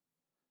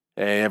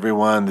Hey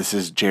everyone, this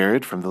is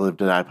Jared from the Live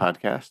to Die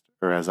podcast,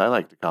 or as I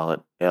like to call it,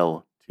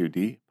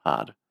 L2D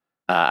pod.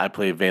 I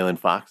play Valen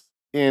Fox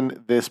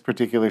in this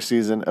particular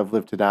season of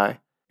Live to Die,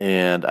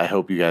 and I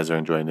hope you guys are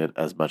enjoying it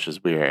as much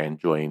as we are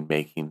enjoying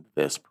making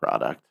this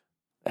product.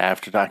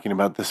 After talking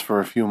about this for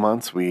a few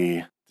months,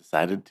 we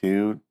decided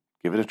to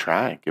give it a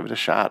try, give it a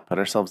shot, put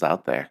ourselves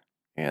out there,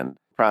 and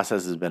the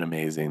process has been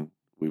amazing.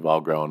 We've all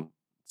grown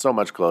so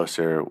much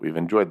closer. We've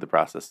enjoyed the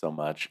process so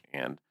much,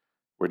 and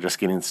we're just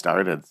getting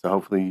started. So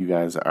hopefully you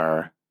guys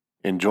are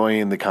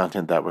enjoying the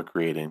content that we're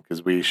creating,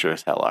 because we sure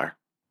as hell are.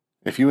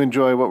 If you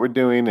enjoy what we're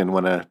doing and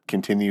want to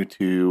continue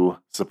to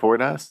support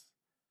us,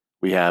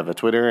 we have a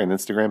Twitter and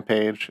Instagram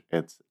page.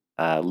 It's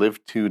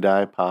Live to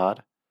Die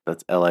Pod.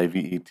 That's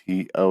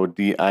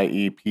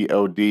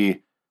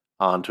LIVETODIEPOD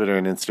on Twitter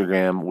and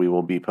Instagram. We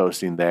will be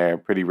posting there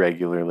pretty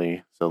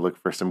regularly, so look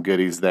for some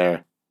goodies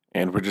there.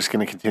 And we're just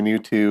going to continue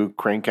to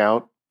crank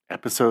out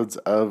episodes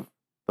of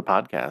the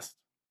podcast.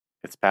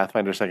 It's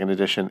Pathfinder 2nd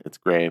Edition. It's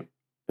great.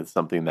 It's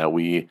something that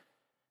we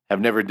have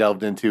never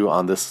delved into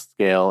on this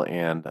scale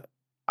and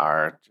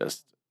are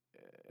just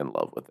in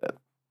love with it.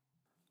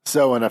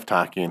 So enough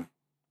talking.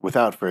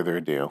 Without further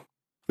ado,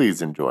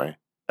 please enjoy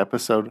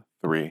episode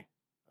 3 of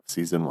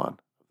season 1 of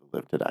the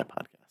Live to Die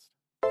podcast.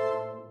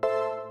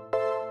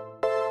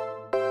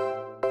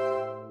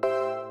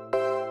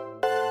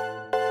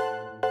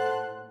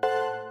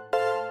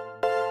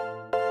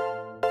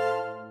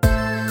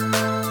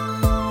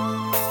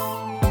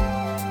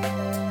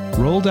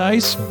 Roll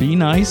dice, be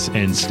nice,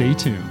 and stay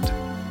tuned.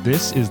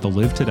 This is the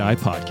Live to Die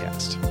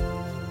podcast.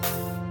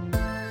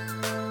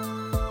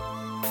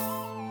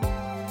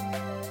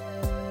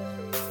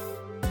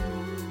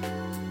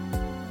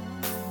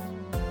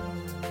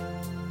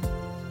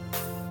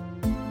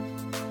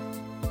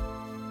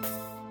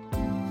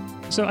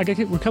 So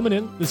we're coming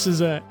in. This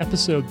is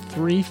episode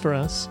 3 for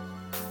us.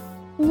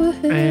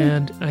 Woohoo.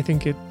 And I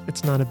think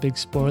it's not a big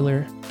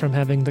spoiler from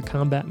having the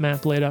combat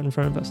map laid out in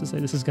front of us to say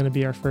this is going to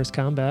be our first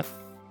combat.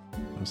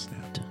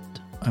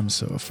 I'm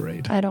so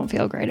afraid. I don't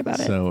feel great about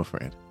it. So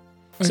afraid.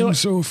 I'm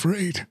so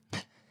afraid.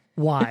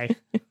 Why?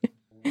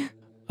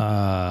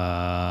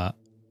 My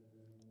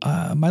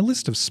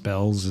list of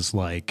spells is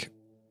like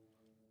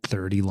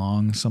 30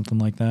 long, something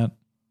like that.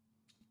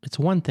 It's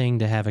one thing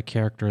to have a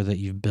character that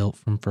you've built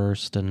from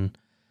first and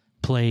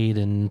played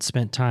and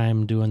spent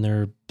time doing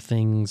their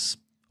things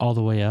all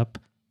the way up,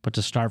 but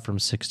to start from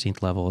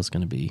 16th level is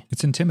going to be...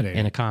 It's intimidating.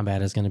 In a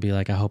combat is going to be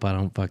like, I hope I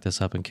don't fuck this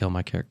up and kill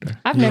my character.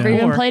 I've never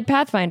even Or- played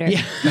Pathfinder.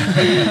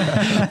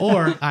 Yeah.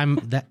 Or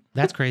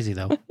that's crazy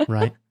though,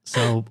 right?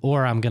 So,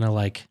 or I'm going to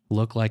like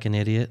look like an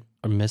idiot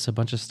or miss a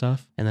bunch of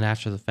stuff. And then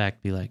after the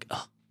fact be like,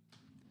 oh,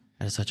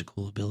 that is such a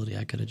cool ability.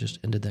 I could have just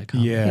ended that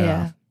combat.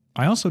 Yeah.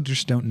 I also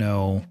just don't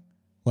know,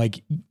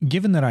 like,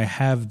 given that I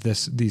have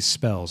these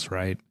spells,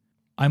 right?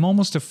 I'm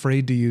almost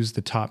afraid to use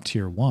the top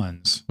tier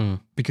ones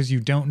because you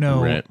don't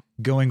know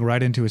going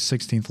right into a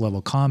 16th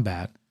level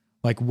combat,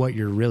 like what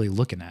you're really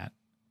looking at.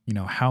 You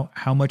know,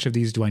 how much of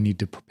these do I need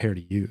to prepare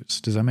to use?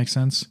 Does that make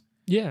sense?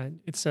 Yeah,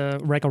 it's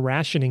like a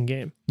rationing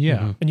game. Yeah.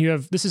 Mm-hmm.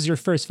 And this is your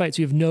first fight,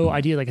 so you have no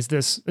idea, like,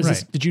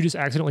 did you just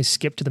accidentally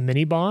skip to the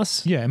mini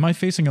boss? Yeah. Am I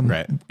facing a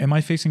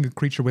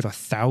creature with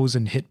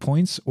 1,000 hit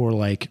points, or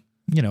like,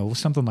 you know,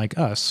 something like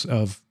us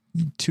of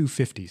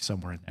 250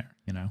 somewhere in there,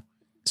 you know?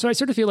 So I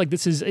sort of feel like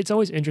it's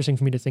always interesting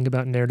for me to think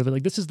about narratively.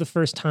 Like, this is the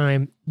first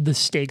time the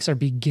stakes are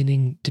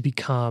beginning to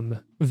become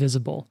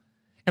visible.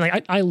 And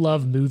like, I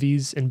love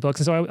movies and books.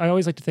 And so I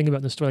always like to think about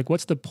in the story, like,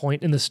 what's the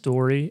point in the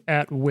story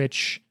at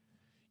which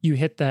you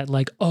hit that,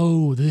 like,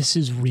 oh, this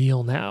is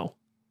real now.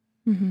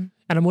 Mm-hmm.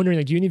 And I'm wondering,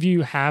 like, do any of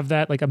you have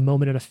that, like, a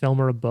moment in a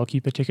film or a book you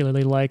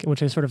particularly like, in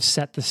which I sort of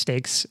set the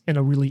stakes in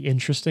a really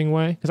interesting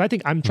way? Because I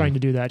think I'm trying to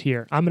do that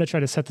here. I'm going to try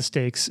to set the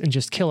stakes and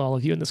just kill all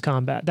of you in this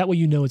combat. That way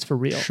you know it's for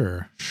real.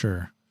 Sure.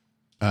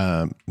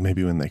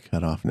 Maybe when they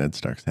cut off Ned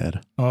Stark's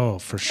head. Oh,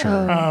 for sure.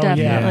 Oh, Yeah.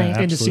 definitely.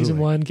 absolutely. Into season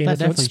 1, Game That of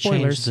Thrones, definitely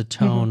changed spoilers. the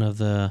tone of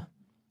the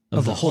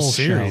whole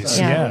series.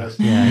 show. Yeah.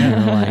 Yeah, you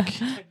were like,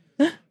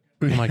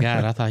 oh my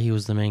God, I thought he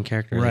was the main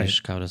character. Right. They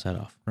just cut his head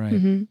off. Right.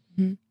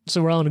 Mm-hmm.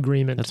 So we're all in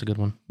agreement. That's a good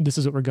one. This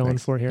is what we're going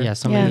for here. Yeah,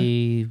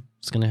 somebody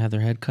is going to have their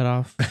head cut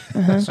off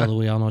so that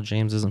we all know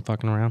James isn't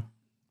fucking around.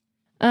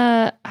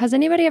 Has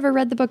anybody ever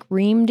read the book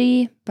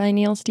Reamdy by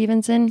Neil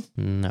Stevenson?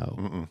 No.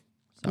 Mm-mm.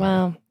 Sorry.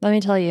 Well, let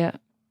me tell you,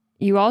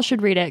 you all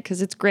should read it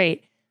because it's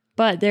great.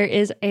 But there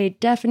is a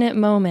definite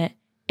moment,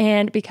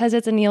 and because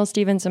it's a Neil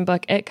Stevenson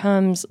book, it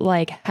comes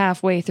like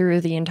halfway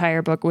through the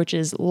entire book, which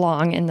is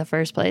long in the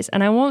first place.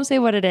 And I won't say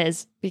what it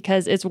is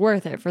because it's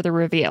worth it for the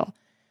reveal.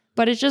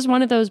 But it's just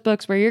one of those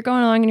books where you're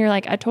going along and you're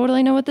like, I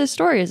totally know what this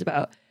story is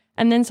about.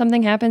 And then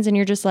something happens and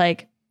you're just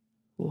like,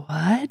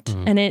 what?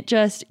 Mhm. And it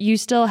just, you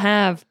still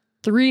have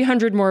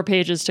 300 more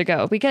pages to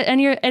go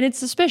and it's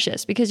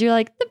suspicious because you're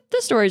like,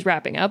 the story's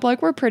wrapping up.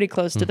 Like, we're pretty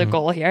close to the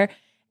goal here.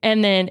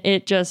 And then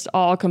it just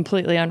all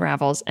completely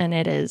unravels, and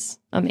it is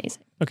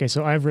amazing. Okay,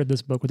 so I've read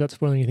this book without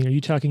spoiling anything. Are you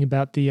talking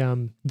about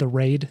the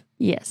raid?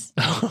 Yes.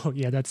 Oh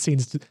yeah, that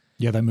scene's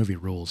Yeah, that movie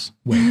rules.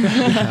 Wait.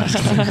 That's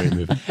a great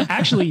movie.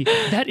 Actually,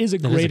 that is a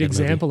great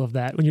example of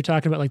that. When you're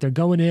talking about like they're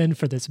going in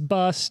for this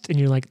bust, and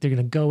you're like, they're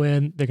going to go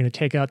in, they're going to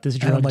take out this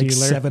drug And like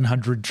dealer.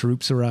 700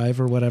 troops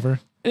arrive or whatever.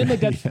 And like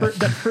that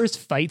first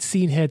fight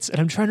scene hits, and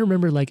I'm trying to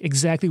remember like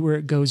exactly where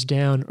it goes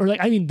down. Or like,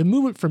 I mean, the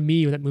moment for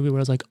me with that movie where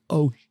I was like,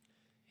 oh,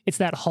 it's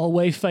that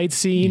hallway fight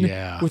scene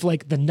with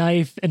like the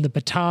knife and the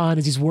baton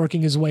as he's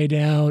working his way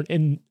down.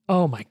 And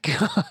oh my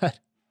God.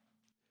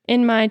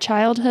 In my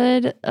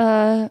childhood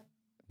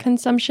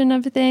consumption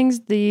of things,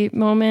 the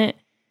moment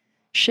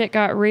shit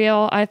got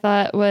real, I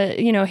thought,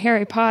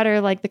 Harry Potter,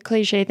 like the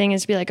cliche thing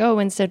is to be like, oh,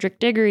 when Cedric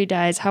Diggory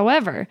dies.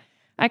 However,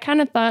 I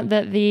kind of thought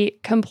that the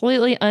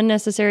completely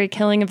unnecessary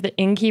killing of the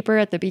innkeeper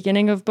at the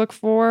beginning of book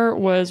 4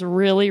 was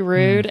really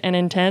rude and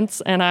intense.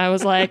 And I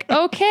was like,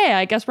 okay,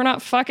 I guess we're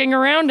not fucking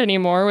around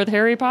anymore with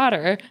Harry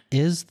Potter.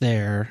 Is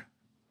there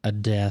a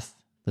death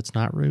that's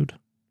not rude?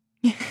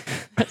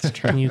 That's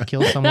true. Can you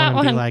kill someone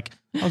and be like,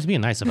 I was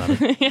being nice about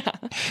it? Yeah.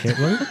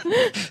 Hitler?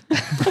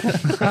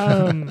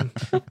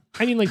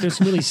 I mean, like there's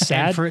some really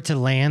sad... And for it to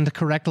land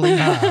correctly?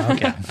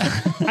 Okay.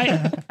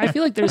 I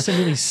feel like there's some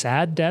really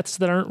sad deaths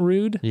that aren't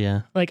rude.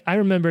 Yeah. Like I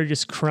remember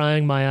just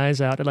crying my eyes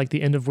out at like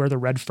the end of Where the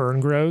Red Fern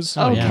Grows.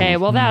 Okay,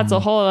 well that's a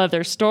whole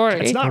other story.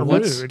 It's not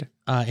rude.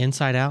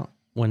 Inside Out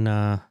when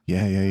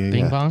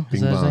Bing Bong? Is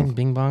that his name?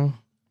 Bing Bong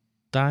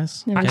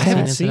dies? Never I seen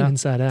haven't it. seen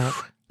Inside Out.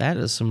 That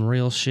is some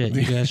real shit.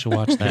 You guys should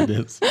watch that.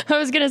 It is. I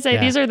was going to say,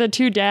 these are the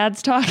two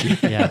dads talking.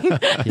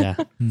 Yeah.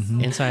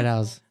 Inside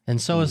Out.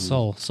 And so is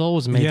Soul. Soul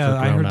was made for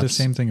grown-ups. I heard the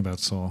same thing about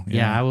Soul.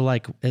 Yeah, I would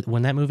like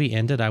when that movie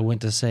ended, I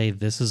went to say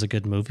this is a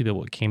good movie, but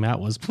what came out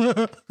was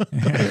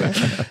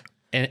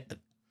and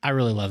I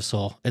really love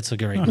Soul. It's a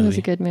great movie. It was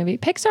a good movie.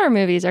 Pixar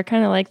movies are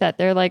kind of like that.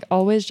 They're like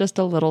always just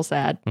a little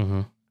sad.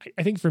 Mm-hmm.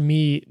 I think for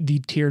me, the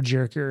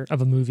tearjerker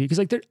of a movie, because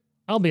like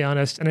I'll be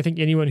honest, and I think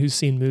anyone who's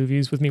seen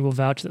movies with me will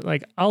vouch that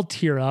like I'll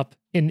tear up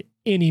in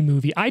any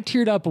movie. I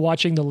teared up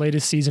watching the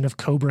latest season of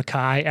Cobra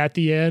Kai at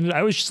the end.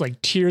 I was just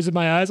like tears in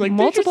my eyes, like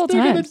multiple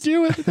they're times. Gonna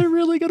do it. They're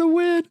really gonna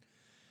win.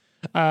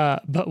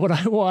 But when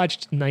I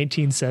watched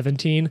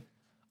 1917,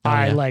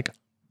 I like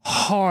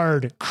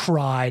hard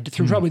cried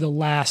through probably the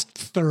last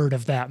third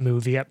of that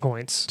movie at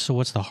points. So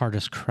what's the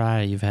hardest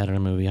cry you've had in a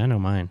movie? I know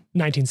mine.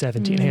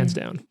 1917, hands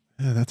down.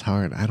 Yeah, that's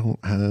hard. I don't.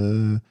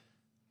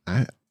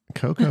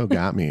 Coco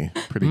got me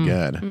pretty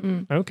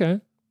good. Okay.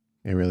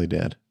 It really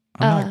did.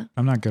 I'm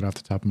not good off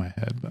the top of my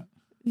head, but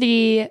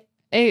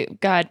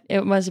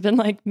it must have been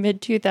like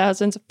mid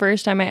 2000s.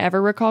 First time I ever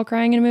recall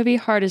crying in a movie.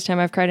 Hardest time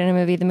I've cried in a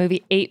movie. The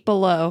movie 8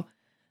 Below.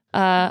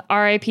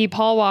 R.I.P.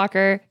 Paul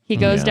Walker. He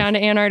goes down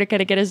to Antarctica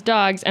to get his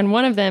dogs, and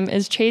one of them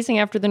is chasing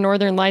after the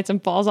Northern Lights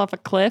and falls off a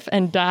cliff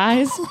and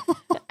dies.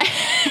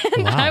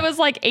 And I was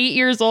like 8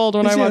 years old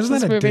when I watched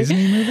this movie.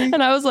 Disney movie?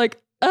 And I was like,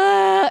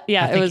 I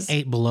it think was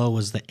 8 Below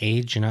was the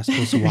age you're not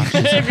supposed to watch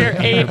this. If you're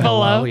 8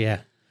 below. Yeah.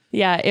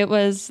 Yeah, it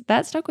was,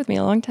 that stuck with me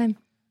a long time.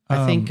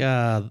 I think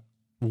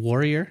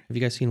Warrior. Have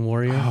you guys seen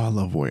Warrior? Oh, I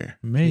love Warrior.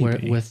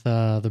 maybe. With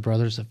the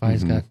brothers that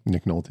Fi's got.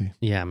 Nick Nolte.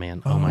 Yeah,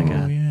 man. Oh my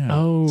God. Yeah.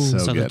 Oh, So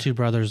So the good. two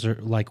brothers are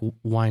like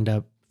wind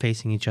up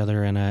facing each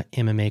other in a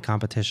MMA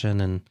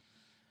competition,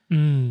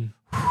 and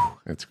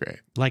It's great.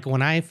 like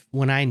when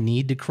I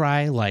need to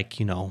cry, like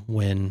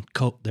when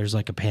there's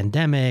like a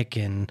pandemic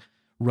and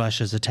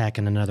Russia's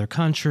attacking another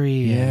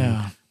country,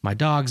 and my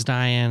dog's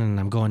dying, and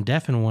I'm going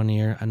deaf in one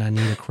ear, and I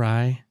need to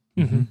cry.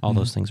 All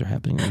those things are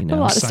happening right now.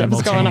 A lot of stuff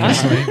is going on.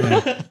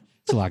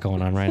 It's a lot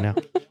going on right now.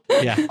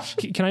 Yeah.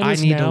 can I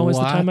listen now is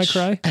the time I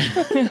cry?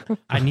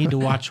 I need to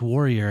watch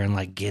Warrior and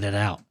like get it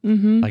out.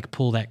 Like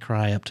pull that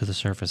cry up to the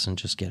surface and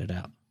just get it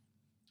out.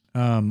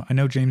 I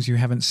know, James, you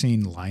haven't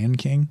seen Lion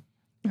King,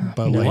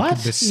 but like What?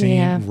 the scene,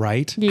 Yeah.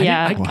 right?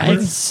 Yeah,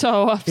 it's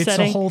so It's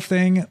upsetting. a whole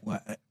thing.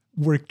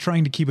 We're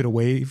trying to keep it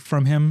away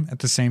from him at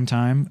the same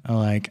time.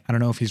 Like, I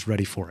don't know if he's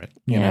ready for it.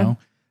 You know,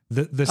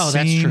 the Oh,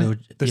 scene, that's true.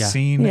 the Yeah.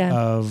 scene Yeah.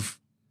 of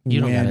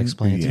You don't when- gotta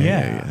explain it to me.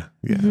 Yeah.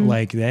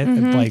 like that,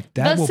 like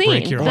that The will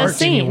break scene, your the heart. Or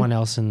scene. anyone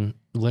else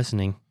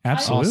listening.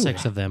 Absolutely. All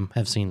 6 of them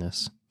have seen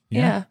this.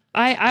 Yeah.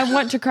 I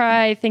want to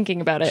cry thinking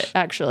about it,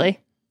 actually.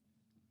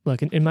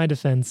 Look, in my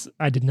defense,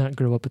 I did not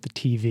grow up with the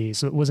TV,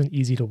 so it wasn't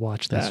easy to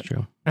watch that. That's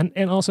true.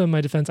 And also in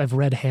my defense, I've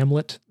read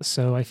Hamlet,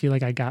 so I feel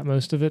like I got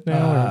most of it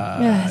now.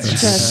 Yeah, it's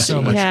it's just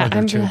so much harder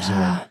I'm to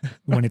absorb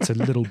when it's a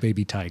little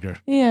baby tiger.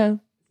 Yeah.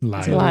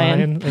 Lion.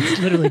 Lion.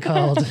 It's literally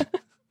called.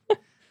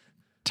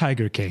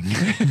 Tiger King.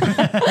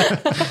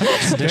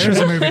 There's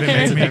a movie that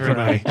made me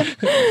cry.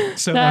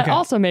 So That okay.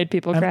 also made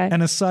people cry.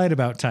 An aside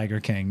about Tiger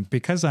King,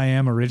 because I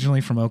am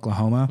originally from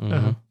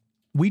Oklahoma,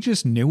 we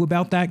just knew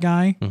about that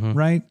guy,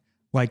 right?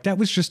 Like that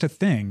was just a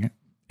thing.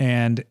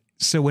 And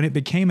so when it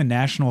became a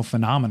national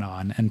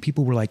phenomenon and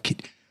people were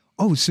like,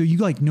 oh, so you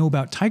like know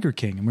about Tiger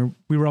King? And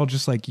we were all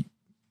just like,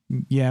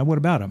 yeah, what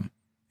about him?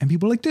 And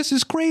people were like, this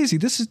is crazy.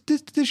 This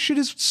shit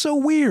is so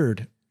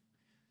weird.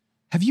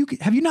 Have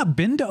you not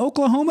been to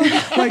Oklahoma?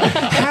 Like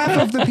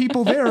half of the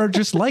people there are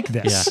just like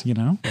this, you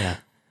know? Yeah.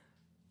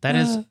 That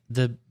is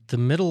the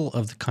middle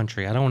of the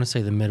country. I don't want to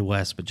say the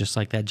Midwest, but just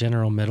like that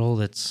general middle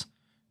that's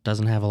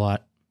doesn't have a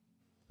lot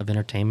of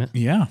entertainment.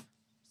 Yeah.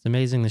 It's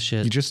amazing the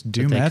shit You just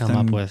do that they meth come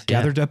and up with.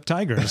 gathered up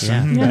tigers.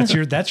 Yeah. And that's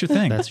your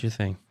thing. That's your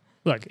thing.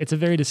 Look, it's a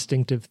very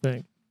distinctive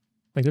thing.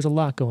 Like there's a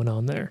lot going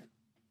on there.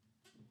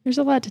 There's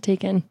a lot to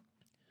take in.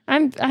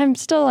 I'm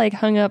still like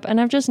hung up,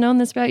 and I've just known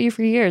this about you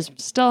for years.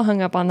 Still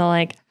hung up on the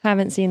like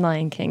haven't seen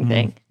Lion King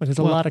thing. But there's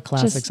a lot of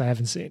classics I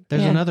haven't seen.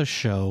 There's Yeah. another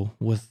show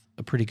with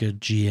a pretty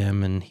good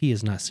GM, and he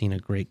has not seen a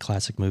great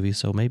classic movie,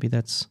 so maybe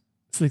that's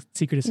It's the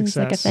secret of Seems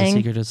like a success. thing. the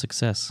secret of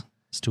success,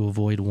 is to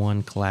avoid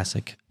one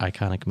classic,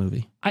 iconic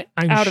movie. I'm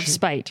Out of sure-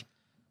 spite.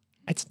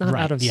 It's not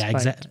out of yeah, spite.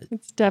 exactly.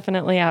 It's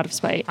definitely out of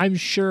spite. I'm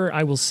sure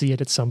I will see it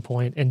at some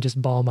point and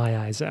just bawl my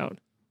eyes out.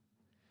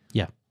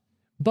 Yeah.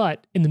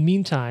 But in the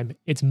meantime,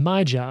 it's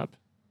my job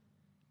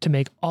to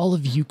make all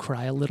of you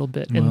cry a little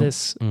bit in Well,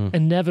 this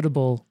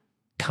inevitable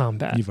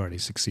combat. You've already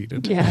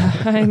succeeded.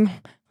 Yeah,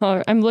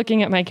 I'm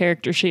looking at my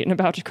character sheet and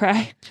about to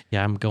cry.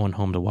 Yeah, I'm going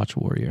home to watch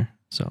Warrior,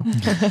 so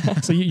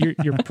So you're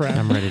prepped.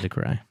 I'm ready to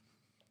cry.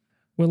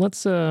 Well,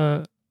 let's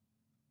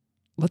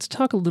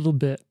talk a little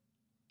bit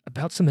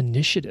about some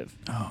initiative.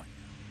 Oh,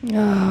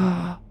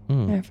 Oh,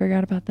 Mm. I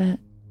forgot about that.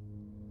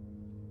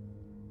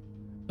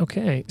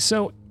 Okay,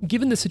 so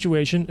given the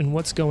situation and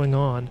what's going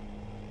on,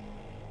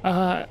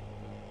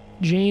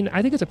 Jane,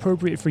 I think it's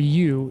appropriate for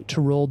you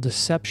to roll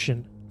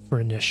deception for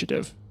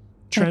initiative.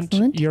 Trent,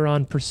 Excellent. you're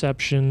on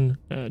perception.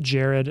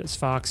 Jared, as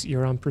Fox,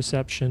 you're on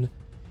perception.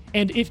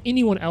 And if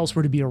anyone else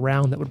were to be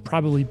around, that would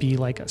probably be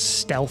like a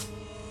stealth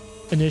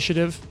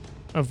initiative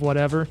of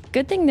whatever.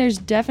 Good thing there's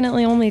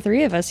definitely only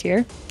 3 of us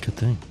here. Good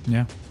thing.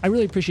 yeah. I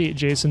really appreciate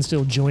Jason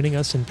still joining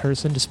us in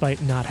person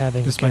despite not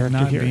having a Despite character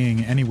not here.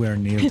 being anywhere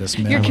near this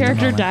man. Your at the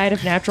character moment. died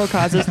of natural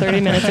causes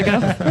 30 minutes ago.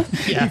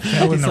 Yeah,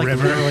 fell in he's the like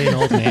river. literally an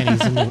old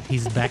man.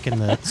 He's back in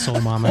the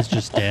Soul Mama's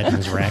just dead in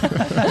his rack.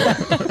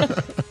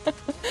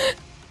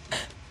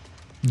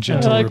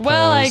 Gentle They're like,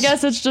 well, I repose.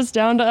 guess it's just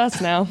down to us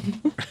now.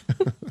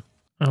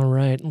 All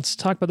right, let's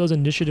talk about those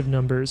initiative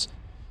numbers.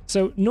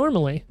 So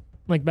normally,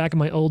 like back in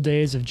my old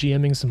days of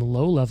GMing some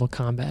low-level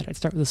combat, I'd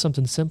start with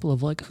something simple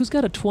of like, who's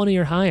got a 20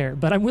 or higher?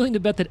 But I'm willing to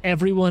bet that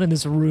everyone in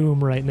this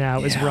room right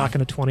now is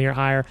rocking a 20 or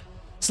higher.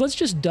 So let's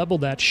just double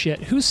that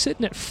shit. Who's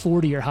sitting at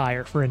 40 or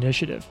higher for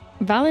initiative?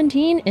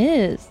 Valentine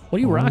is What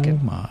are you Oh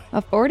rocking? my.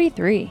 a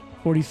 43.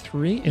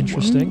 43?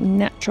 Interesting.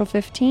 Natural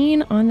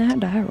 15 on that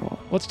die roll.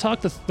 Let's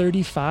talk the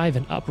 35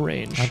 and up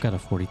range. I've got a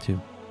 42.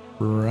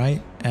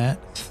 Right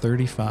at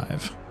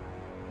 35.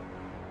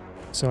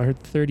 So I heard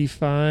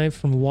 35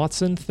 from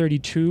Watson,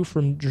 32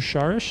 from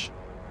Drasharish,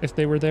 if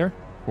they were there.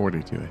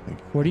 42, I think.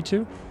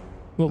 42?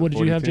 What did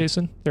you have, 42.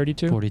 Jason?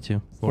 32?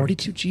 42.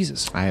 42,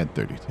 Jesus. I had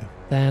 32.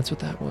 That's what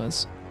that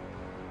was.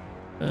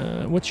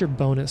 What's your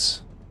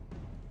bonus?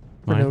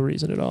 For Mine? no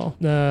reason at all.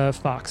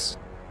 Fox.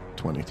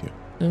 22.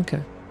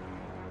 Okay.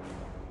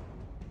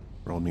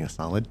 Rolled me a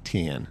solid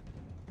 10.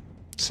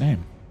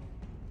 Same.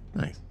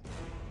 Nice.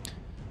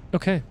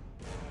 Okay.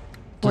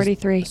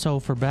 43. So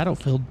for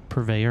Battlefield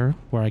Purveyor,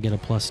 where I get a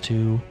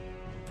 +2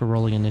 for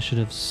rolling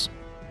initiatives,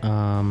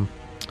 does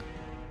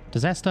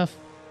that stuff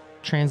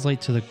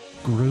translate to the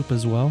group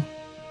as well?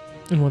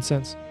 In what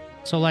sense?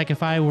 So like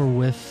if I were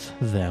with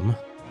them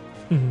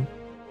hmm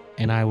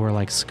and I were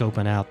like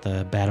scoping out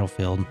the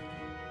battlefield,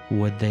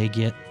 would they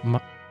get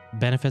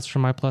benefits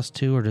from my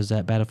 +2, or does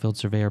that Battlefield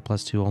Surveyor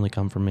 +2 only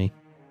come from me?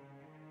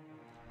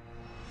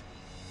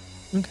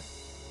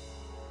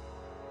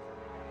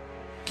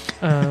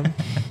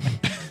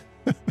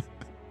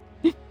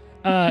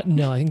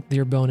 No, I think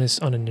your bonus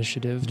on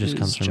initiative Just is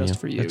comes from just you.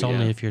 for you. It's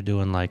only yeah. if you're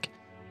doing like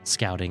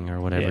scouting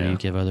or whatever, Yeah. you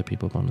give other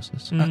people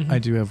bonuses. Mhm. I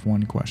do have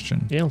one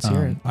question. Yeah, let's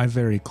hear it. I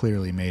very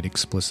clearly made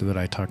explicit that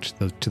I talked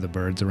to the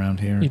birds around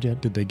here. You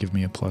did. Did they give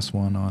me a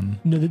 +1 on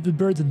No, the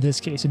birds in this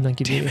case did not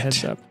give you Damn a it.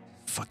 heads up.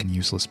 fucking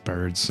useless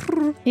birds?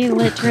 He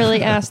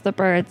literally asked the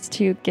birds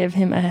to give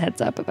him a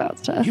heads up about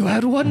stuff. You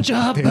had one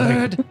job, They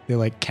bird. they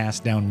like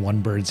cast down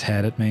one bird's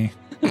head at me.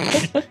 I'm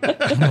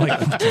like,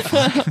 what the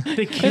fuck?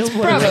 They killed It's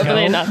one of probably them.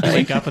 You nothing.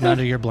 wake up and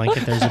under your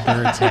blanket there's a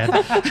bird's head.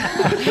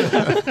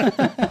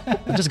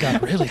 It just got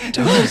really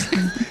dark.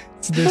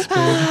 It's this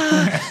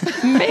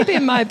big. Maybe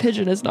my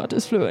pigeon is not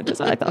as fluent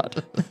as I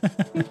thought.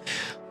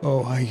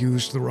 Oh, I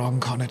used the wrong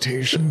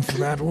connotation for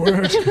that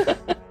word.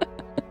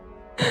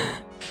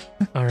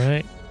 All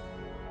right.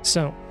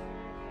 So,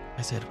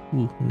 I said,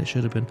 ooh, and it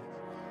should have been.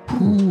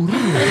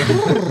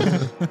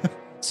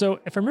 so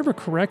if I remember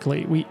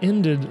correctly, we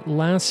ended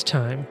last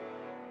time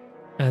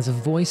as a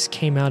voice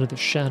came out of the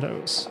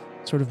shadows,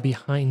 sort of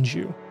behind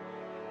you.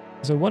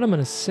 So what I'm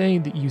going to say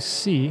that you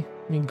see,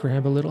 let me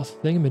grab a little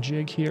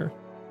thingamajig here,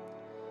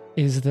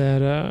 is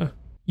that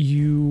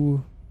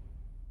you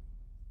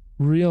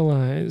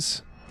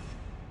realize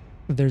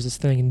that there's this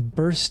thing, and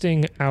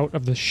bursting out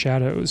of the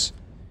shadows,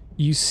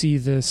 you see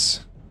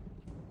this.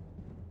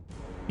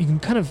 You can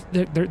kind of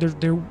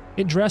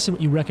they're dressed in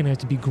what you recognize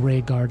to be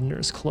gray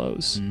gardener's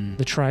clothes.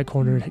 The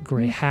tri-cornered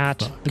gray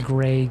hat, the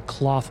gray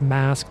cloth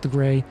mask, the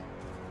gray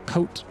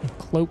coat and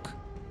cloak.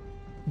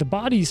 The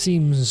body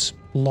seems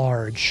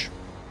large,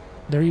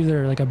 They're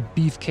either like a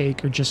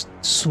beefcake or just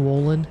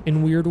swollen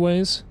in weird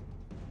ways.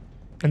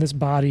 And this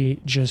body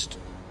just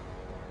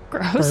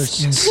Gross.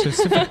 bursts. In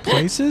specific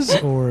places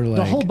or like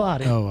The whole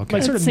body. Oh, okay.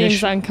 Like It sort of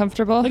seems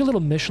uncomfortable. like a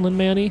little Michelin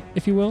Manny,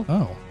 if you will.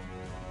 Oh.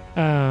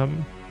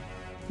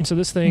 And so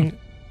this thing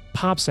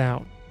pops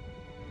out.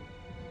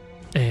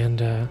 And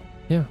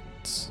yeah,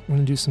 I'm going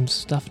to do some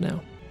stuff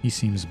now. He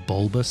seems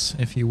bulbous,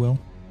 if you will.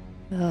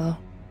 Oh,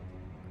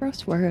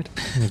 gross word.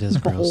 It is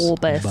gross.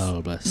 Bulbous.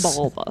 Bulbous.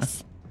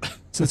 Bulbous.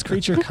 So this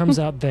creature comes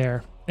out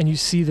there, and you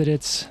see that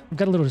I've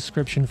got a little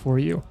description for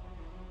you.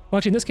 Well,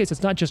 actually, in this case,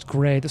 it's not just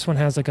gray. This one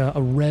has like a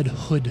red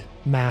hood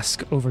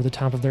mask over the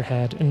top of their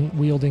head and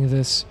wielding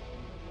this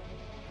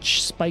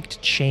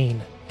spiked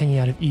chain hanging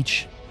out of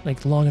each,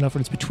 like long enough where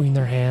it's between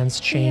their hands,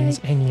 chains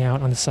hanging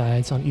out on the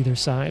sides on either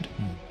side.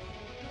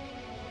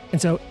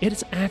 And so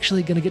it's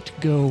actually going to get to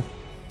go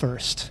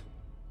first.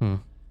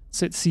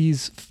 So it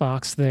sees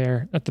Fox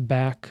there at the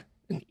back,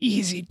 an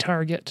easy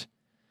target,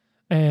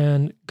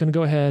 and going to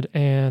go ahead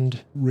and...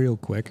 Real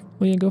quick.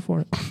 Well, yeah, go for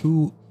it.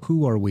 Who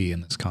are we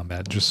in this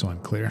combat, just so I'm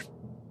clear?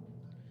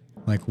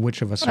 Like,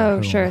 which of us are Oh,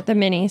 who? sure. The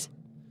minis.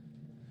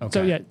 Okay.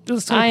 So yeah,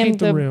 let's I am paint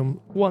the the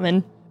room.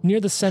 woman. Near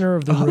the center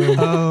of the room.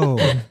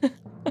 Oh.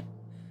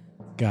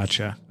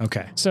 Gotcha.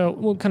 Okay. So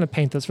we'll kind of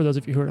paint this for those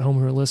of you who are at home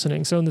who are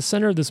listening. So in the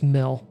center of this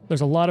mill,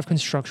 there's a lot of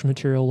construction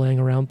material laying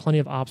around, plenty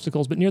of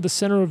obstacles, but near the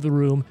center of the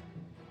room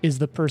is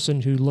the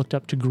person who looked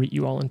up to greet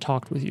you all and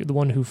talked with you, the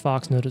one who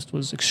Fox noticed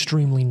was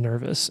extremely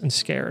nervous and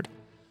scared.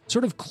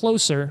 Sort of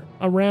closer,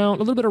 around a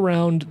little bit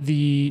around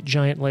the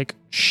giant like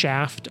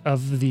shaft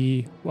of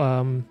the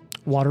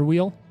water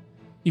wheel,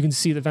 you can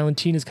see that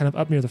Valentine is kind of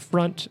up near the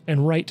front,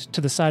 and right to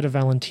the side of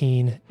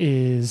Valentine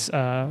is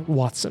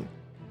Watson.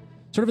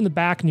 Sort of in the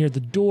back near the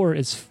door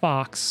is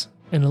Fox,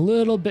 and a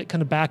little bit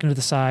kind of back into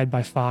the side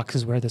by Fox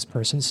is where this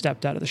person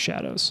stepped out of the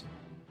shadows.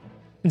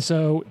 And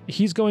so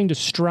he's going to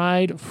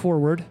stride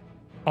forward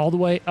all the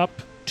way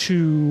up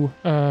to,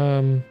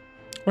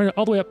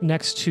 all the way up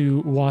next to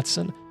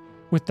Watson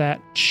with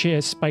that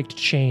spiked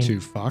chain.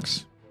 To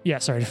Fox? Yeah,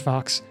 sorry, to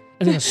Fox.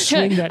 And then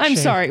swing that chain. I'm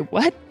sorry,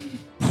 what?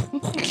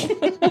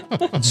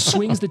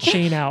 Swings the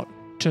chain out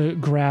to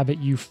grab at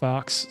you,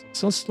 Fox.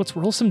 So let's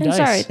roll some I'm dice.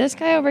 sorry, this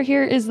guy over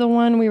here is the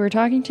one we were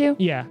talking to?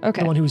 Yeah,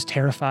 Okay. the one who was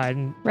terrified.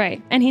 And,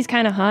 Right. And he's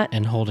kind of hot.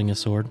 And holding a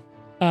sword.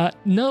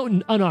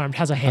 no, unarmed,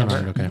 has a hammer.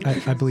 Unarmed,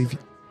 okay. I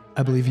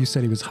believe you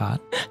said he was hot.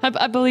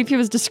 I believe he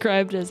was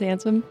described as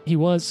handsome. He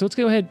was. So let's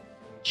go ahead.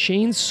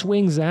 Chain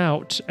swings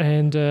out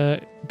and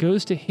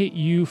goes to hit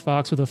you,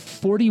 Fox, with a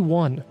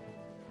 41.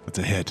 That's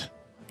a hit.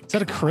 Is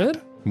that a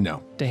crit?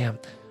 No. Damn.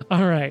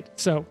 All right.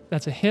 So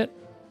that's a hit.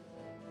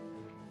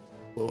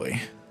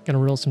 Boy. Gonna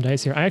roll some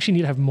dice here. I actually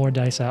need to have more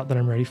dice out than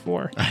I'm ready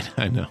for.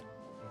 I know.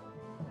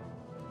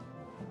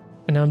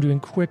 And now I'm doing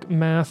quick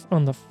math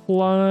on the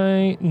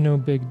fly. No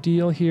big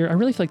deal here. I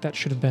really feel like that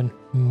should have been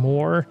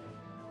more.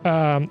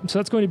 So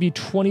that's going to be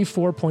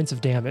 24 points of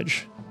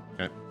damage.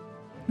 Okay.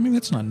 I mean,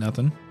 that's not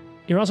nothing.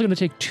 You're also going to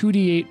take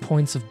 2d8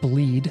 points of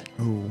bleed.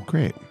 Oh,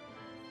 Great.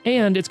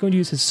 And it's going to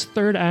use his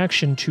third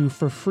action to,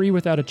 for free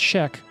without a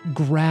check,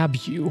 grab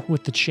you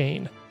with the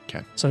chain.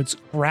 Okay. So it's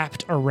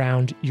wrapped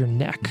around your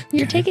neck.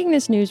 You're taking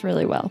this news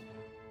really well.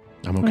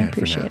 I'm I okay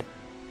appreciate for now.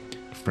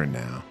 it. For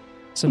now.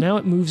 So now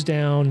it moves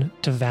down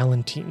to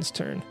Valentine's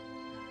turn.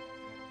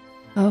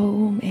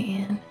 Oh,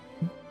 man.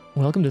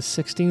 Welcome to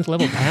 16th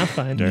level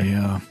Pathfinder,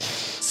 yeah.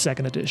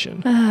 2nd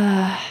edition.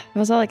 I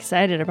was all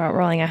excited about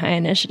rolling a high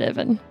initiative,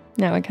 and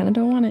now I kind of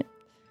don't want it.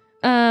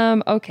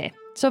 Okay.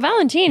 So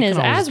Valentine is,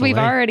 always as we've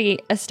delay. already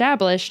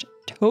established,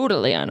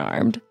 totally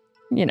unarmed.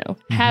 You know,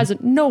 has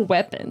no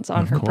weapons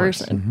on her course.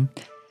 person.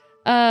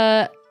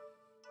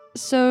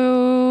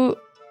 So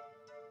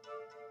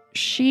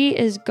she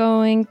is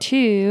going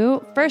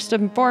to, first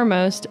and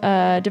foremost,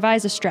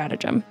 devise a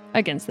stratagem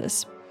against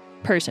this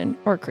person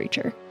or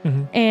creature.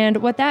 Mhm. And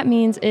what that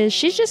means is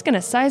she's just going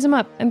to size him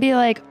up and be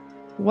like,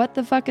 what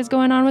the fuck is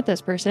going on with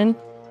this person?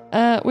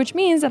 Which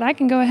means that I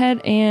can go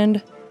ahead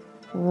and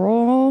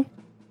roll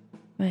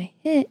my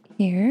hit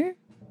here.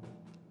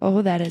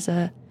 Oh, that is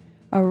a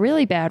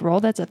really bad roll.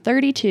 That's a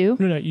 32.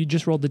 No, you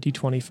just rolled the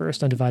d20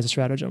 first on devise a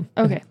stratagem.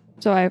 Okay.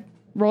 So I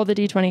roll the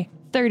d20,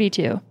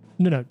 32.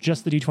 No,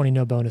 just the d20,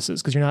 no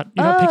bonuses, because you're not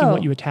picking what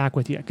Oh. you attack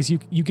with yet, because you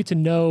get to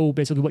know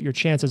basically what your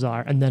chances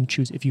are, and then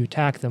choose if you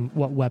attack them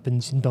what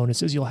weapons and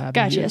bonuses you'll have. to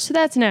Gotcha. use. So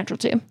that's natural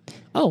too.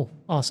 Oh,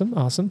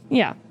 awesome.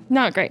 Yeah,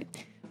 not great.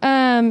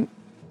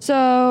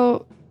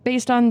 So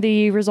based on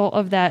the result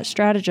of that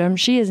stratagem,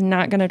 she is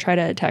not going to try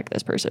to attack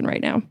this person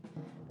right now.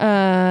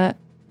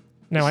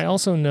 Now I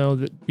also know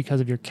that because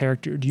of your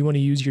character, do you want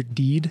to use your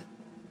deed?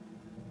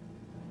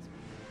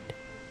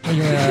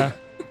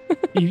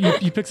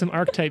 You pick some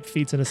archetype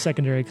feats in a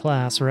secondary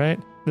class, right?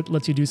 That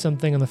lets you do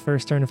something on the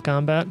first turn of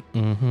combat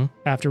Mm-hmm.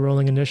 after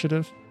rolling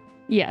initiative.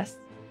 Yes.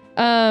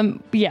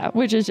 Yeah,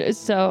 which is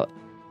so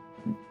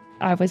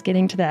I was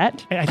getting to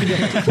that. I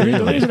think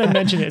the reason I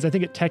mention it is I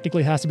think it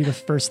technically has to be the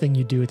first thing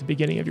you do at the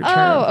beginning of your turn.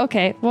 Oh,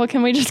 okay. Well,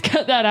 can we just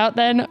cut that out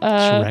then?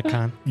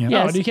 Retcon. Yeah.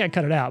 No, Yes. you can't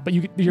cut it out, but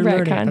you're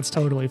learning it. Retcon. That's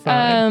totally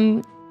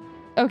fine.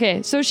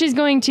 Okay, so she's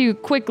going to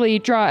quickly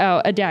draw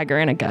out a dagger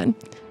and a gun.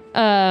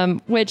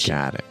 Which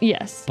Got it.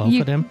 yes, Both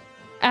of them?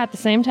 at the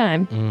same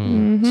time.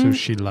 So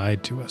she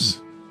lied to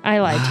us. I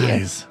lied to you.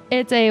 Nice.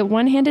 It's a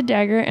one-handed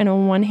dagger and a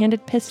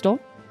one-handed pistol.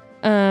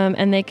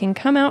 And they can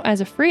come out as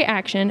a free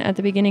action at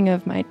the beginning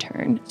of my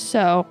turn.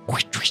 So,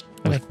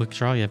 With quick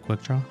draw? You have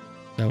quick draw?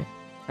 No.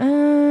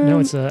 No,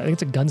 I think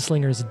it's a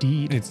gunslinger's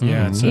deed.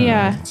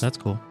 That's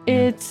cool.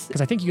 It's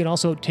Because I think you can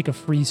also take a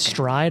free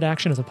stride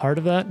action as a part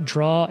of that.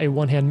 Draw a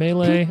one-hand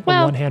melee,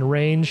 Well, a one-hand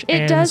range,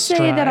 it and does say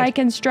that stride. I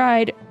can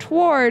stride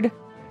toward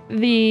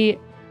the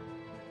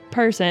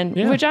person,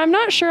 Yeah. which I'm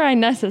not sure I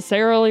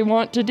necessarily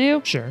want to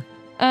do. Sure.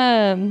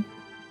 Well,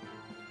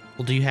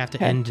 do you have to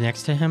Okay. end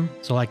next to him?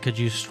 So, like, could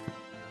you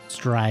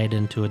stride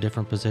into a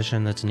different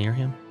position that's near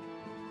him?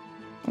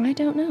 I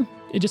don't know.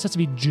 It just has to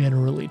be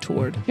generally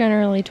toward.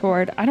 Generally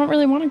toward. I don't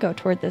really want to go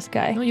toward this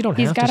guy. No, you don't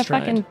He's have got to a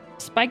stride. fucking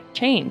spiked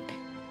chain.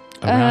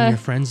 Around your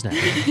friend's neck.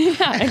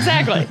 Yeah,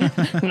 exactly.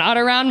 Not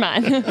around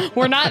mine.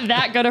 We're not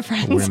that good of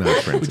friends. We're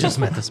not friends. We just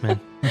met this man.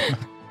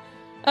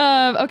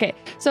 Okay,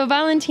 so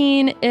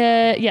Valentine,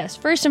 yes,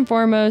 first and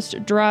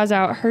foremost, draws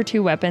out her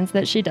two weapons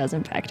that she does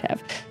in fact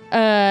have.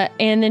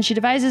 And then she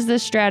devises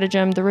this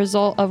stratagem, the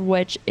result of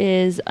which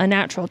is a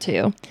natural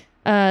 2.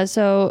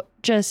 So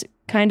just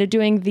kind of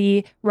doing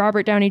the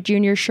Robert Downey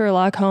Jr.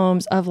 Sherlock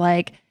Holmes of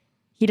like,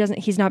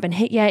 he's not been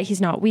hit yet, he's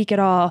not weak at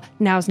all,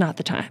 now's not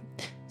the time.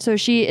 So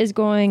she is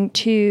going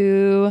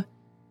to,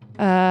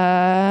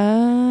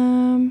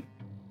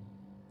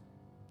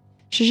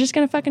 she's just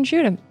gonna fucking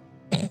shoot him.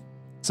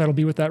 So it'll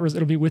be with that.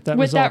 It'll be with that.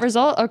 With result. that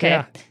result?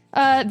 Okay.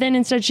 Yeah. Then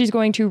instead she's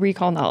going to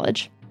recall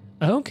knowledge.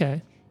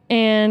 Okay.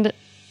 And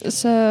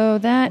so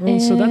that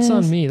is... So that's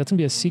on me. That's gonna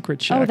be a secret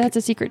check. Oh, that's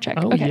a secret check.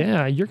 Oh okay.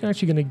 yeah, you're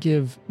actually gonna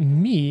give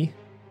me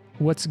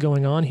what's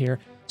going on here.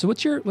 So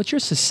what's your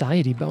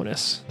society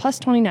bonus? Plus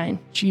 29.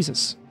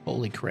 Jesus.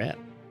 Holy crap.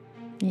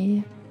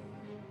 Yeah.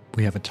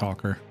 We have a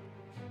talker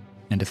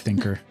and a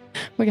thinker.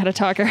 We got a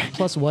talker.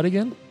 Plus what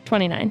again?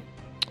 29.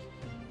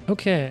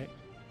 Okay.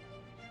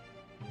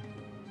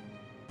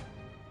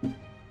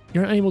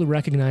 You're not able to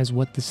recognize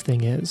what this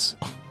thing is.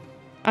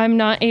 I'm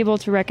not able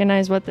to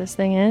recognize what this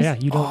thing is. Yeah,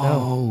 you don't know.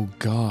 Oh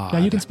God. Now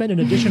you can spend an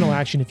additional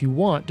action if you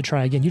want to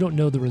try again. You don't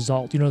know the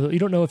result. You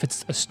don't know if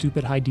it's a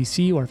stupid high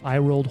DC or if I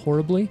rolled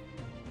horribly.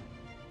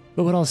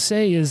 But what I'll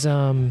say is,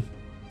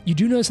 you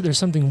do notice that there's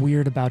something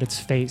weird about its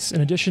face. In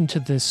addition to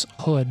this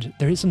hood,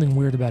 there is something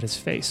weird about his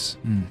face.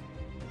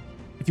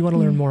 If you want to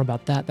learn more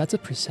about that, that's a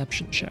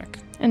perception check.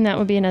 And that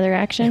would be another It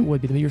action.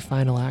 would be your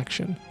final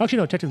action. Actually,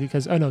 no, technically,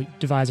 because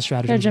devise a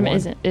strategy.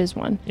 Stratagem is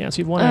one. Yeah, so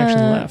you have one action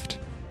left.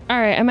 All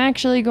right, I'm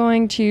actually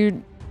going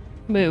to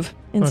move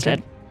instead.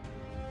 Okay.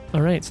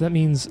 All right, so that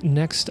means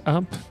next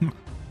up.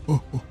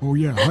 Oh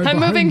yeah. I'm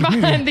moving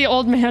behind the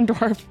old man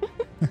dwarf.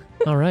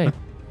 All right.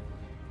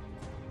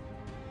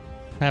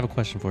 I have a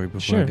question for you before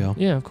Sure. I go.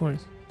 Yeah, of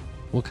course.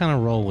 What kind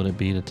of roll would it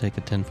be to take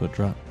a 10-foot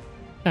drop?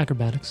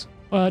 Acrobatics.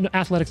 No,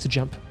 athletics to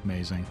jump.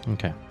 Amazing.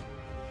 Okay.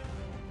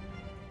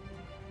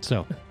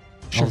 So,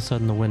 Sure. all of a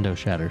sudden the window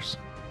shatters.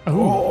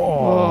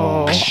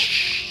 Oh.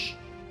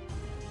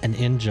 And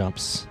in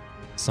jumps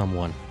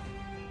someone.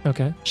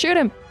 Okay. Shoot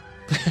him.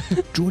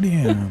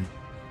 Jordan.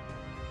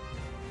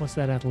 What's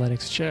that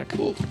athletics check?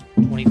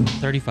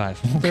 35.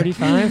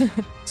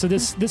 35. So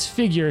this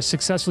figure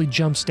successfully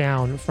jumps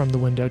down from the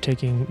window,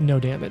 taking no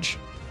damage.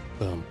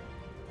 Boom.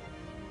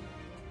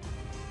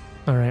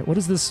 All right. What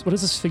does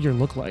this figure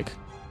look like?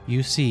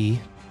 You see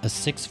a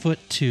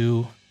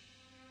 6'2"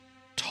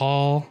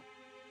 tall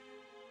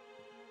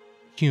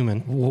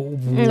human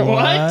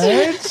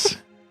What?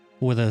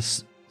 with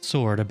a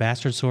sword, a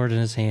bastard sword in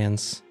his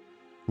hands,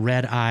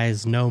 red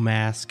eyes, no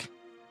mask,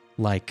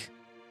 like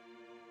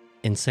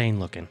insane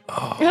looking,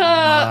 Oh my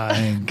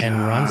God.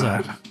 and runs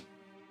up.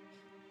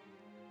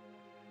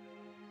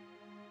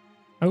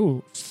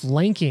 Oh,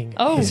 flanking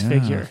Oh. his Yeah.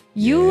 you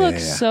You look Yeah.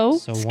 so,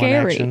 So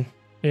scary. one action.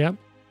 Yep.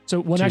 So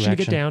one Two action to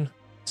get action. down.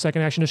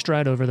 Second action to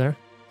stride over there.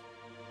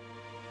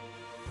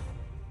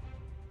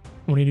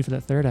 What do you do for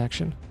that third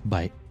action?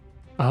 Bite.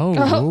 Oh.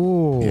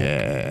 Oh.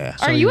 Yeah.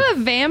 Are you a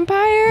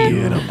vampire?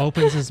 He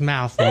opens his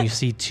mouth and you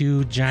see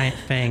two giant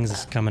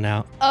fangs coming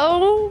out.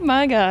 Oh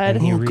my god.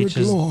 And he Oh, good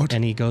reaches Lord.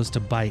 and he goes to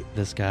bite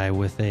this guy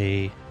with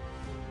a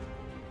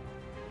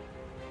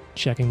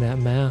Checking that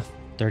math.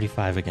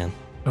 35 again.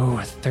 Oh,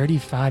 a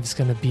 35 is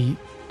going to be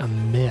a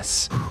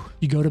miss.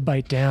 You go to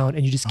bite down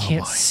and you just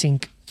can't boy.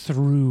 sink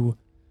through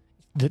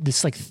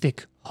this like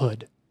thick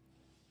hood.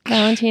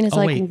 Valentine is Oh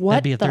like, wait, what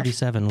that'd be a the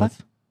 37 fuck?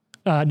 with.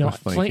 No, Oh,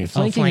 flanking. flanking is a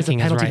flanking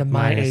is penalty right, to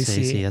my minus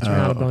AC. AC, that's not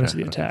right. a bonus Okay, to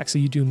the okay. attack, so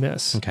you do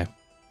miss. Okay,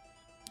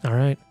 All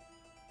right.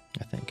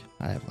 I think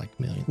I have like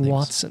a million things.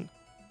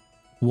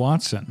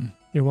 Watson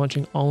You're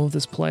watching all of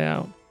this play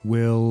out.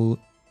 will,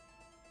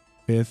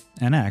 with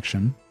an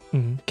action,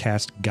 Mhm.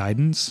 cast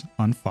guidance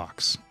on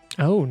Fox.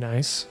 Oh,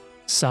 nice.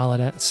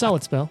 Solid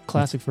spell.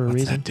 Classic for a What's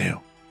reason. that do?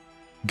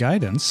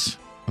 Guidance.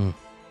 Hmm.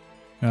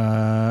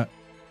 Oh,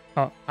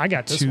 I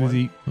got this To one.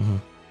 the Mhm.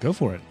 go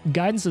for it.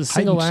 Guidance is a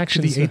single Heightened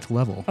action. to the 8th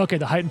level. Okay,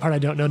 the heightened part I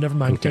don't know. Never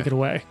mind. Okay. Take it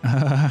away.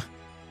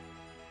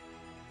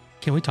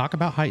 Can we talk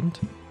about heightened?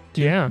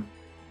 Yeah.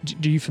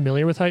 Do you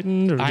familiar with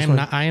heightened? Or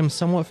I am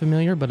somewhat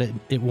familiar, but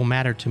it will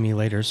matter to me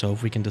later. So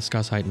if we can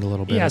discuss heightened a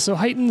little bit. Yeah, so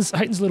heightened's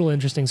a little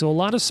interesting. So a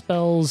lot of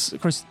spells,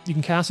 of course, you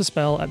can cast a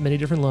spell at many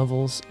different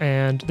levels,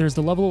 and there's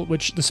the level at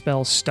which the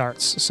spell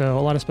starts. So a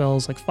lot of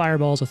spells, like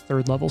Fireball, is a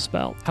 3rd level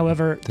spell.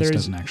 However, this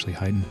doesn't actually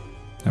heighten.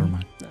 Never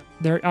mind.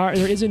 There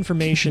is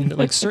information that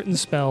like certain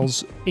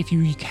spells, if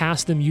you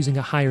cast them using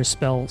a higher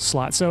spell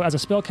slot. So as a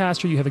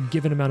spellcaster, you have a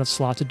given amount of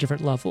slots at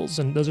different levels,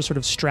 and those are sort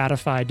of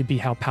stratified to be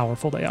how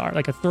powerful they are.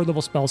 Like a 3rd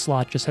level spell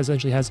slot just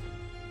essentially has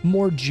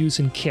more juice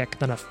and kick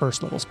than a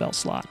 1st level spell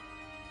slot.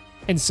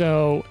 And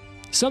so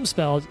some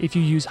spells, if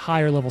you use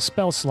higher level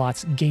spell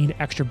slots, gain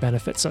extra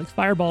benefits. So like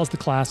Fireball is the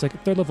classic.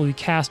 At 3rd level, you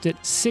cast it,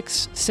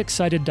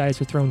 six-sided dice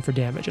are thrown for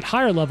damage. At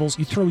higher levels,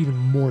 you throw even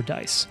more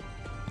dice.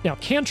 Now,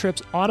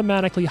 cantrips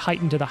automatically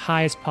heighten to the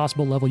highest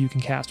possible level you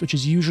can cast, which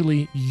is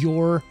usually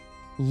your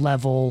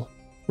level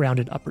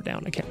rounded up or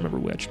down. I can't remember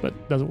which, but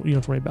you don't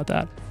have to worry about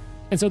that.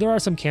 And so there are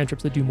some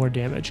cantrips that do more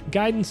damage.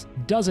 Guidance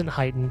doesn't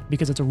heighten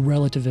because it's a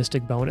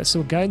relativistic bonus.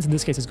 So guidance in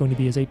this case is going to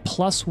be as a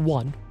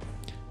 +1.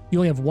 You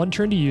only have 1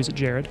 turn to use it,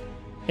 Jared.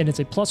 And it's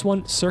a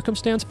 +1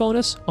 circumstance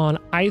bonus on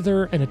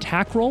either an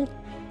attack roll.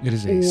 It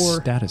is a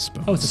status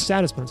bonus. Oh, it's a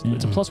status bonus.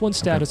 It's a +1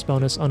 status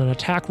bonus on an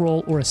attack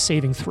roll or a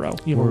saving throw.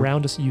 You have a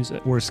round to use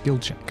it. Or a skill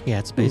check. Yeah,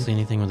 it's basically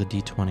anything with a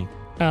D20.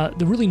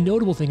 The really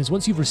notable thing is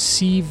once you've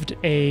received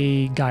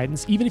a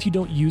guidance, even if you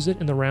don't use it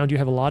in the round you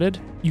have allotted,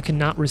 you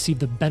cannot receive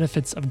the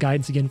benefits of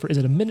guidance again for, is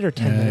it a minute or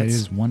 10 minutes? It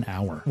is 1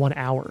 hour. 1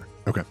 hour.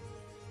 Okay.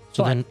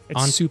 So but then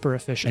it's super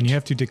efficient. And you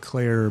have to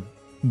declare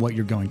what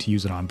you're going to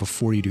use it on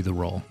before you do the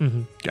roll.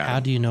 Mm-hmm. How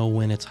do you know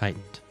when it's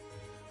heightened?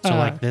 So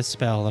like this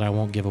spell that I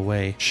won't give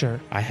away, sure,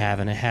 I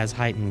have, and it has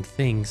heightened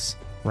things.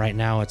 Right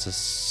now it's a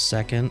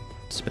second,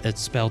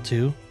 it's spell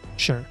 2.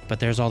 Sure. But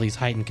there's all these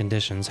heightened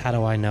conditions. How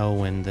do I know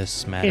when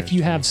this matters? If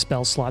you have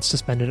spell slots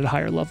suspended at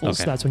higher levels,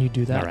 that's when you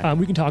do that. Right.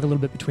 We can talk a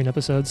little bit between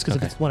episodes because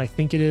if it's what I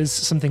think it is,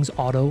 some things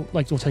we'll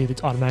tell you that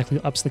it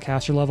automatically ups the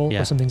caster level,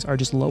 or some things are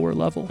just lower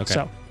level.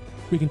 So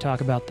we can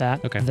talk about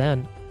that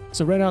then.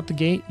 So right out the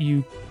gate,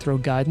 you throw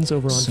guidance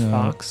over on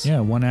Fox.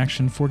 Yeah, 1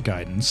 action for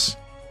guidance.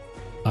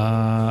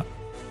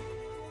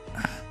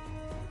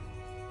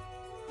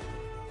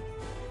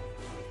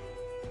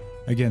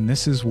 Again,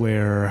 this is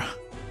where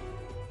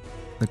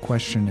the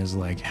question is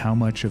like, how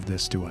much of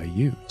this do I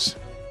use?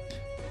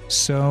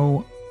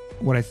 So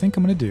what I think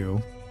I'm going to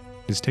do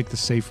is take the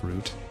safe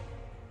route,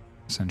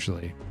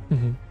 essentially,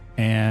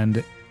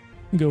 and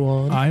go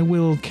on. I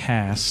will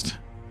cast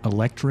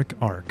Electric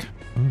Arc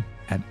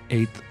at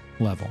 8th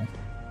level.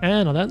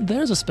 And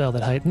there's a spell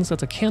that heightens.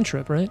 That's a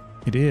cantrip, right?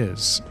 It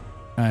is.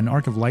 An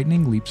Arc of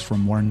Lightning leaps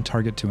from one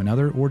target to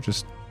another, or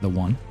just the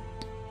one.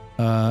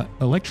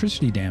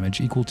 Electricity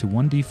damage equal to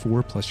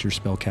 1d4 plus your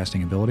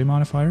spellcasting ability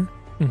modifier.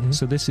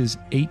 So this is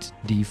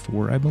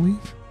 8d4, I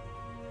believe.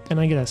 And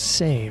I get a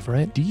save,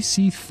 right?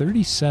 DC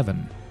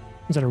 37.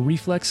 Is that a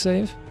reflex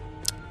save?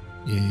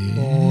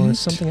 Or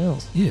something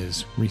else?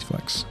 Is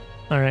reflex.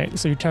 All right,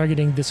 so you're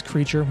targeting this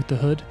creature with the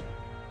hood?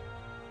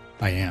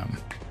 I am.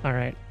 All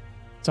right.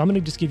 So I'm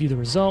going to just give you the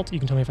result. You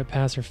can tell me if I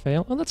pass or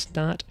fail. Oh, that's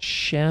not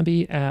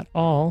shabby at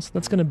all. So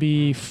that's going to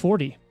be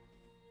 40.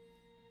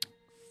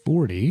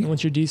 40. And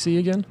what's your DC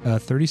again?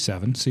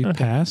 37. So you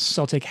pass.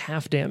 So I'll take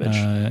half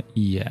damage.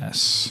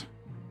 Yes.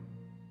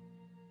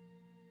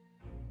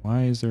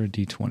 Why is there a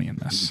D20 in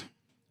this?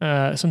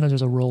 Sometimes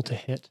there's a roll to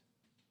hit.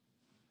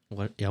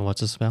 What? Yeah,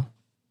 what's the spell?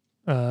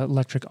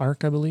 Electric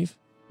Arc, I believe.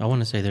 I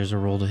want to say there's a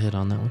roll to hit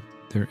on that one.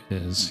 There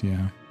is,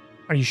 yeah.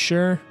 Are you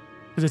sure?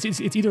 Because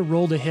it's either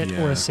roll to hit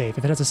or a save.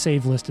 If it has a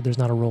save listed, there's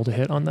not a roll to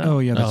hit on that. Oh,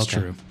 yeah, that's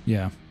true.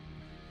 Yeah.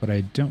 But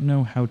I don't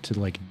know how to,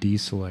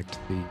 deselect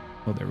the...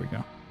 Oh, there we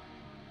go.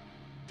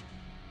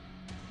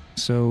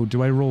 So,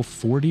 do I roll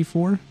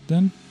 4d4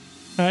 then?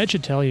 It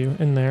should tell you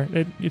in there.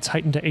 It's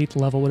heightened to 8th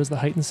level. What does the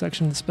heightened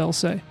section of the spell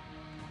say?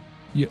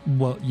 Yeah,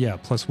 well, yeah,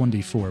 plus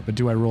 1d4. But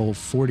do I roll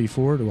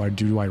 4d4?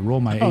 Do I roll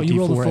my 8d4 you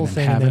roll the full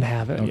thing and then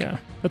have it. Okay. Yeah,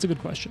 that's a good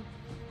question.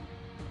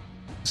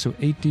 So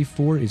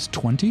 8d4 is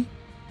 20.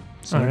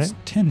 So that's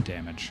 10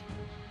 damage.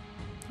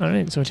 All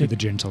right, so to the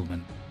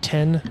gentleman.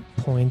 10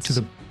 points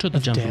to the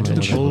gentleman. To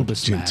the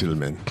bulbous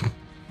gentleman.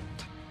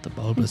 The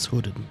bulbous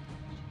hooded.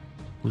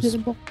 Who's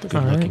good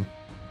right. looking.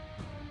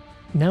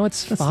 Now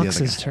it's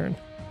Fox's turn.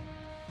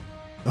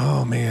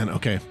 Oh, man.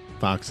 Okay.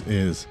 Fox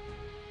is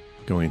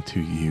going to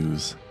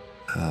use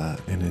an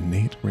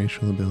innate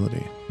racial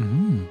ability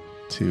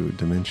to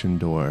Dimension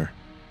Door.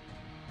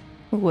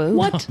 Whoa.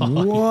 What?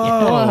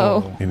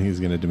 Whoa. And he's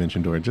going to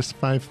Dimension Door just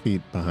 5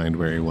 feet behind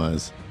where he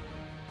was.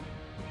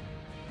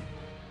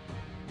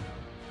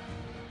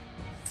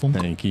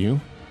 Thank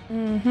you.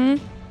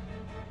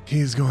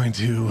 He's going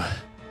to...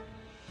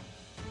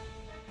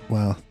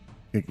 Well,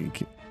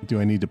 do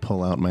I need to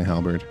pull out my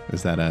halberd?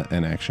 Is that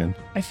an action?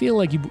 I feel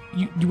like you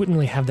wouldn't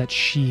really have that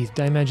sheathed.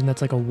 I imagine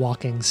that's like a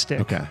walking stick.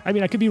 Okay. I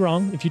mean, I could be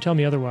wrong if you tell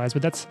me otherwise,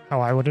 but that's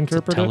how I would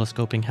interpret it.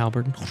 Telescoping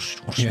halberd.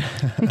 Yeah.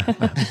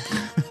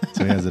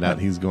 So he has it out.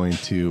 He's going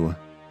to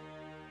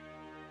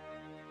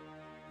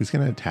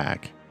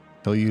attack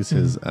He'll use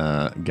his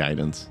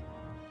guidance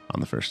on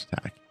the first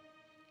attack.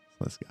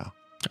 Let's go.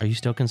 Are you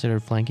still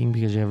considered flanking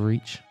because you have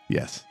reach?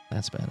 Yes.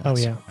 That's badass. Oh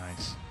yeah.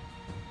 Nice.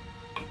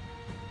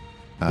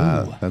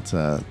 That's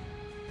a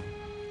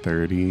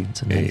 38.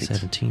 It's a net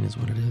 17 is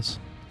what it is.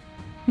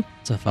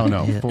 It's a Oh fucking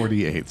no, hit.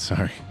 48.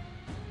 Sorry,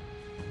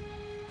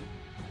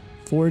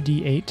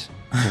 4d8.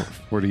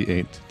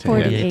 48 to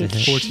 48. hit. to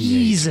hit.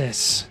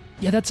 Jesus.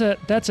 Yeah, that's a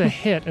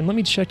hit. And let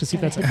me check to see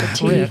if that's a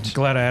crit.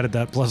 Glad I added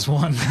that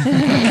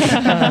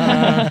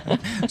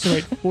 +1. So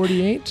wait,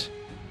 48.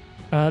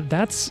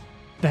 That's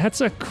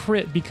a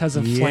crit because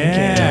of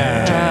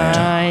Yeah.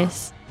 flanking.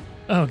 Nice.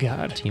 Oh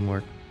god.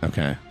 Teamwork.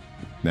 Okay.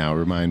 Now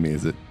remind me,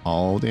 is it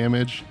all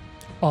damage?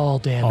 All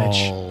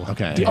damage.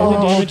 Okay. The only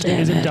All damage that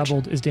isn't damage.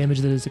 doubled is damage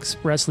that is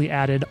expressly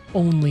added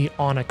only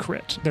on a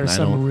crit. There are I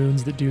some don't-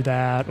 runes that do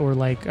that, or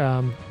like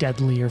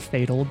deadly or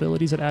fatal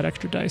abilities that add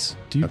extra dice.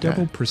 Do you Okay.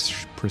 double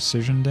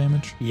precision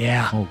damage?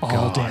 Yeah, Oh,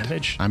 all God.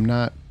 damage. I'm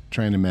not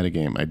trying to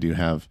metagame. I do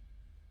have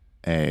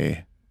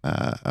a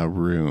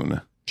rune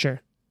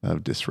Sure.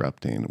 of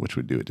disrupting, which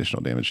would do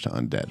additional damage to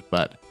undead.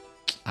 But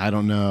I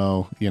don't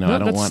know. You know, No, I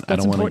don't that's want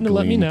important to to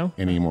let me glean know.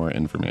 any more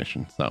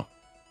information. So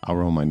I'll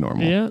roll my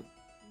normal. Yeah.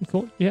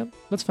 Cool. Yeah,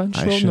 that's fine.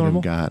 Just I roll should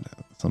normal. have got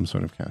some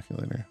sort of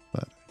calculator,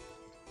 but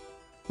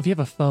If you have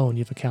a phone,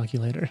 you have a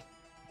calculator.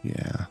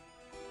 yeah.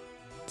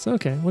 It's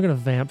okay. We're gonna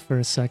vamp for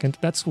a second.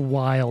 That's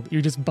wild.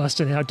 You're just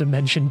busting out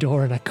Dimension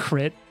Door and a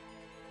crit.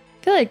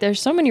 I feel like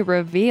there's so many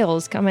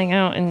reveals coming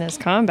out in this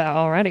combat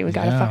already. We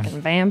got Yeah. a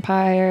fucking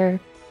vampire,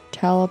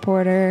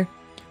 teleporter.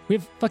 We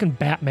have fucking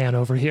Batman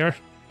over here.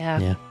 Yeah.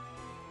 Yeah.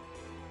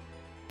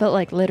 But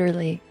like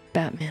literally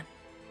Batman.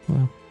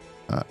 Well,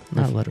 Uh,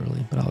 not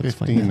literally, but I'll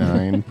explain that.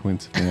 59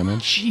 points of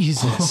damage.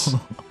 Jesus.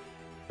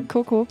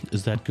 Cool.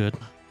 Is that good?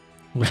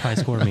 What's high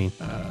score mean?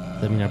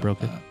 Does that mean I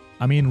broke it?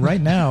 I mean, right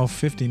now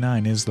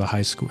 59 is the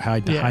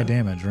high Yeah.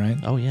 damage, right?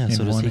 Oh yeah. In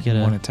So does one, he get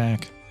in one a?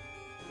 attack.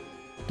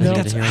 Does he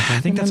That's- get a hero I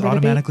point? think that's Remember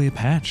to be- automatically a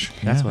patch.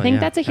 That's Yeah. what- I think yeah.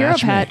 that's a hero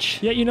Patch me. patch.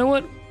 Yeah, you know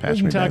what? Patch We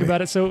can me, talk baby.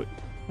 about it. So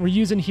we're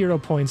using hero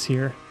points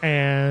here,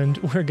 and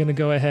we're going to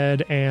go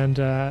ahead and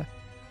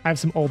I have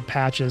some old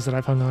patches that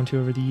I've hung on to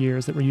over the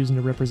years that we're using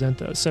to represent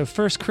those. So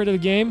first crit of the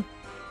game,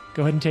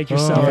 go ahead and take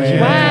yourself. Oh, a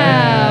hero.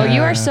 yeah. Wow,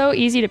 you are so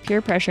easy to peer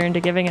pressure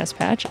into giving us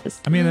patches.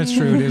 I mean, that's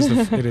true. It is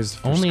the first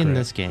Only in crit.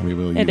 this game. We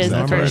will It use is the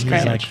that. first for crit.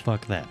 He's our like, damage.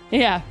 fuck that.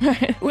 Yeah.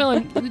 Well,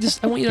 and I want you to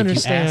If you ask,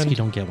 understand you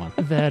don't get one.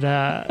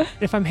 that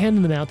if I'm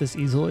handing them out this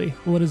easily,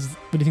 what do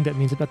you think that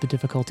means about the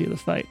difficulty of the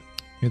fight?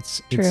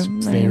 It's True. it's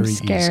I'm very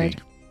scared. easy.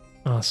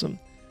 Awesome.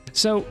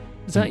 So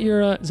is that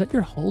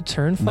your whole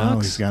turn, Fox? No,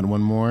 he's got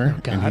one more, Oh,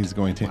 God. and he's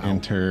going to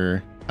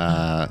enter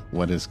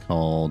what is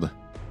called.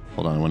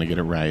 Hold on, I want to get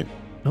it right.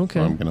 Okay.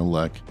 So I'm going to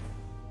look.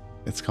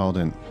 It's called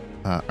an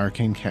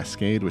arcane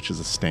cascade, which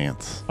is a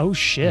stance. Oh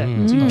shit!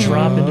 Mm. So you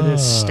drop into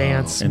this Oh.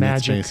 stance And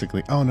magic. it's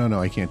basically, oh no,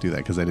 I can't do that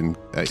because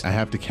I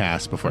have to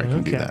cast before I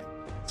can do Okay. that.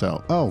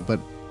 So, but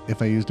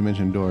if I use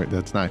Dimension Door,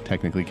 that's not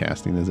technically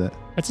casting, is it?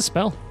 That's a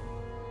spell.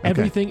 Okay.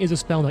 Everything is a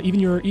spell now.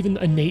 Even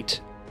innate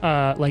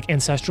like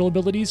ancestral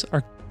abilities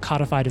are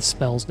codified as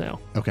spells now.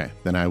 Okay,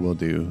 then I will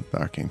do the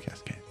arcane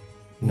cascade.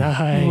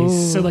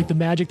 Nice. So Ooh. like the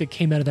magic that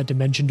came out of that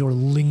dimension door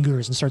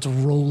lingers and starts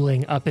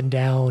rolling up and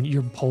down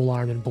your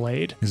polearm and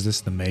blade. Is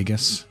this the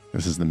Magus?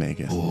 This is the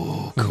Magus.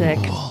 Oh, Sick.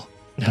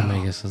 The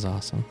Magus is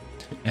awesome.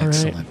 All right.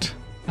 Excellent.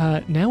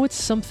 Now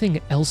it's something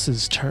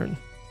else's turn.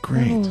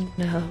 Great. Oh,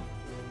 no.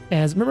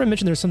 As remember I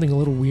mentioned there's something a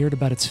little weird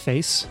about its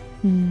face?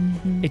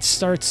 Mhm. It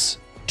starts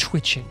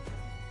twitching.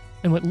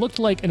 And what looked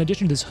like, in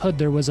addition to this hood,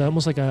 there was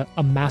almost like a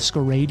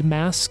masquerade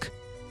mask.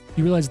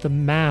 You realize the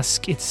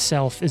mask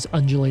itself is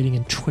undulating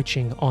and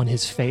twitching on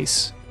his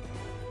face.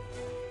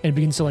 And it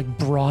begins to like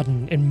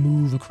broaden and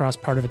move across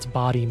part of its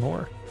body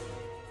more.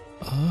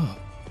 Oh.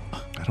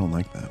 I don't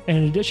like that. And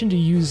in addition to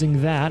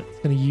using that, it's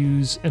going to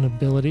use an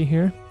ability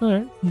here. All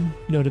right,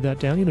 noted that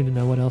down. You don't need to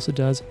know what else it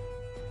does.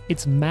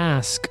 Its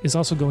mask is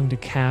also going to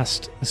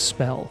cast a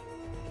spell.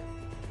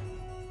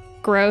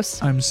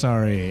 Gross. I'm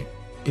sorry.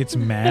 Its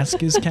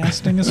mask is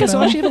casting a Yeah, so I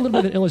spell? actually have a little bit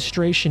of an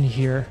illustration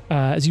here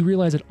as you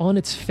realize that on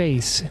its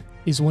face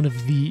is one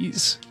of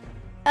these.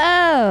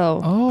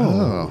 Oh.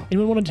 Oh.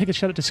 Anyone want to take a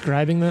shot at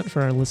describing that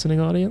for our listening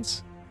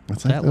audience?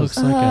 It's like That those- looks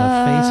like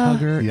a face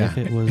hugger Yeah. if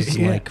it was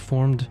Yeah. like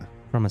formed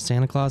from a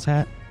Santa Claus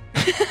hat.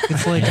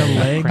 It's like a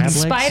leg Crab legs.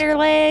 Spider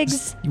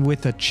legs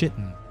with a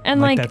chitin. and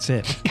like that's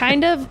it.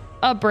 kind of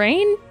a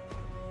brain.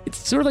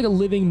 It's sort of like a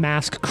living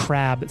mask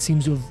crab that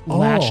seems to have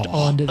latched Oh.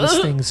 onto this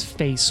thing's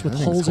face with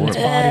That holes thing's in its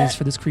horrible. bodies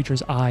for this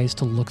creature's eyes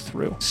to look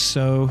through.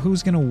 So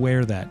who's gonna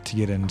wear that to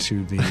get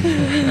into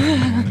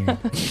the?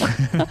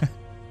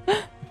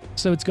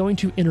 So it's going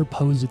to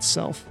interpose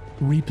itself,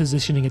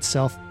 repositioning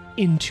itself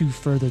into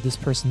further this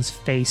person's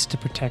face to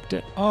protect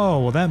it. Oh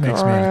well, that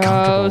makes me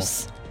uncomfortable.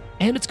 Gross.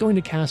 And it's going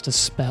to cast a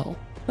spell.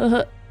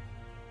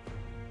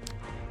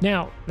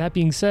 Now, that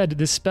being said,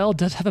 this spell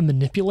does have a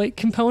manipulate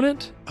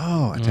component.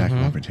 Oh, attack of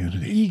Mhm.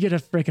 opportunity. You get a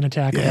freaking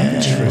attack. of Yeah.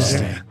 opportunity.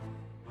 Interesting.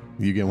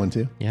 You get one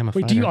too? Yeah, I'm a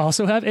Wait, fighter. do you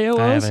also have AOs?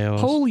 I have AOs.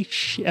 Holy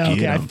shit.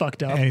 Okay, I him.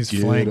 fucked up. And he's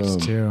Get flanked 'em.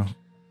 too.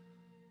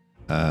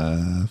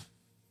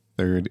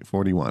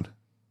 41.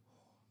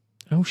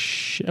 Oh,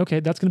 shit. Okay,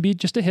 that's going to be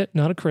just a hit,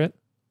 not a crit.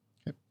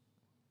 Okay.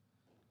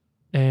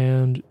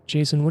 And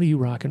Jason, what are you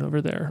rocking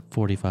over there?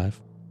 45.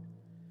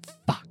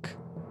 Fuck.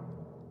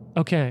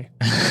 Okay.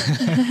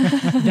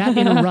 That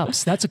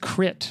interrupts. That's a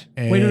crit.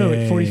 Wait,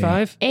 no,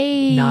 45?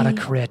 Hey. Not a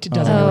crit. It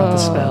doesn't interrupt the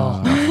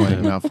spell.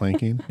 Not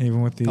flanking.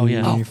 Even with the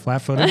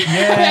flat-footed?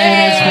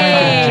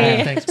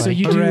 Yay! Thanks, So Mike.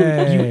 you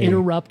Hooray.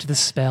 interrupt the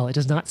spell. It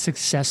does not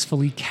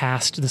successfully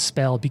cast the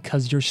spell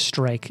because your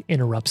strike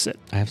interrupts it.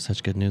 I have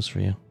such good news for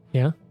you.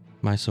 Yeah?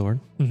 My sword,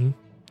 Mm-hmm.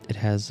 it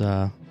has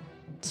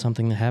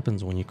something that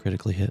happens when you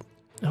critically hit.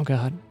 Oh,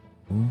 God.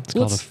 It's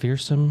called a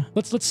fearsome.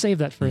 Let's save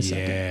that for a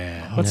second.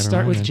 Yeah. Let's Never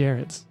start with mind.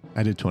 Jared's.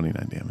 I did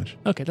 29 damage.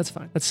 Okay, that's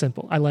fine. That's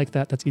simple. I like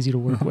that. That's easy to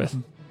work with.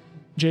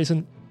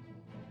 Jason,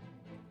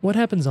 what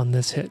happens on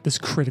this hit, this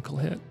critical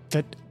hit,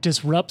 that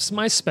disrupts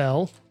my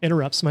spell,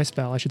 interrupts my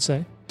spell, I should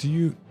say?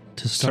 Does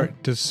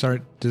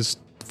Does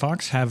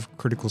Fox have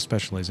critical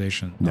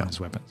specialization No. on his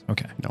weapons?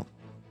 Okay. No.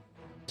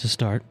 To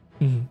start,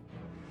 Mhm.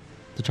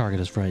 the target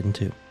is frightened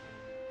too.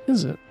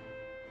 Is it?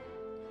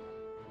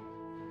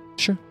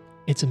 Sure.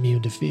 It's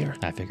immune to fear.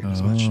 I figured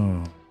as much.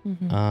 Oh.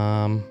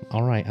 Mhm.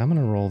 All right, I'm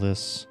gonna roll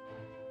this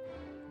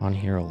on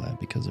Hero Lab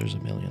because there's a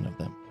million of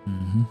them.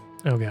 Mm-hmm.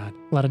 Oh, God.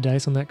 A lot of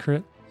dice on that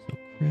crit. So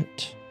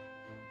crit.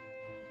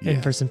 Yeah.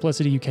 And for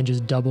simplicity, you can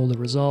just double the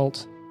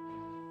result.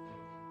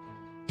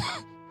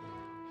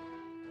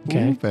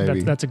 Okay, Ooh,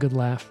 baby. that's a good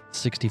laugh.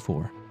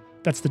 64.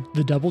 That's the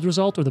doubled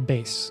result or the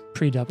base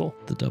pre-double?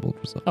 The doubled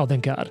result. Oh,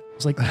 thank God. I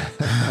was like,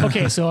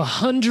 okay, so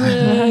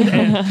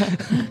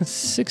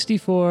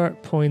 164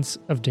 points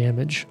of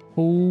damage.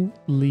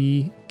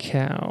 Holy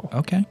cow.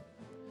 Okay.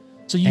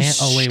 So you And-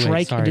 oh, wait,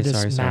 strike sorry, into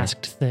this sorry.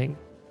 masked thing.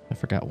 I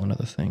forgot one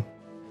other thing.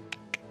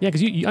 Yeah,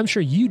 because I'm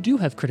sure you do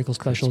have critical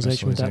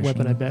specialization with that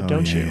weapon, I bet, Oh,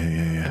 don't yeah, you?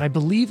 Yeah. And I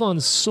believe on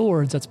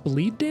swords, that's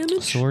bleed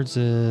damage? Swords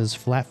is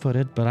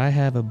flat-footed, but I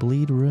have a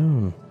bleed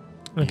rune.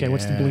 Okay,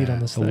 what's the bleed on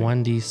this A thing?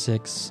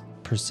 1d6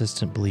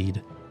 persistent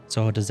bleed.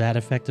 So does that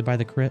affected by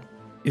the crit?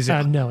 Is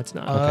it? No, it's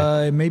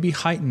not. It may be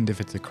heightened if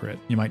it's a crit.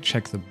 You might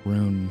check the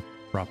rune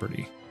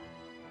property.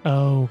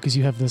 Oh, because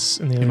you have this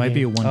in the other It might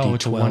be a game. 1d12. Oh,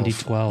 it's a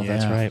 1d12.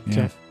 That's Yeah, right. yeah.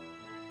 Okay.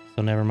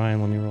 So never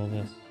mind. Let me roll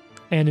this.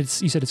 And you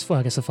said it's,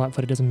 I guess the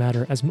flat-footed doesn't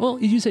matter as well.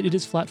 You said it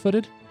is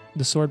flat-footed?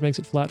 The sword makes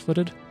it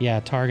flat-footed? Yeah,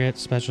 target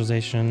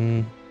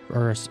specialization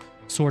or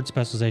sword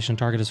specialization.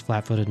 Target is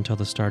flat-footed until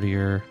the start of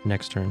your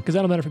next turn. Because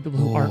that'll matter for people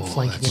who aren't Oh,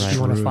 flanking that's if you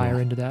want to true. fire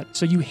into that.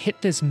 So you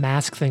hit this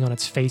mask thing on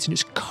its face and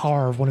just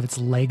carve one of its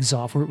legs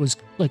off where it was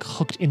like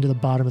hooked into the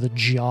bottom of the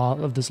jaw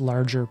of this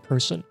larger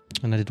person.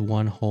 And I did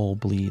one whole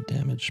bleed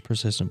damage,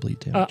 persistent bleed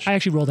damage. I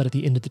actually rolled that at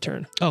the end of the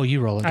turn. Oh, you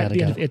roll it. At Got it, the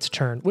got end of it. its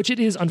turn, which it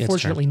is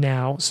unfortunately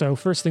now. So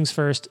first things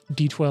first,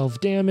 D12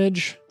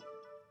 damage.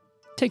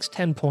 Takes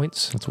 10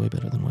 points. That's way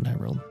better than what I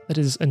rolled. That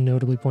is a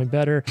notably point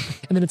better.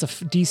 And then it's a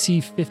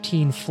DC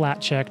 15 flat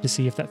check to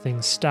see if that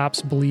thing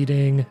stops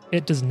bleeding.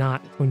 It does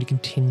not. It's going to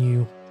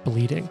continue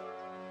bleeding.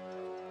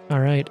 All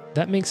right.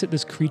 That makes it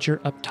this creature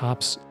up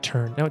top's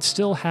turn. Now it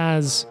still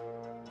has...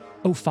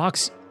 Oh,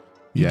 Fox,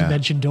 you Yeah.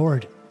 dimension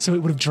doored. So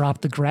it would have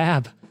dropped the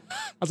grab. I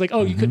was like,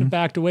 oh, you couldn't have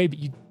backed away, but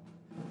you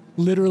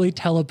literally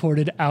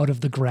teleported out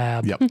of the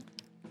grab. Yep.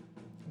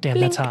 Damn,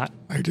 that's hot.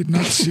 I did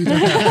not see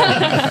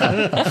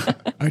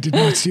that. I did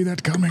not see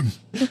that coming.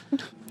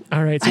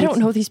 All right. So I it's- don't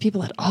know these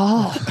people at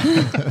all.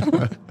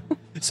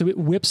 So it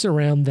whips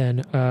around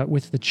then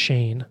with the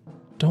chain.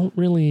 Don't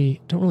really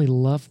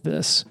love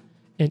this,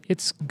 and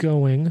it's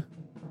going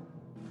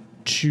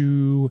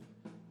to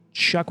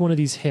chuck one of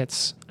these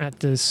hits at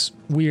this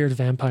weird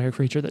vampire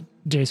creature that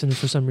Jason is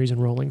for some reason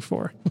rolling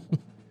for.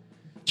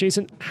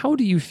 Jason, how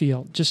do you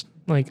feel, just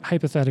like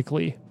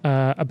hypothetically,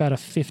 about a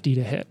 50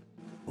 to hit?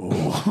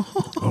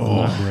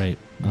 Not great.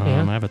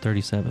 Yeah. I have a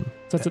 37.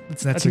 So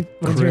That's I a think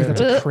what I'm hearing is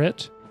that's a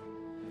crit.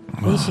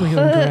 What is something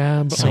gonna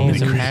grab? So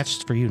is it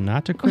hatched for you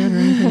not to crit or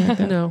anything like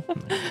that? No.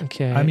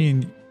 Okay. I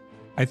mean,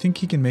 I think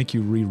he can make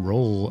you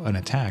re-roll an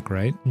attack,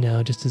 right?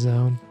 no, just his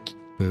own.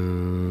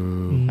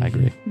 Boo. I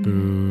agree.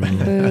 Boo.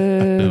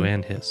 Boo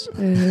and hiss.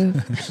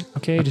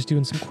 Okay, just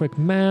doing some quick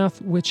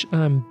math, which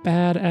I'm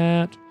bad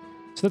at.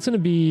 So that's going to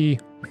be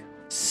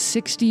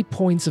 60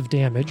 points of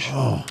damage.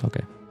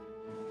 Okay.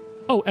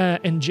 Oh,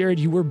 and Jared,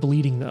 you were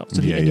bleeding though. So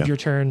at the Yeah, end yeah. of your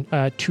turn,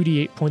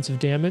 2d8 points of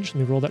damage.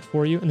 Let me roll that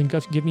for you. And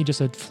then give me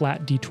just a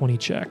flat d20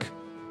 check.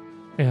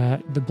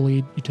 The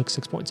bleed, you took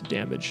 6 points of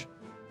damage.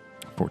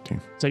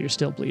 14. So you're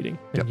still bleeding.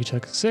 And Yep. you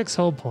took 6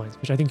 whole points,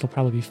 which I think you'll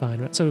probably be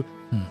fine with. So,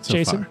 So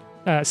Jason,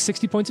 far.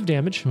 60 points of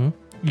damage. Hmm.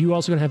 You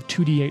also going to have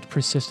 2d8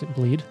 persistent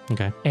bleed.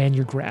 Okay. And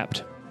you're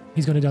grabbed.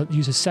 He's going to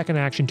use his second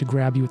action to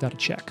grab you without a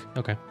check.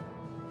 Okay.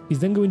 He's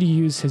then going to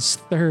use his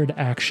third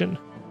action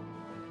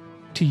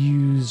to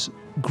use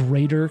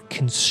Greater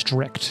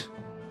Constrict.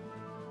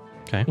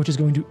 Okay. Which is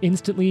going to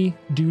instantly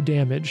do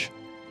damage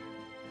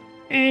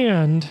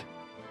and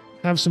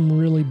have some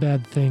really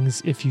bad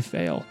things if you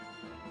fail.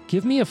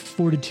 Give me a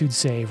fortitude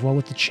save while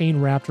with the chain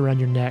wrapped around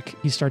your neck,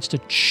 he starts to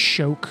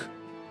choke.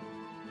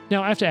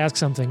 Now, I have to ask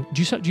something.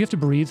 Do you have to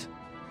breathe?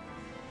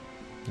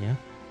 Yeah.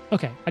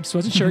 Okay, I just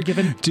wasn't sure.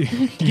 Given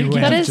You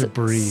That have is to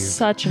breathe.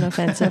 such an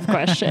offensive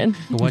question.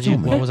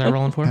 What was I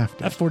rolling for? Half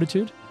a dead.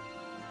 fortitude,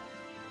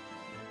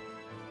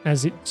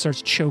 as it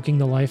starts choking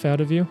the life out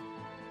of you.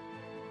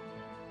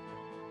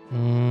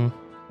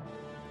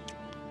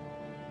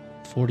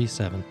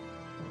 47.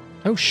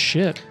 Oh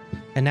shit!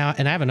 And I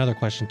have another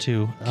question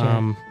too.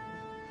 Okay.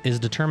 Is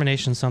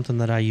determination something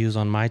that I use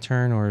on my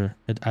turn, or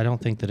I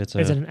don't think that it's a.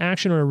 Is it an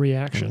action or a Let me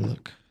reaction?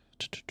 look.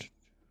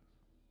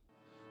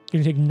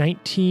 You're gonna take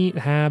 19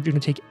 halved. You're gonna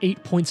take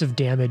 8 points of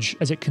damage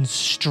as it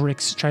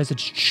constricts, tries to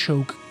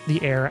choke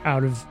the air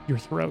out of your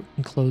throat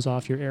and close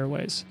off your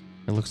airways.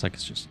 It looks like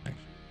it's just action.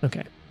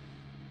 Okay.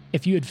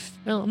 If you had,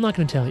 well, I'm not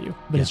gonna tell you,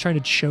 but it's trying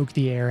to choke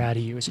the air out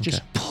of you as it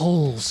just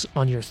pulls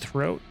on your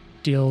throat.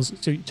 Deals.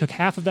 So you took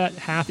half of that.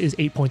 Half is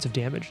 8 points of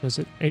damage. Does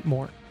it 8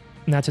 more?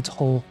 And that's its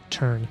whole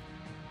turn.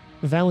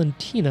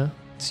 Valentina,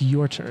 it's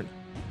your turn.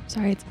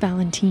 Sorry, it's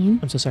Valentine.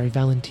 I'm so sorry,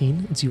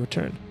 Valentine. It's your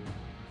turn.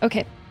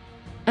 Okay.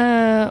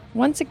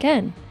 Once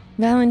again,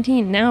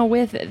 Valentine, now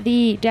with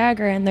the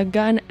dagger and the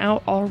gun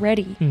out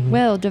already,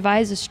 will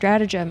devise a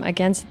stratagem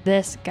against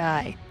this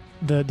guy.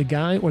 The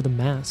guy or the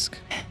mask?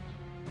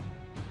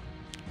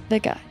 The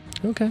guy.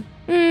 Okay.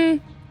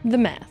 The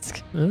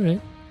mask. All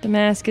right. The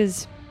mask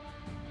is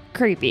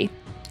creepy.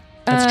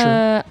 That's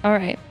true. All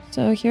right.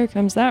 So here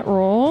comes that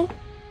roll.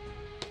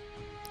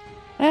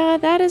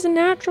 That is a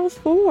natural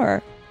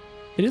 4.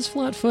 It is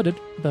flat-footed,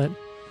 but you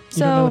So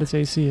don't know what its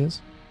AC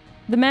is.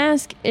 the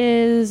mask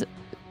is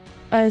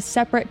a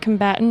separate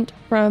combatant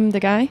from the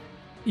guy.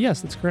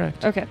 Yes, that's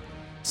correct. Okay.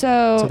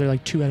 So So they're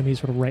like two enemies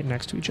sort of right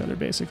next to each other,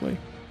 basically.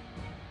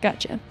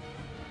 gotcha.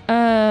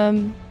 I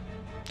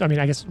mean,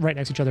 I guess right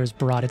next to each other is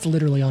broad. It's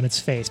literally on its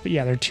face, but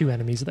yeah, there are two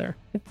enemies there.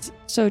 It's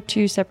so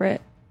two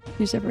separate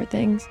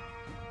things.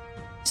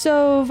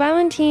 So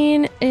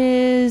Valentine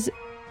is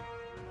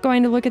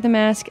going to look at the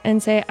mask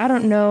and say, I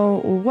don't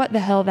know what the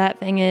hell that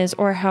thing is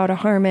or how to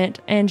harm it.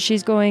 And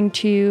she's going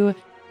to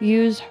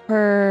use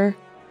her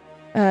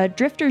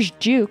Drifter's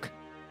Juke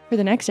for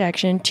the next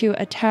action to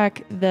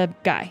attack the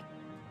guy.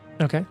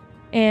 Okay.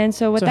 And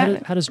so what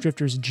How does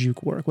Drifter's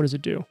Juke work? What does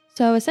it do?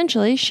 So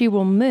essentially she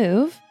will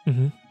move.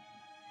 Mm-hmm.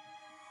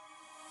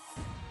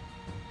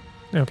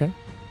 Okay.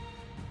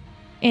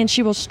 And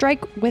she will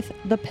strike with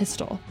the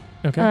pistol.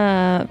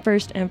 Okay.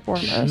 First and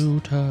foremost.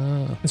 Shoot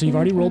her. And so you've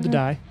already rolled the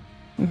die.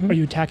 Mhm. Are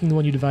you attacking the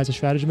one you devise a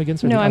stratagem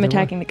against? Or No, the I'm other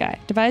attacking the guy.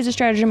 Devise a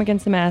stratagem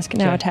against the mask,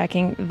 now Okay.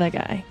 attacking the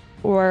guy.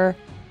 Or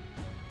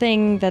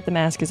thing that the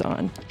mask is on.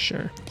 one?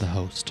 Sure. The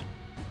host.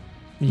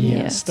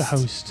 Yes, the Yes.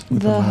 host.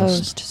 With The the mask.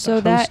 host. So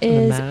host that and the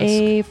is mask.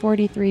 a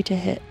 43 to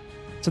hit.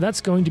 So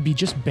that's going to be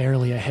just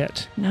barely a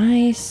hit.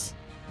 Nice.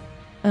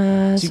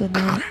 So So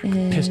that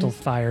is... Pistol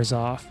fires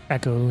off,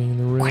 echoing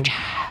the room.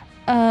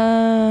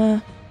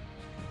 Oh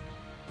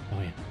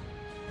yeah.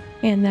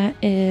 And that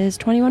is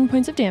 21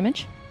 points of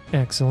damage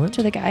Excellent.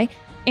 to the guy.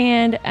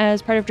 And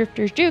as part of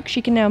Drifter's Juke,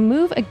 she can now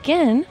move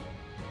again,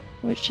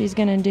 which she's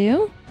going to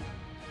do.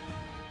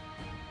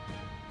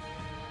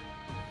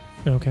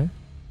 Okay.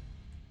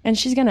 And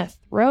she's going to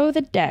throw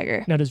the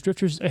dagger. Now,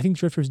 I think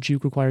Drifter's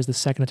Juke requires the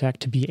second attack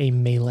to be a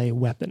melee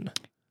weapon.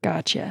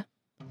 Gotcha.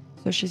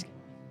 So she's...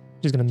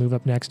 She's going to move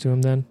up next to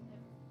him then.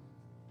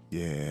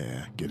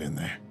 Yeah, get in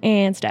there.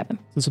 And stab him.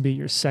 This will be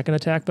your second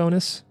attack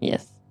bonus.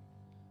 Yes.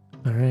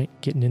 All right.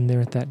 Getting in there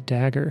with that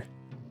dagger.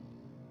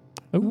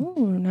 Oh,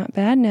 Ooh, not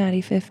bad,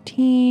 natty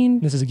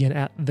 15. this is again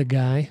at the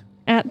guy.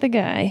 At the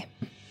guy.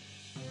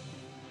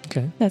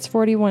 Okay. That's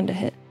 41 to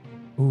hit.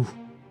 Ooh.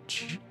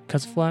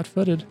 Cuts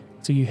flat-footed.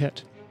 So you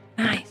hit.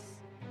 Nice.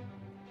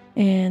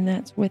 And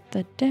that's with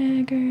the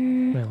dagger.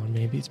 Well,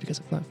 maybe it's because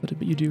of flat-footed,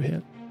 but you do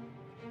hit.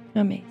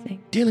 Amazing.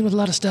 Dealing with a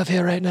lot of stuff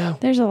here right now.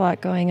 There's a lot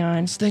going on.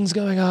 There's things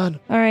going on.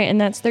 All right, and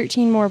that's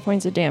 13 more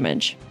points of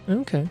damage.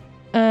 Okay.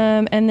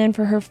 And then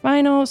for her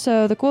final,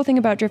 so the cool thing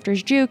about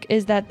Drifter's Juke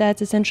is that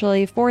that's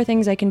essentially 4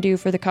 things I can do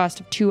for the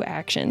cost of 2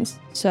 actions.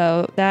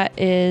 So that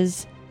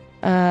is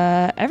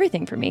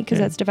everything for me, because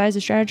Yeah. that's Devise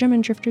a Stratagem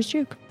and Drifter's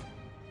Juke.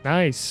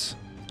 Nice.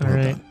 All Well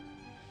right. done.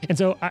 And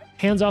so,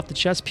 hands off the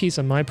chess piece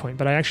on my point,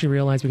 but I actually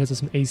realized because of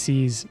some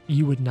ACs,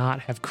 you would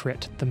not have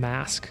crit the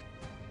mask.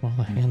 Well,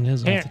 the hand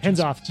is off. the Hands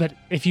chest. off. But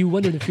if you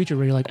wonder in the future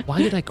where you're like,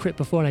 why did I crit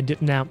before and I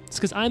didn't now? It's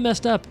because I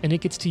messed up and it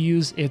gets to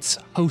use its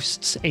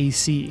host's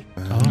AC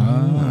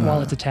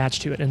while it's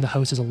attached to it, and the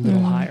host is a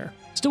little higher.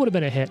 Still would have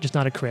been a hit, just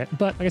not a crit.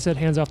 But like I said,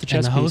 hands off the And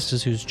chess the piece. host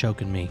is who's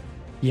choking me.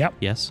 Yep.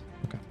 Yes.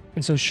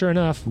 And so sure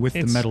enough, With the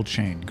it's- metal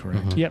chain,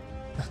 correct? Mhm. Yep.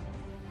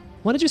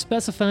 Why did you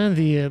specify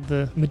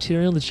the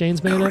material the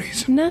chain's made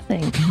of?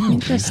 Nothing.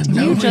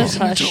 You just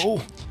hush.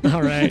 All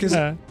right.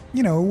 Because,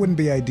 you know, it wouldn't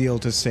be ideal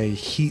to say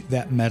heat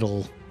that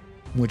metal,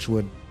 which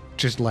would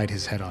just light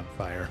his head on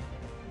fire.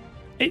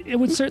 it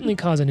would certainly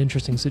cause an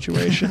interesting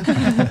situation.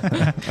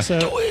 So,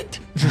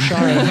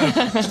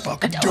 Shara,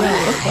 Fucking do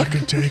it. I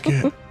can take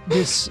it.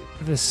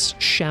 this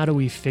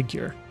shadowy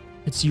figure,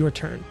 it's your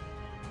turn.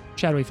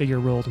 Shadowy figure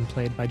rolled and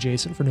played by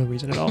Jason for no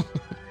reason at all.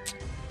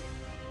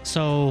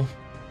 So,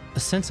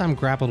 since I'm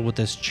grappled with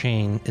this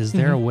chain, is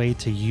there a way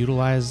to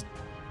utilize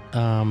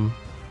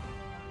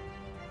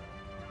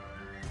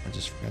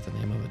just forgot the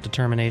name of it.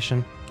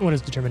 Determination. What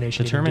is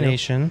determination?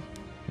 Determination.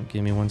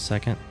 Give me 1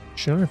 second.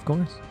 Sure, of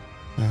course.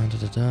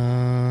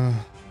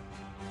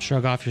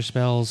 Shrug off your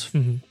spells.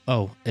 Mm-hmm.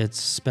 Oh, it's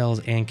spells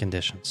and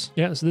conditions.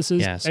 Yeah, so this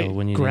is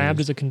when you grabbed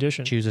as a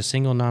condition. Choose a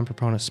single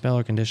non-proponent spell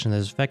or condition that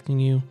is affecting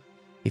you.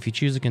 If you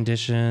choose a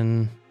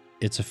condition,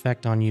 its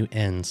effect on you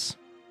ends.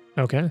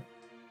 Okay.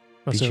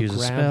 If you so choose a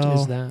grabbed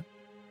spell, is that.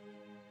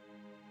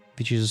 If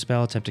you choose a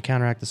spell, attempt to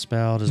counteract the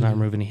spell, does not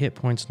remove any hit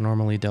points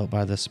normally dealt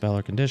by the spell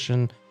or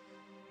condition,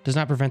 does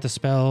not prevent the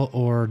spell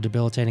or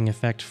debilitating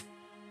effect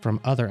from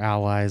other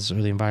allies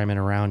or the environment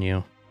around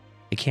you.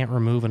 It can't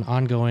remove an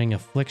ongoing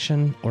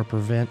affliction or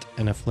prevent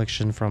an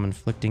affliction from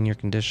inflicting your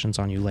conditions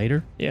on you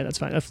later. Yeah, that's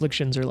fine.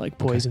 Afflictions are like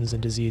poisons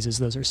and diseases.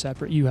 Those are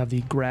separate. You have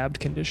the grabbed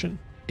condition.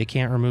 It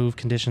can't remove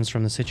conditions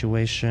from the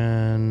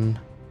situation,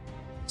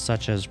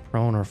 such as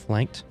prone or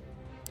flanked.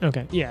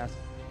 Okay, yeah.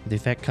 The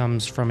effect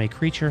comes from a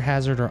creature,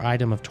 hazard, or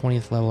item of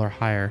 20th level or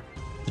higher.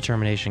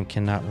 Determination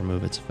cannot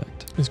remove its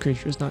effect. This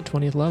creature is not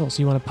 20th level,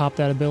 so you want to pop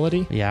that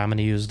ability? Yeah, I'm going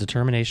to use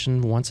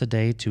Determination once a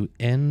day to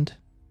end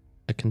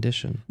a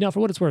condition. Now, for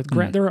what it's worth,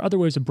 there are other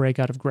ways to break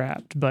out of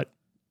grabbed, but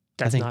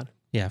that's not.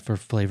 Yeah, for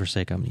flavor's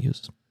sake, I'm going to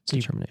use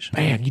Determination.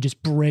 Bam, you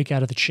just break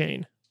out of the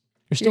chain.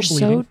 You're still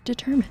so bleeding.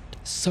 determined.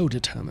 So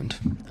determined.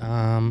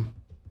 And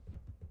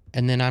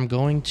then I'm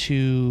going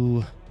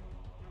to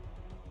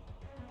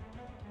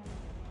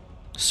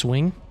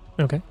swing.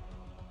 Okay.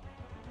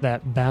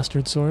 That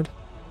bastard sword.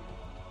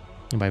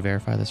 Anybody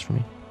verify this for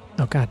me?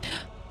 Oh, God.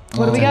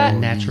 What do we got?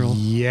 Natural.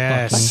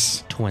 Yes.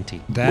 fucking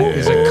 20. That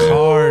is a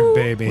card,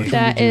 baby.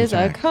 That is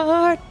a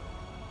card.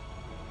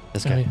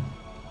 This guy.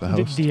 The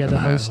host. The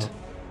host.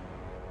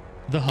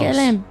 The host. Kill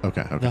him.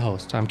 Okay. The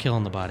host. I'm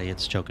killing the body.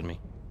 It's choking me.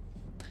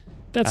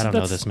 That's, I don't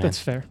know this man. That's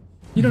fair.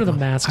 You don't know the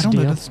Masques I don't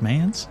deal. know this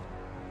man's.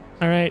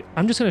 All right.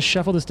 I'm just going to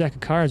shuffle this deck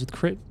of cards with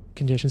crit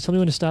conditions. Tell me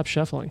when to stop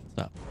shuffling.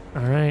 Stop.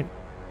 All right.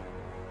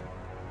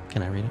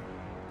 Can I read it?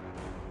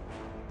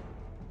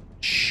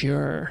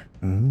 Sure.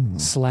 Ooh.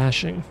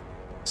 Slashing.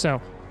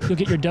 So you'll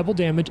get your double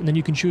damage, and then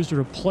you can choose to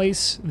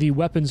replace the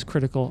weapon's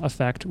critical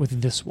effect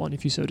with this one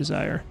if you so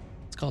desire.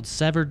 It's called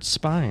Severed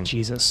Spine.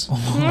 Jesus.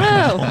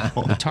 No.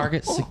 The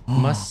target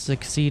must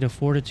succeed a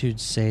fortitude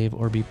save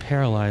or be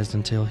paralyzed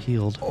until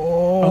healed.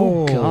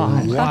 Oh,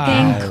 God.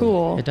 Fucking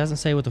cool. It doesn't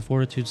say what the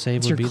fortitude save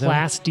It's would your be,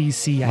 class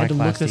DC. I My had to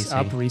look class this DC.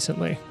 up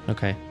recently. though?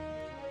 Okay.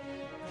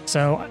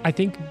 So I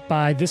think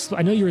by this,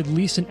 I know you're at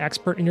least an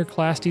expert in your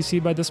class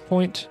DC by this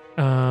point.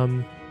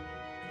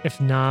 If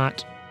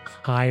not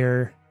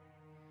higher,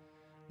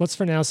 let's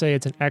for now say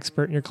it's an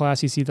expert in your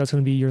class DC. That's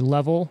going to be your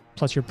level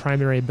plus your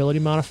primary ability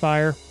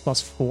modifier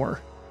plus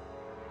 4.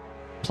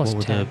 Plus What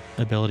would 10.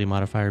 the ability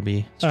modifier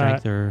be?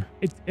 Strength or?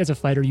 As a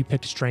fighter, you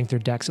picked strength or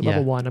dex at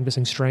level 1. I'm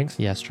guessing strength.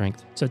 Yeah,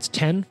 strength. So it's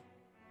 10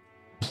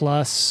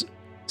 plus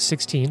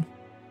 16.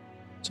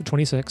 So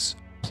 26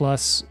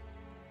 plus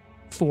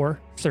 4,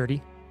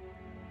 30.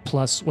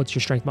 Plus, what's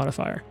your strength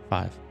modifier?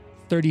 5.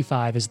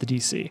 35 is the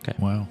DC. Okay.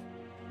 Wow.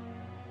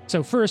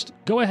 So first,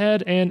 go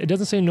ahead and it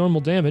doesn't say normal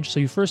damage, so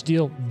you first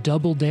deal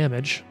double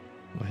damage.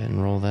 Go ahead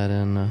and roll that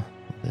in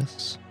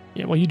this.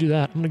 Yeah, while you do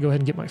that, I'm going to go ahead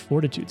and get my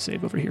fortitude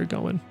save over here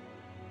going.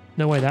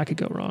 No way that could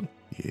go wrong.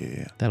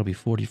 Yeah. That'll be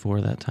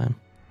 44 that time.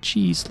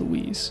 Jeez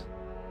Louise.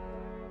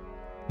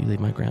 You leave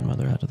my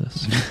grandmother out of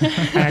this.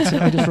 I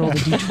accidentally just rolled a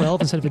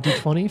d12 instead of a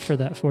d20 for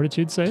that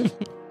fortitude save.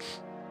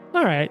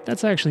 All right,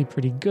 that's actually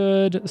pretty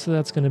good. So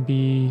that's going to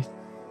be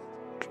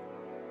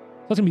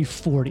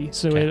 40.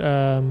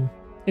 So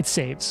it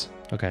saves.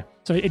 Okay.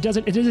 So it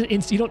doesn't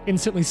you don't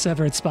instantly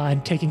sever its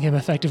spine, taking him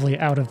effectively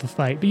out of the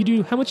fight. But you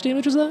do, how much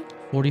damage was that?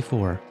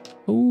 44.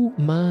 Oh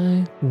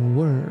my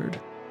word.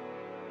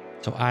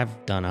 So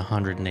I've done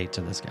 108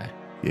 to this guy.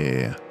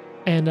 Yeah.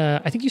 And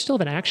I think you still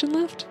have an action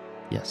left.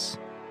 Yes.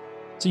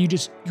 So you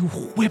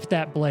whip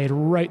that blade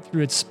right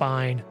through its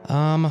spine.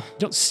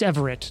 Don't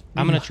sever it.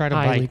 I'm going to try to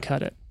highly bite.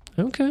 cut it.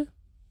 Okay.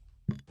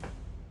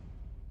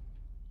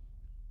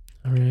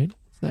 All right.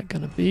 What's that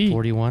going to be?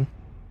 41.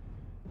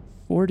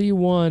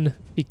 41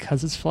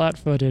 because it's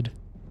flat-footed.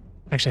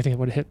 Actually, I think it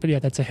would have hit, but yeah,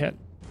 that's a hit.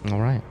 All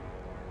right.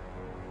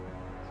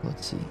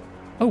 Let's see.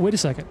 Oh, wait a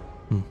second.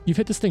 You've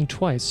hit this thing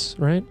twice,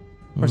 right?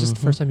 Or is this the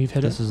first time you've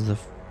hit This it? is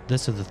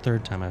the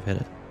third time I've hit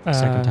it.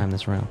 Second time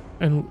this round.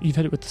 And you've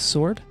hit it with the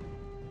sword?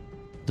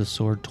 The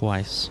sword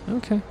twice.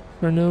 Okay.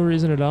 For no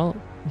reason at all.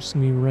 I'm just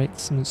going to write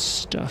some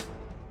stuff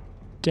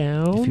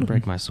down. If you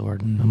break my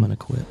sword, I'm going to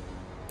quit.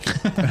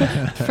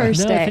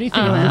 First No, day. if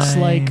anything, it looks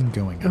like...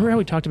 Going Remember how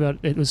we talked about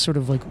it was sort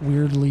of like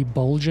weirdly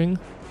bulging?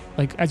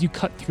 Like as you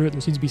cut through it,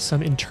 there seems to be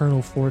some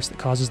internal force that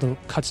causes the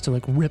cuts to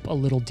like rip a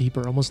little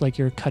deeper, almost like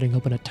you're cutting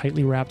open a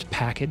tightly wrapped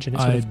package and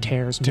it sort of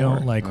tears more.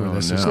 Don't like where Oh,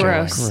 this no. is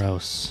Gross. going.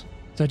 Gross.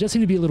 So it does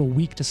seem to be a little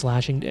weak to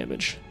slashing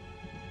damage.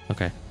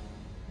 Okay.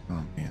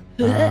 Oh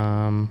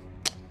man.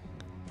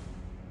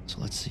 So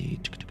let's see.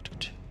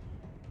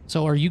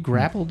 So are you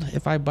grappled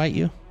if I bite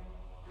you?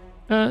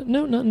 No,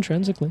 not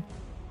intrinsically.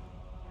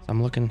 So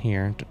I'm looking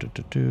here.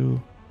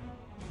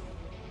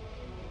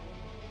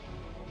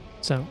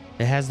 So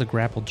It has the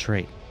grappled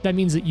trait. That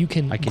means that you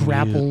can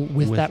grapple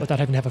with that without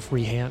having to have a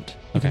free hand.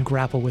 You can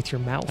grapple with your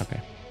mouth.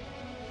 Okay.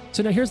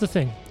 So now here's the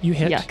thing. You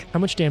hit. Yuck. How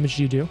much damage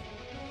do you do?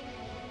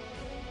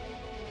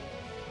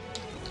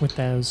 With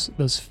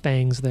those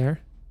fangs there.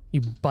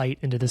 You bite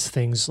into this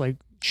thing's like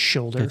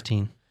shoulder.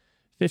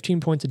 15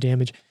 points of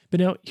damage. But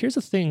now here's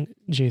the thing,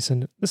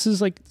 Jason. This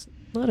is like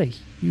not a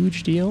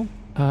huge deal,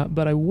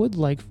 but I would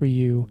like for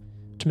you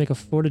to make a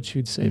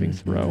fortitude saving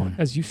throw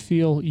as you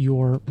feel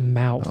your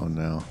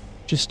mouth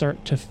just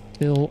start to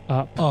fill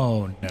up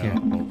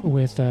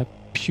with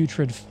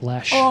putrid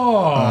flesh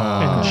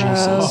and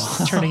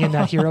juices, turning in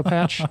that hero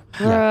patch.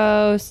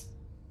 Gross.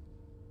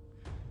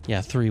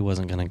 Yeah, 3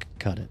 wasn't going to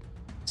cut it.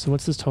 So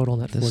what's this total on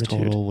that This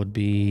fortitude? total would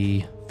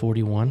be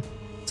 41.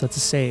 So that's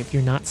a save.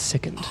 You're not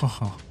sickened,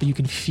 but you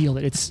can feel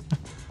it.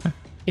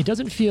 It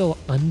doesn't feel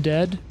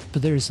undead,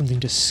 but there is something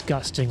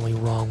disgustingly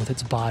wrong with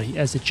its body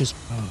as it just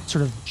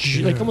sort of,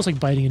 like almost like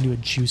biting into a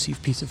juicy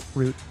piece of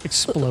fruit,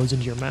 explodes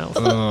into your mouth.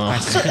 I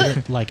spit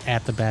it like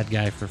at the bad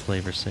guy for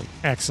flavor's sake.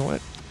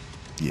 Excellent.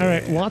 Yeah. All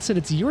right, Watson,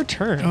 it's your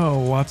turn. Oh,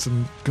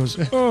 Watson goes,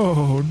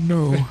 oh,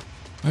 no.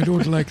 I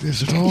don't like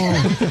this at all.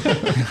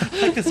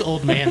 Like this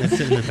old man that's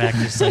sitting in the back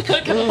just like,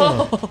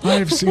 oh.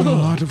 I've seen a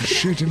lot of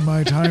shit in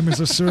my time as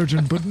a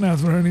surgeon, but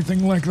never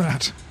anything like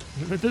that.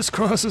 This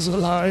crosses a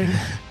line.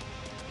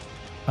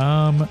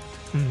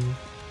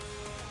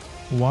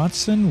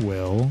 Watson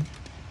will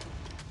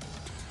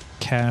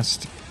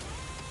cast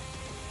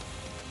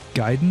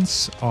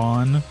guidance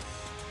on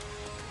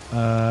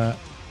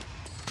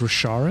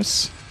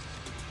Drasharis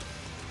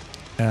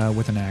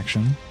with an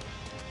action,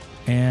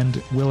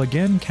 and will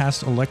again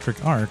cast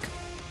Electric Arc,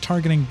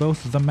 targeting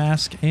both the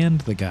mask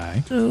and the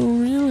guy. Oh,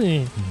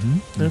 really?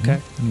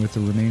 Okay. And with the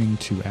remaining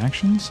 2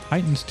 actions,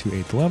 heightened to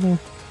 8th level,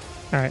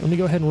 All right, let me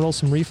go ahead and roll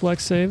some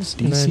reflex saves.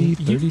 DC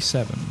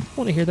 37.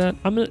 Want to hear that?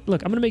 I'm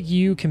gonna make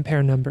you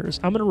compare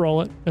numbers. I'm gonna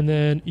roll it, and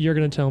then you're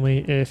gonna tell me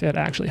if it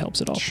actually helps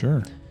at all.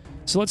 Sure.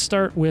 So let's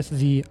start with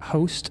the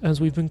host,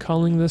 as we've been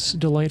calling this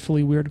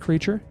delightfully weird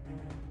creature.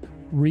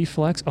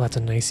 Reflex. Oh, that's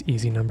a nice,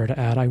 easy number to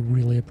add. I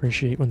really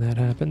appreciate when that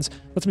happens.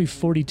 That's gonna be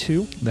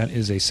 42. That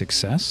is a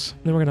success.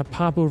 Then we're gonna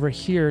pop over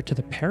here to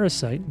the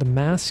parasite, the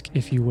mask,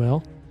 if you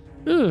will.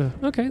 Ugh,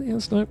 okay,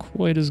 that's not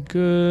quite as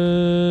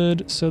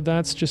good. So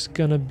that's just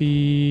gonna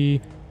be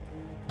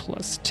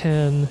plus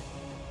 10,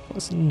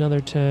 plus another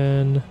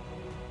 10,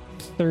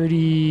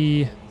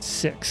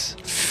 36.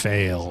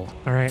 Fail.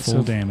 All right,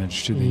 Full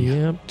damage to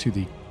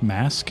the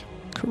mask.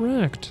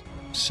 Correct.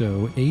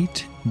 So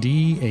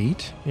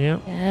 8d8 Yeah.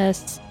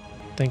 Yes.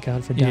 Thank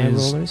God for die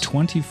is rollers.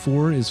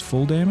 24 is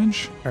full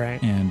damage, All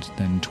right. and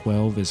then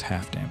 12 is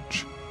half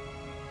damage.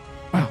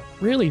 Wow.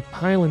 Really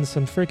piling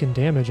some freaking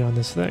damage on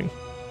this thing.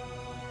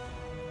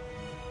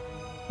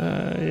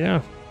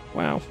 Yeah.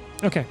 Wow.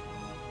 Okay.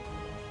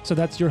 So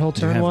that's your whole Do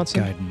you turn, have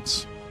Watson?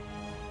 guidance?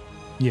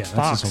 Yeah,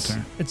 Fox, that's his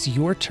whole turn. it's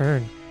your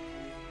turn.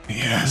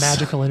 Yes.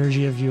 Magical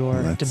energy of your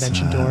Let's,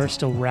 dimension door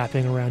still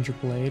wrapping around your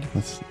blade.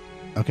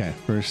 Okay,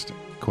 first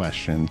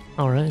question.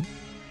 All right.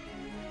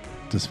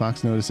 Does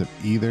Fox notice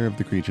if either of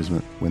the creatures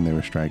when they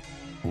were struck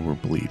were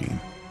bleeding?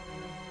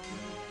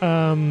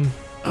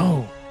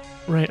 Oh,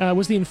 right.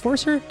 Was the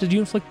Enforcer? Did you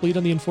inflict bleed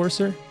on the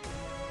Enforcer?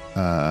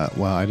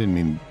 Well, I didn't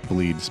mean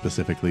bleed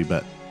specifically,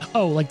 but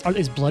Oh, like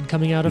is blood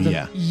coming out of them?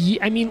 Yeah.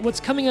 I mean,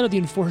 what's coming out of the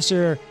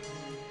Enforcer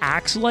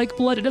acts like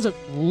blood. It doesn't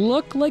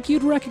look like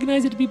you'd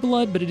recognize it to be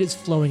blood, but it is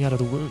flowing out of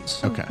the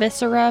wounds. okay.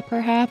 Viscera,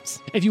 perhaps.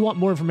 If you want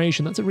more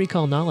information, that's a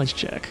recall knowledge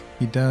check.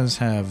 He does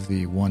have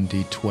the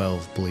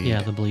 1d12 bleed.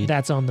 Yeah, the bleed.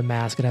 That's on the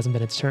mask. It hasn't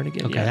been its turn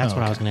again Okay, yet. that's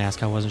what I was going to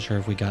ask. I wasn't sure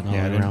if we got all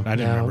Yeah, the way around. I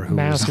didn't remember who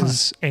Mask was on.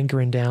 is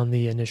anchoring down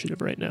the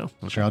initiative right now.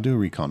 Sure, I'll do a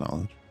recall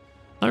knowledge.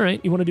 All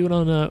right, you want to do it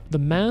on the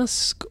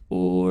mask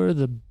or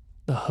the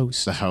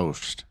host? The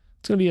host.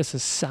 It's going to be a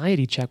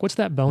society check. What's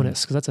that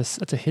bonus? Because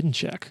that's a hidden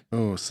check.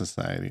 Oh,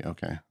 society.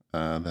 Okay.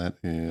 That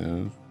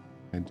is.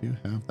 I do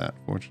have that,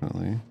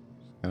 fortunately.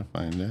 Just gotta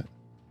find it.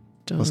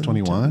 Plus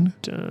 21?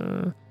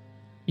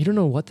 You don't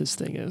know what this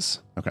thing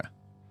is. Okay.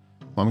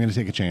 Well, I'm gonna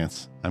take a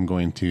chance. I'm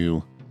going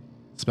to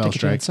spell Take a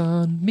strike. chance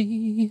on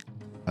me.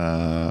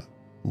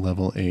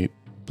 Level 8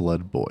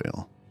 blood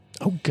boil.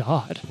 Oh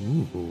God.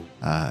 Ooh.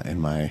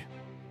 And my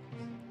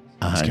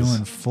He's eyes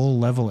going full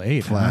level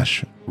 8.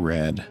 flash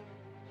red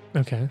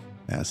Okay.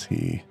 as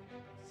he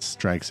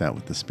strikes out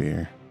with the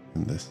spear,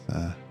 and this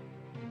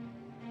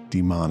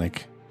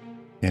demonic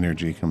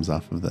energy comes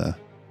off of the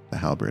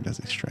halberd as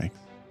he strikes.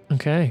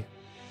 Okay.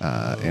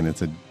 And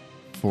it's a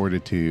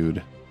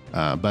fortitude,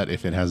 but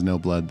if it has no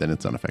blood, then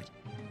it's unaffected.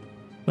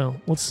 Well,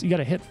 you got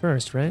to hit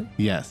first, right?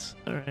 Yes.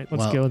 All right. Let's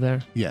Well, go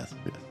there. Yes.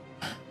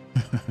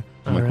 All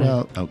I'm like, right.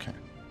 well, okay.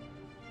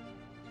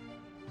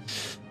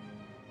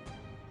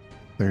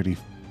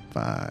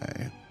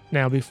 35.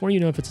 Now, before you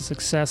know if it's a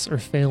success or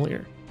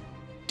failure,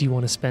 do you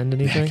want to spend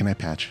anything? Yeah, can I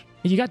patch?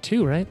 You got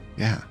 2, right?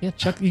 Yeah. Yeah,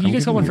 Chuck. You I'm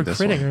guys got one for giving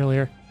you this critting one.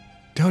 earlier.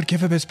 Don't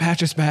give him his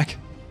patches back.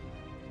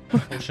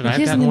 Should I have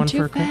Using gotten them one too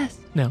for a crit? fast.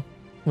 No, it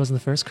wasn't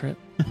the first crit.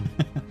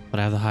 But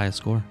I have the highest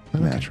score. A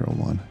natural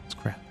one. It's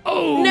crap.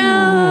 Oh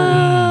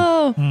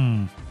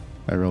No.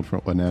 I rolled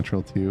for a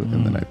natural 2,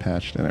 and then I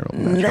patched, and I rolled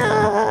a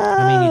natural 1.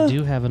 I mean, you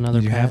do have another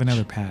You patch. have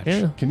another patch.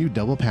 Yeah. Can you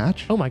double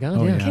patch? Oh my god.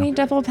 Oh, yeah. yeah. Can you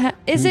double patch?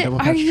 Can you double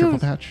patch, triple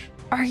patch?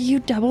 Are you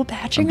double I'm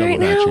patching double right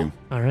now? patching.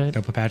 All right.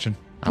 Double patching.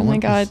 Oh my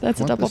God,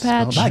 that's a double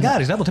patch. My God,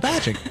 he's double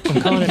patching.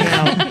 I'm calling it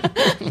now.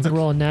 Let's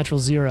roll a natural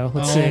 0.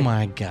 Let's see. Oh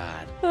my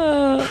god.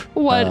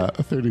 What?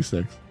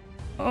 36.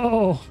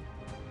 Oh.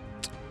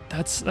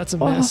 That's a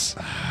mess.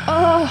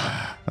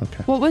 Oh,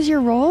 Okay. what was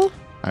your roll?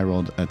 I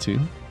rolled a 2,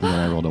 and then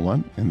I rolled a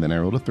 1, and then I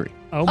rolled a 3.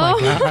 Oh my Oh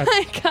god.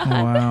 my God.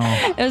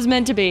 Wow. It was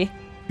meant to be.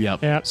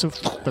 Yep. Yeah, so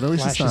But at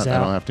least it's flashes not. I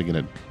out. don't have to get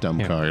a dumb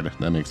Yeah. card.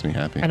 That makes me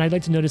happy. And I'd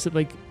like to notice that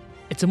like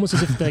it's almost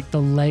as if like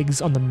the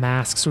legs on the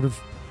mask sort of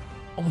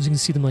almost you can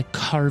see them like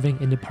carving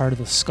into part of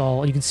the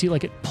skull. And you can see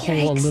like it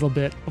pull a Yikes. little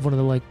bit of one of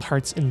the like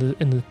parts in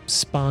the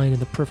spine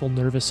and the peripheral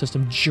nervous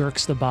system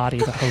jerks the body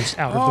of the host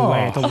out of the way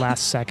at the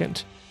last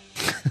second.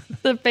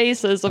 The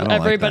faces of I don't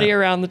like everybody that.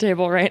 around the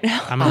table right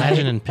now. I'm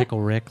imagining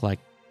Pickle Rick like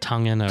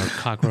tonguing a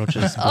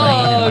cockroach's brain Oh,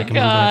 and like moving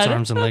God. its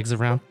arms and legs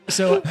around.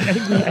 So I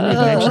think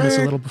I mentioned this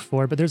a little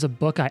before, but there's a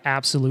book I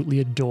absolutely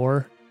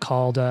adore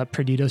called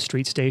Perdido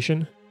Street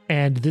Station.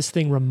 And this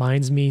thing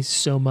reminds me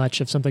so much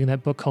of something in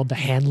that book called The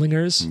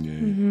Handlingers. Yeah.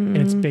 And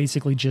it's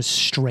basically just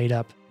straight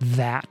up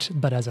that,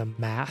 but as a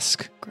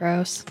mask.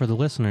 Gross. For the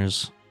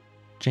listeners,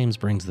 James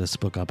brings this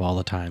book up all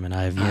the time, and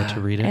I have yet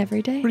to read it.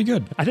 Every day. Pretty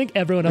good. I think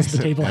everyone else at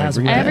the table has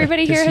one.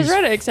 Everybody here has He's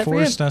read it except for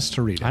you. forced us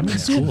to read it. I'm in Yeah.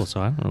 school,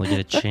 so I don't really get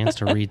a chance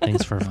to read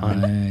things for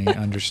fun. I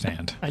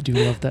understand. I do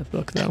love that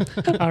book though.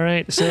 All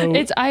right, so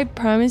I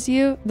promise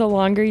you, the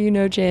longer you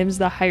know James,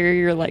 the higher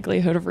your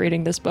likelihood of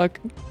reading this book.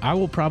 I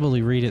will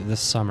probably read it this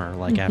summer,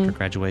 like after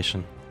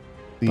graduation.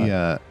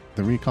 The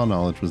recall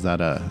knowledge, was that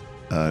a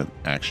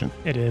action?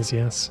 it is,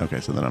 yes. Okay,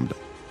 so then I'm done.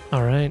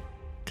 All right.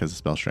 Because the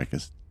spell strike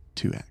is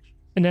 2 actions.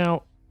 And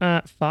now,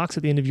 Fox,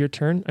 at the end of your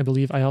turn, I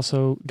believe I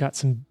also got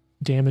some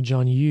damage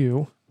on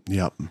you.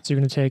 Yep. So you're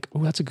going to take,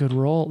 oh, that's a good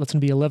roll. That's going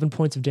to be 11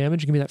 points of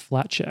damage. Give me that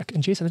flat check.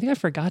 And Jason, I think I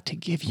forgot to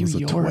give you was a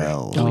your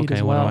 12. delete Okay,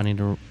 as what well. do I need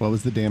to? What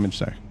was the damage,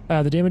 sir?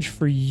 The damage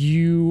for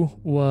you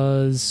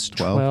was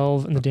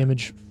 12, and the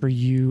damage for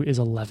you is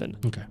 11.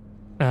 Okay.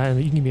 And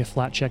you can give me a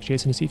flat check,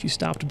 Jason, to see if you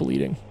stopped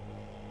bleeding.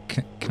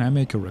 Can I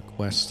make a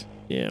request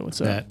Yeah, what's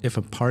up? that if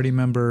a party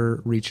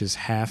member reaches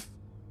half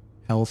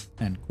health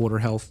and quarter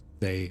health,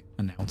 they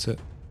announce it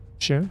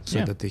Sure. so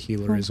Yeah. that the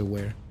healer is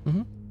aware? I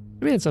mean,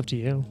 it's up to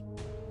you.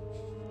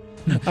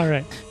 All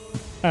right.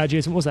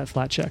 Jason, what was that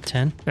flat check?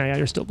 10. Oh, yeah,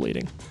 you're still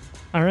bleeding.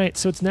 All right,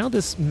 so it's now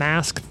this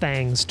mask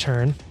thing's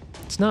turn.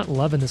 It's not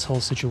loving this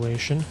whole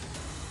situation.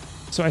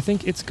 So I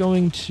think it's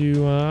going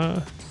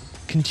to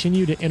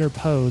continue to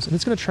interpose, and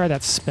it's going to try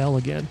that spell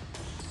again.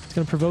 It's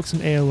going to provoke some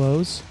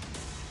AOs,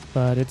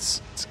 but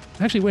it's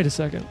actually, wait a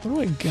second. What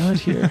do I got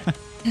here?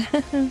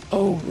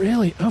 Oh,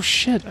 really? Oh,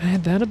 shit. I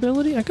had that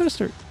ability? I got to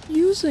start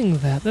using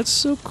that. That's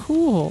so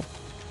cool.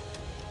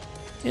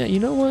 Yeah, you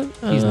know what?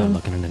 He's not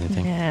looking at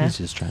anything. yeah. He's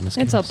just trying to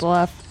scare It's a us.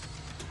 bluff.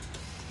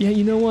 Yeah,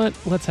 you know what?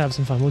 Let's have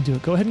some fun. We'll do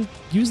it. Go ahead and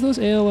use those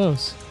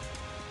AOs.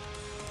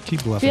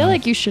 Keep I bluffing. feel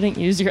like you shouldn't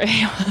use your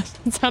AOS.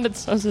 It sounded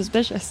so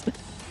suspicious.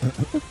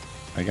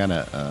 I got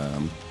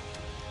a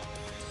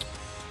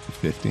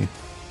 50.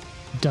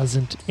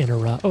 Doesn't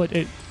interrupt. Oh,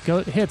 it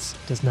hits.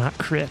 Does not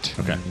crit.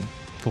 Okay.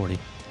 40.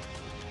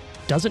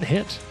 Doesn't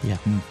hit. Yeah.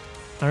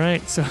 All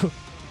right. So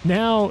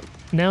now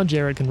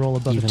Jared can roll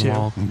above a Even 2.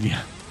 wall.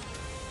 Yeah.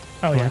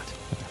 Oh yeah.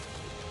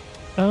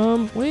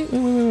 Correct.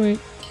 Wait.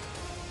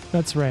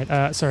 That's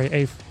right. Sorry.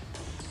 A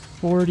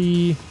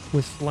 40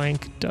 with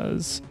flank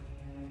does.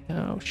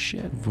 Oh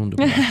shit.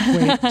 Wunderbar.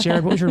 Wait,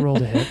 Jared, what was your roll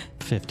to hit?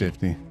 50.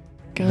 50.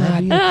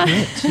 God. Yeah,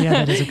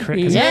 that is a crit.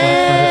 'Cause it's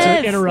Yes! flat-footed, so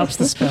it interrupts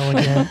the spell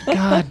again.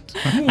 God.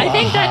 I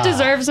think that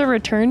deserves a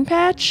return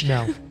patch.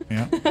 No.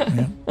 Yeah.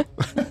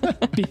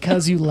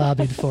 Because you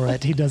lobbied for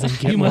it, he doesn't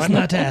get You one. must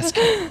not ask.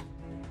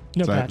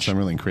 No So, patch. so I'm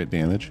rolling crit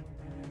damage.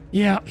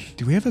 Yeah.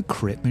 Do we have a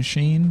crit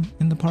machine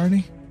in the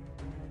party?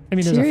 I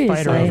mean, there's a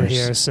fighter Seriously? over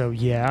here, so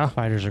yeah.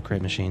 Fighters are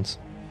crit machines.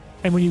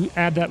 And when you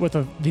add that with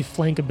the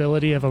flank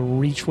ability of a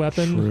reach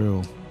weapon,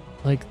 True.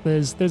 like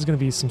there's going to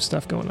be some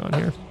stuff going on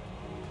here.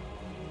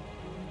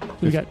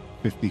 We got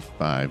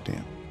 55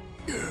 damage.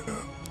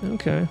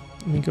 okay.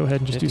 Let me go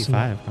ahead and just do some.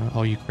 55. Huh?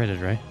 Oh, you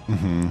critted, right?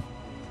 Mm-hmm.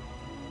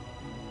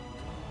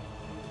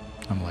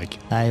 I'm like,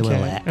 I will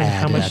Okay, and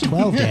how add, much-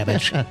 12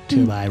 damage to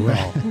my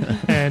roll.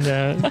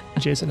 And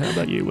Jason, how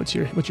about you? What's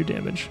your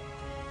damage?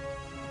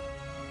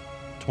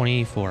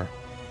 24.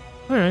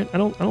 All right. I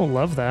don't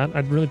love that.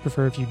 I'd really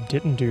prefer if you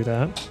didn't do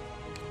that.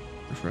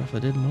 Prefer if I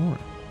did more.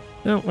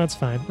 No, that's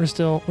fine. We're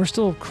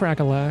still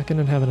crack-a-lacking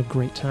and having a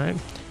great time.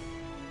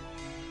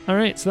 All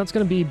right, so that's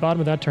going to be bottom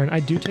of that turn. I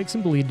do take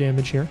some bleed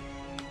damage here.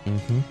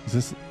 Mm-hmm. Is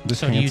this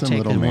So do you handsome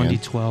take the little man?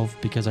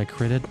 1d12 because I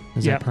critted?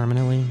 Is Yep. that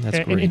permanently? That's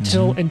And great.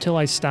 until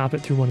I stop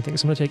it through one thing.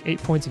 So I'm going to take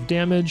 8 points of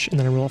damage, and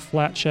then I roll a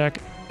flat check.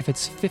 If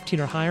it's 15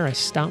 or higher, I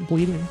stop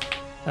bleeding.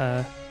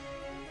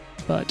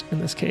 But in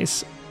this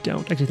case, don't.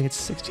 I actually think it's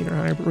 16 or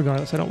higher, but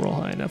regardless, I don't roll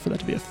high enough for that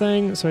to be a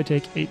thing. So I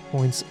take 8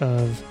 points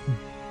of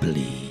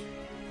bleed.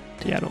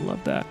 Yeah, I don't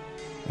love that.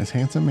 Is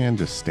Handsome Man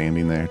just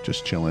standing there,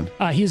 just chilling?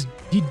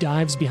 He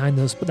dives behind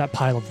that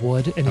pile of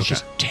wood and is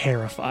just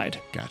terrified.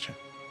 Gotcha.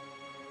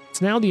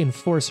 It's now the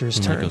Enforcer's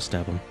I'm gonna turn. go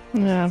stab him.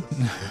 Yeah.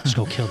 Just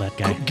go kill that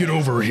guy. Get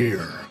over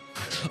here.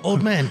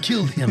 Old man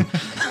killed him.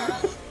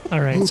 All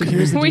right, so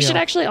here's the We deal. should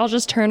actually all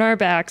just turn our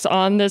backs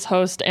on this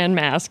host and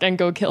Mask and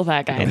go kill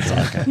that guy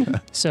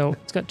instead. So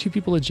it's got 2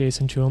 people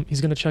adjacent to him.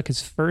 He's going to chuck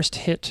his first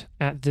hit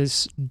at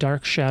this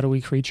dark, shadowy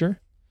creature.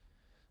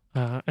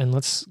 And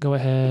let's go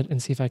ahead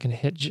and see if I can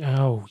hit.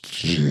 Oh,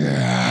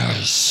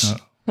 Yes.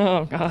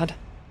 Oh, God.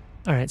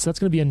 all right. So that's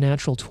going to be a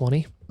natural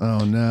 20.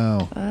 Oh,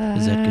 no.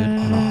 Is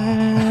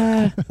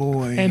that good?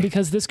 Boy. And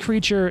because this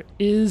creature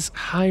is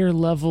higher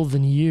level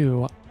than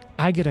you,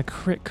 I get a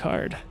crit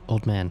card.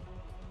 Old man,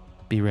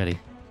 be ready.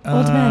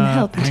 Old man,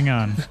 help. Hang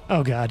on.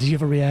 Oh, God. Do you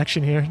have a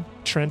reaction here,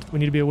 Trent, we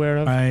need to be aware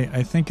of?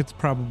 I think it's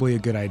probably a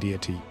good idea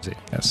to use it.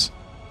 Yes.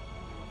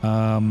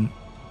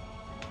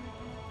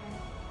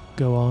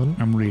 Go on.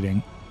 I'm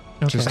reading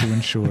Okay. just to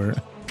ensure.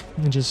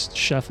 And just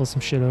shuffle some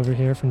shit over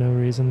here for no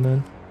reason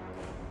then.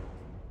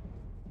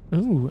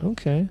 Ooh,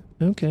 okay.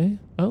 Okay.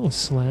 Oh,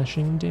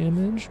 slashing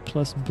damage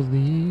plus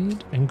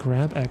bleed and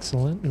grab.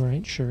 Excellent.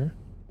 Right, sure.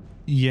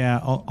 Yeah,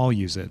 I'll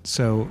use it.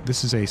 So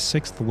this is a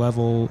 6th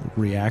level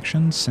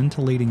reaction,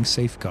 scintillating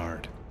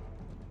safeguard.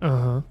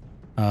 Uh-huh.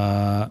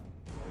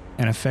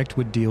 An effect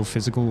would deal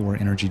physical or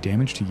energy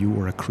damage to you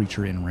or a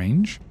creature in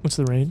range. What's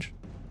the range?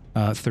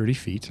 30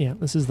 feet. Yeah,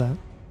 this is that.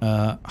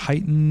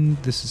 Heightened.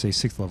 This is a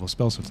 6th level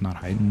spell, so it's not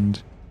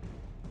heightened.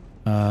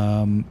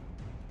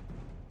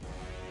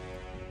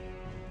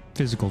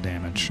 Physical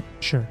damage.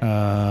 Sure.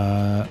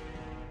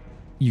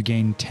 You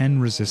gain 10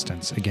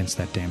 resistance against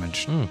that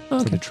damage for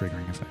Okay. the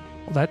triggering effect.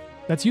 Well,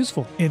 that's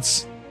useful. I'm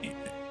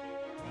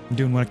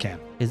doing what I can.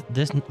 Is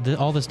this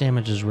all this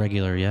damage is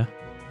regular? Yeah.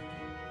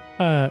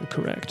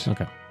 Correct.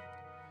 Okay.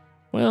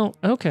 Well,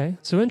 okay.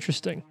 So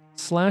interesting.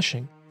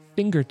 Slashing.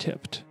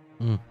 Finger-tipped.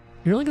 Mm.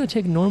 You're only going to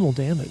take normal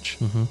damage,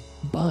 Mm-hmm.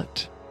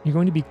 but you're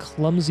going to be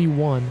clumsy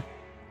 1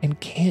 and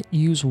can't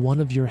use one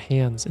of your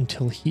hands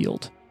until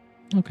healed.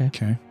 Okay.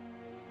 Okay.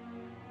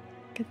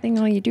 Good thing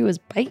all you do is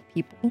bite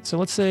people. So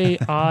let's say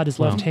odd is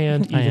left Well,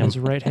 hand, I even am- is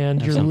right hand.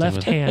 have Your something left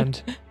with-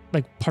 hand,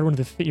 like part of one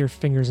of your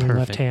fingers in your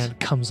left Perfect. hand,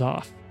 comes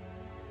off.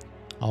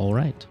 All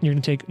right. You're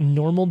going to take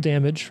normal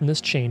damage from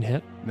this chain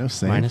hit. No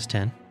save. Minus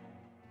 10.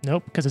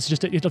 Nope, because it's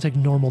just it'll take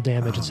normal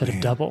damage Oh, instead of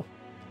man. double.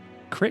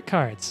 Crit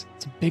cards.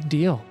 It's a big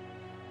deal.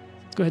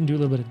 Let's go ahead and do a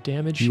little bit of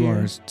damage You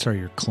here. are, sorry,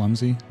 you're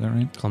clumsy. Is that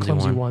right? Clumsy,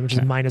 Clumsy one. 1, which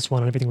Okay. is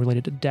 -1 on everything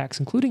related to dex,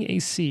 including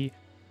AC.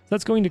 So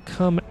that's going to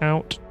come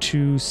out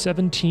to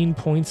 17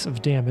 points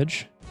of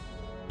damage,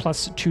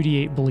 plus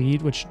 2d8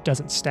 bleed, which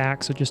doesn't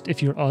stack. So just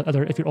if your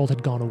ult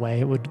had gone away,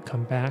 it would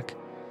come back.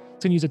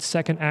 It's going to use its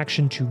second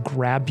action to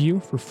grab you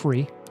for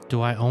free.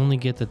 Do I only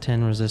get the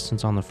 10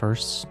 resistance on the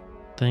first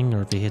thing,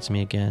 or if he hits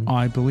me again?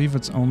 I believe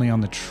it's only on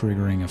the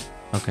triggering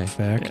Okay.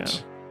 effect.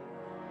 Yeah.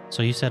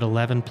 So you said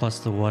 11 plus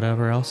the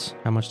whatever else?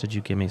 How much did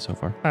you give me so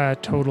far? A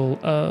total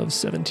of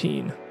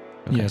 17.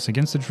 Okay. Yes,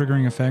 against the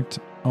triggering effect,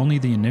 only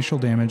the initial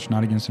damage,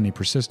 not against any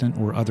persistent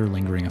or other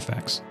lingering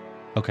effects.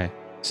 Okay.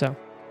 So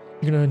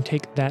you're going to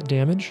take that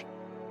damage,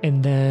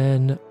 and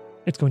then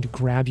it's going to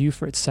grab you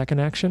for its second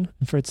action.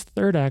 And for its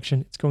third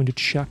action, it's going to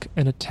chuck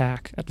an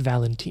attack at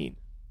Valentine.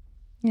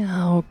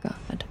 Oh,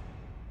 God.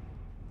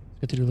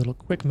 Got to do a little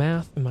quick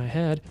math in my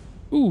head.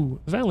 Ooh,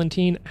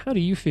 Valentine, how do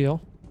you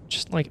feel?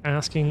 Just like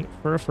asking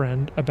for a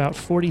friend about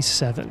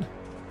 47.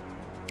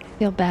 I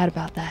feel bad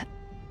about that.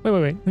 Wait.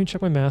 Let me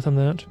check my math on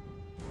that.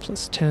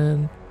 Plus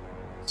 10,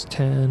 plus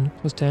 10,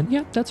 plus 10.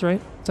 Yeah, that's right.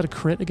 Is that a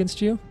crit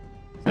against you?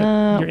 Is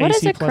that your What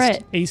is a plus-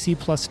 crit? AC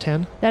plus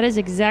 10. That is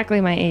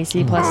exactly my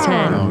AC plus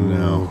 10. Oh,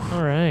 no.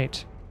 All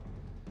right.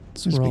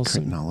 Let's Seems to be roll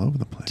some critting all over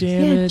the place.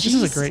 damage. This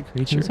is a jeez. great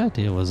creature. Whose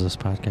idea was this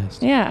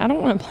podcast? Yeah, I don't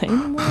want to play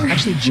anymore.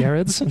 Actually,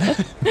 Jared's.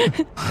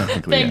 Technically,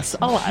 Thanks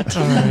a lot.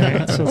 All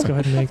right, so let's go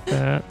ahead and make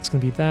that. It's going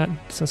to be that.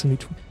 So that's going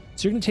to be.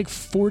 So you're going to take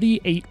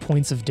 48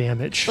 points of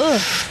damage Ugh.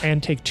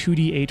 and take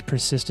 2d8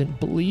 persistent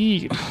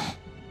bleed.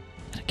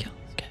 Gotta kill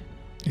this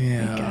guy.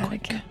 Yeah.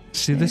 God,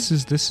 See, this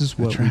is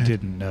what we tried.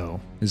 didn't know.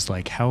 Is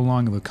like how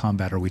long of a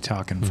combat are we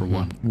talking for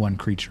Mhm. one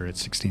creature at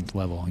 16th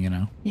level? You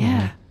know,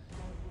 Yeah.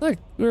 Look,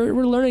 we're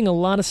learning a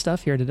lot of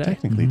stuff here today.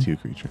 Technically, Mhm. 2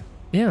 creature.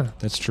 Yeah,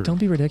 that's true. don't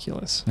be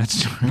ridiculous.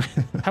 That's true.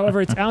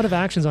 However, it's out of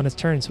actions on its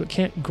turn, so it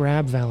can't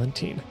grab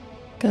Valentine.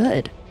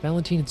 Good.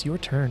 Valentine, it's your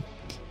turn.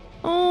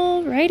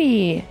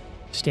 Alrighty.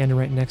 Standing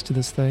right next to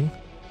this thing.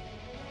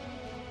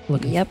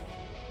 Looking. Yep.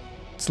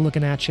 It's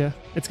looking at you.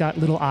 It's got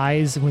little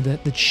eyes where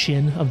the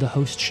chin of the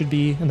host should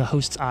be, and the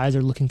host's eyes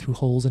are looking through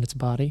holes in its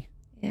body.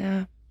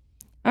 Yeah.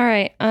 All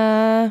right.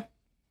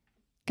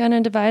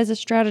 Gonna devise a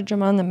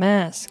stratagem on the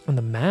mask. On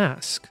the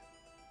mask.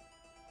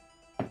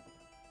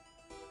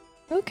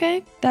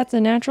 Okay. That's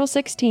a natural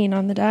 16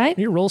 on the die.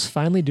 Your roll's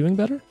finally doing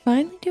better?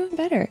 Finally doing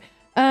better.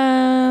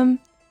 I'm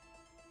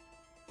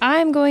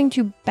going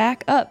to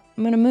back up.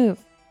 I'm gonna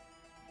move.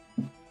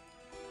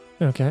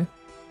 Okay.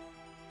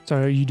 So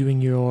are you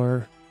doing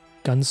your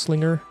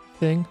gunslinger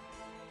thing?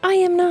 I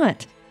am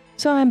not.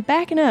 So I'm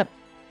backing up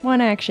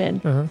 1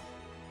 action. Uh-huh.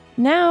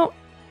 Now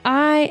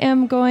I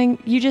am going.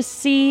 You just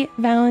see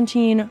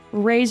Valentine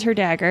raise her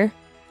dagger,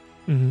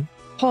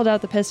 hold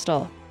out the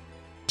pistol,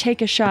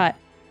 take a shot,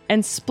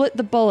 and split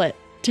the bullet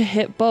to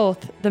hit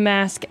both the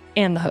mask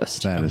and the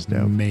host. That is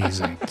dope.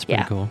 Amazing. It's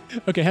pretty cool.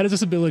 Okay, how does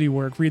this ability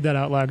work? Read that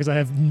out loud because I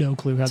have no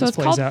clue how So this it's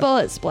plays called out.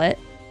 bullet split,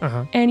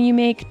 Uh-huh. and you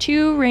make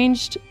 2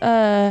 ranged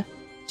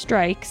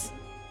strikes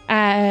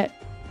at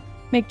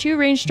a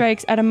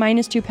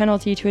 -2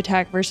 penalty to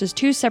attack versus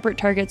 2 separate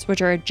targets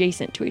which are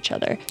adjacent to each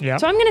other. Yeah.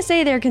 So I'm going to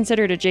say they're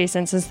considered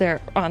adjacent since they're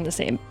on the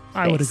same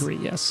I would space. agree,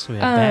 yes. So we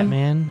have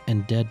Batman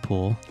and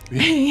Deadpool.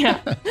 Yeah.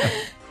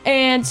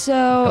 And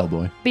so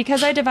Hellboy.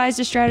 because I devised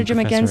a stratagem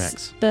Professor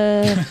against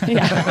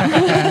X.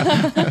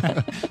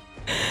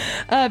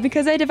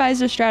 because I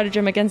devised a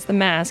stratagem against the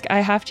mask, I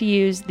have to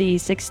use the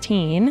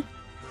 16.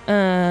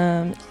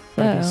 That'd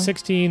be So,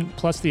 16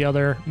 plus the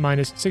other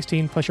minus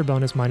 16 plus your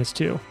bonus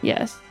 -2.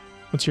 yes.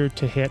 What's your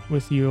to hit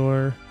with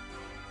your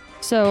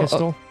So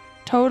pistol?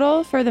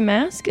 total for the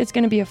mask, it's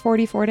going to be a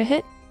 44 to hit.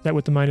 Is that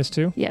with the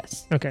 -2?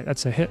 Yes. Okay,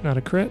 that's a hit, not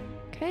a crit.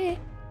 Okay.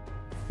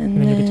 And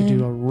then you get to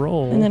do a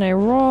roll. And then I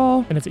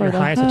roll. And it's for your the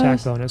highest attack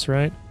host. bonus,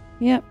 right?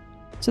 Yep.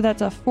 So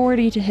that's a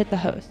 40 to hit the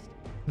host.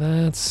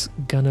 That's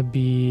gonna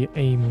be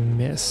a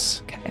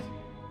miss. Okay.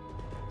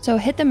 So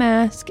hit the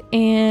mask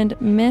and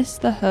miss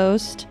the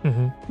host,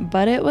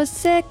 but it was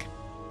sick.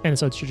 And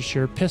so it's just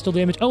your pistol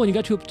damage. Oh, and you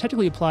got to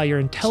technically apply your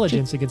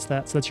intelligence against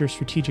that. So that's your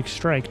strategic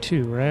strike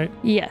too, right?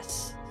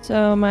 Yes.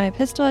 So my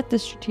pistol at the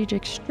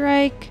strategic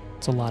strike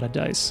It's a lot of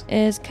dice.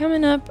 is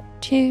coming up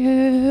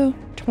to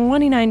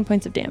 29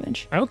 points of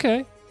damage. Okay.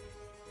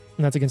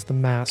 And that's against the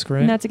mask,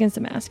 right? And that's against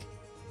the mask.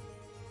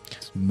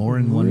 It's more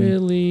in one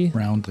really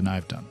round than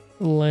I've done.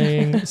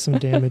 laying some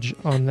damage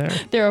on there.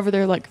 They're over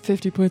there like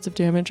 50 points of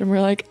damage, and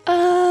we're like,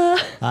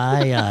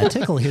 I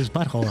tickle his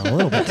butthole a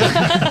little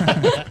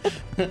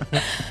bit.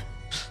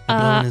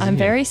 I'm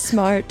very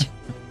smart.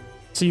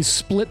 So you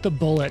split the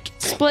bullet,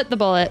 Split the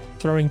bullet.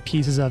 throwing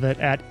pieces of it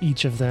at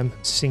each of them,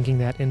 sinking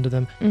that into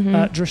them.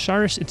 Mhm.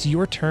 Drosharis, it's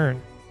your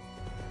turn.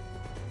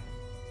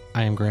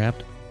 I am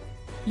grabbed.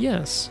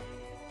 Yes.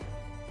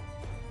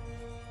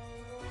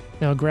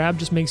 Now, grab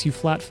just makes you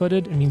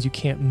flat-footed. It means you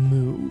can't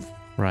move.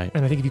 Right.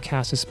 And I think if you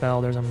cast a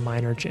spell, there's a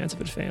minor chance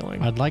of it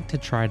failing. I'd like to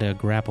try to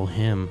grapple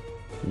him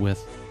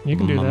with You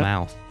can do my that.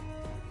 mouth.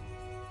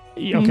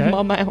 Okay.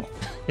 My mouth.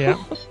 Yeah.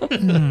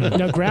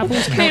 Now,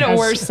 grapples count Made it as,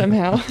 worse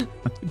somehow.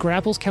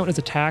 Grapples count as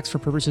attacks for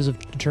purposes of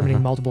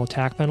determining multiple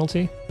attack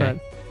penalty, but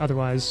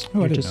otherwise, Oh, I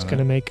you're didn't just know going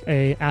to make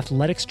a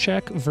athletics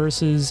check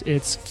versus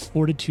its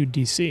fortitude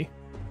DC.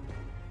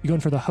 You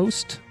going for the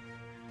host?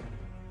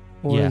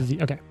 Or Yeah.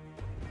 okay.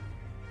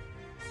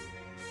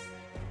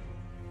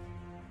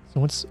 So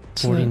what's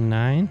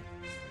 49.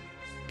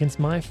 against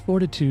my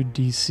fortitude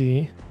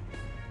DC?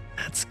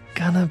 That's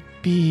gonna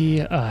be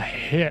a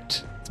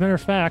hit. As a matter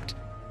of fact,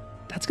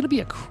 that's gonna be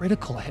a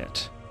critical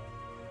hit.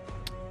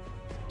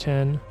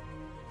 10.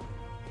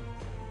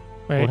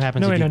 Wait, What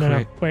happens no, if wait, you no.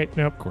 crit- Wait,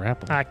 nope.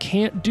 Grapple. I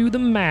can't do the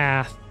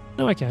math.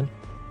 No, I can.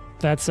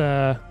 That's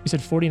you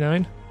said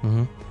 49?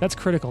 Mm-hmm. That's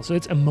critical, so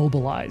it's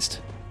immobilized.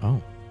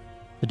 Oh.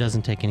 It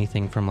doesn't take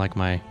anything from like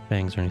my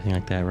fangs or anything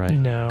like that, right?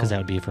 No. Because that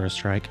would be for a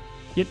strike.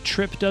 Yet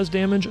trip does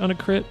damage on a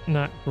crit,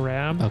 not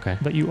grab. Okay.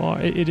 But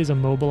it is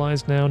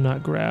immobilized now,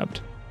 not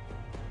grabbed.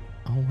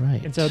 All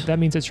right. And so that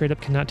means it straight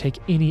up cannot take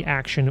any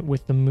action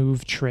with the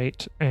move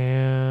trait.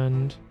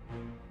 And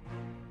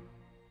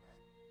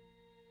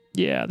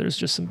yeah, there's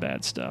just some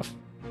bad stuff.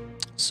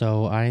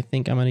 So I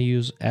think I'm going to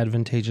use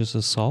Advantageous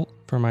Assault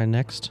for my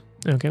next.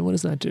 Okay, what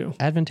does that do?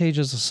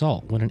 Advantageous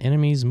Assault. When an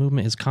enemy's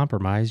movement is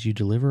compromised, you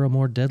deliver a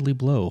more deadly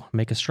blow.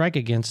 Make a strike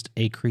against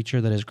a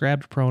creature that is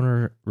grabbed, prone,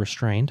 or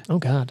restrained. Oh,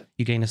 God.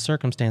 You gain a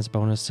circumstance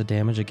bonus to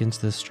damage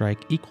against this strike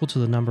equal to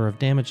the number of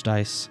damage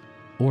dice,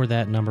 or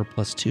that number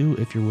plus 2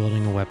 if you're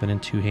wielding a weapon in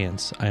 2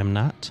 hands. I am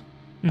not.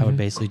 I would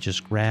basically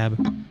just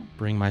grab,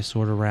 bring my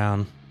sword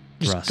around,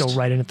 Just thrust. go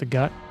right in at the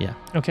gut? Yeah.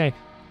 Okay.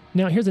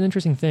 Now, here's an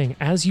interesting thing.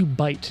 As you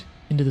bite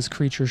into this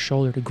creature's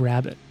shoulder to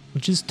grab it,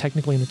 which is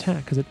technically an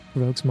attack because it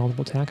provokes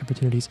multiple attack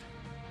opportunities,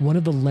 one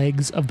of the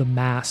legs of the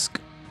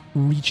mask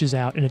reaches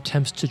out and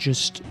attempts to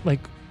just, like,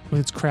 with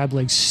its crab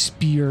legs,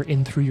 spear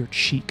in through your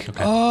cheek.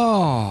 Okay.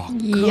 Oh,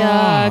 Yuck.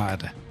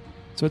 God.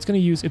 So it's going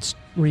to use its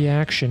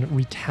reaction,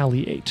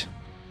 Retaliate.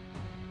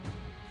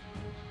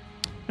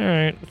 All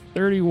right,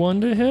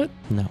 31 to hit.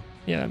 No.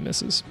 Yeah, that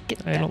misses.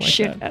 Get I that don't like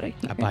shit that. out of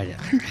here. I bite it.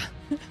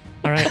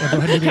 All right, now go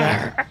ahead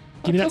and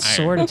give me that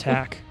sword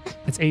attack.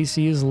 Its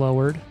AC is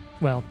lowered.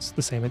 Well, it's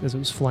the same as it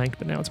was flanked,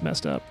 but now it's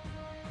messed up.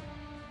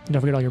 And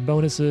don't forget all your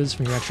bonuses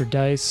from your extra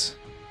dice.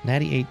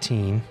 Natty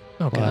 18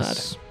 Oh,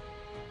 plus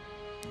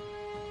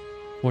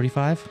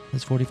 45.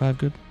 Is 45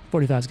 good? God.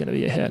 45 is going to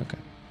be a hit. Okay.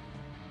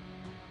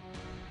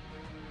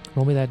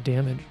 Roll me that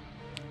damage.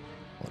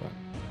 Hold on.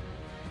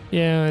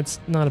 Yeah, it's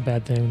not a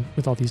bad thing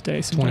with all these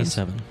dice. sometimes.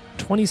 27.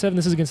 27,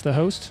 this is against the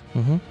host?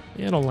 Mm-hmm.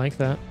 Yeah, I don't like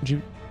that. Would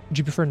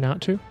you prefer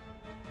not to?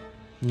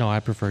 No, I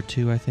prefer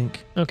 2, I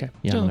think. Okay.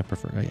 Yeah, So, I'm going to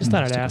prefer. Yeah, just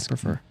thought I'd stick with ask.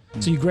 prefer.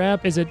 So you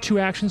grab, is it 2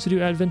 actions to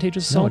do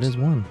advantageous No, assault? it is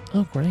 1.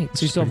 Oh, great. So you It's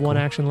still have pretty 1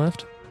 cool. action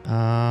left?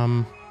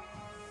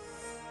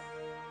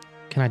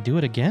 Can I do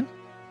it again?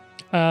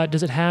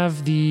 Does it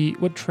have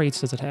what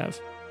traits does it have?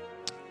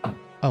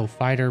 Oh,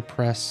 fighter,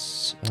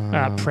 press.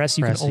 Press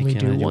you can only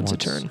do once a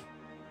turn. You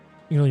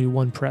can only do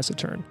 1 press a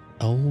turn.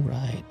 Oh,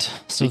 right.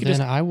 So you can then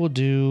just- I will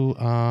do.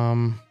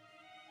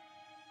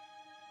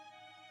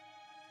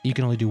 You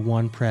can only do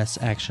 1 press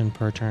action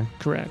per turn.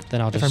 Correct.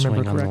 Then I'll If I just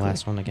remember swing on the correctly.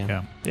 last one again.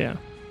 Yeah. Yeah.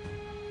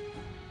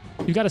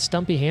 You've got a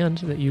stumpy hand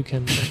that you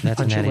can That's a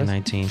punch it natty with.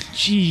 19.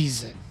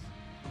 Jesus.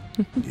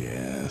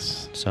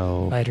 Yes.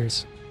 So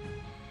Fighters.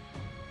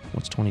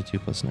 what's 22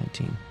 plus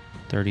 19?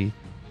 30,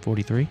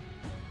 43?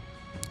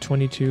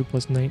 22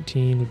 plus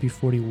 19 would be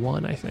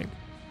 41, I think.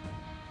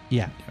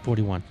 Yeah,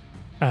 41.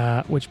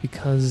 Which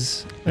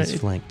because It's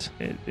flanked.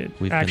 it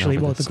We've been actually,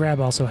 over well, this. the grab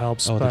also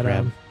helps, Oh, the but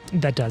grab.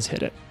 that does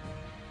hit it.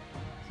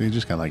 So you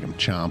just got like him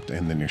chomped,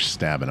 and then you're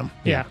stabbing him.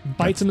 Yeah,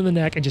 bites him in the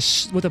neck and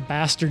just with a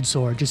bastard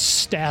sword, just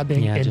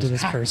stabbing Yeah, into just-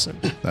 this person.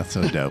 That's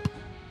so dope.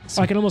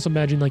 I can almost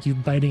imagine like you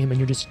biting him and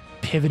you're just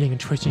pivoting and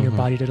twisting your Mhm.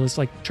 body to just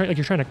like like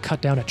you're trying to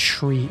cut down a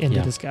tree into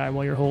Yeah. this guy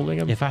while you're holding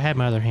him. If I had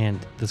my other hand,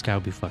 this guy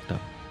would be fucked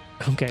up.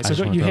 Okay, so just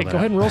go, wanna you throw hit, that go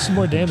out. ahead and roll some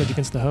more damage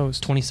against the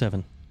host.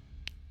 27.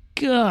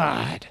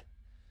 God.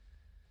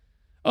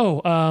 Oh,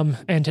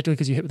 and technically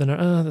because you hit with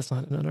that's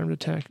not an unarmed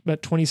attack,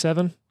 but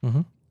 27.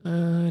 Mm-hmm.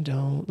 I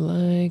don't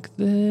like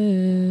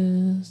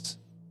this.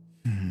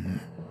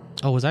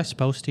 Oh, was I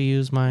supposed to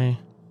use my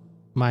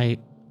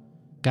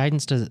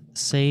guidance to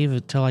save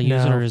until I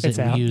use it, No, or is it's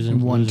it out. use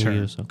and One lose or turn.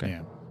 use? Okay,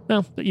 Yeah.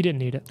 No, but you didn't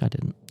need it. I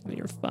didn't.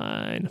 You're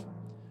fine.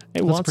 Hey,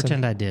 Let's Watson.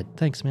 pretend I did.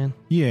 Thanks, man.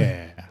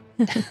 Yeah.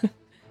 Is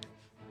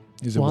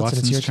it Watson,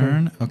 it's Watson's your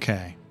turn?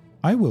 Okay.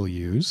 I will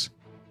use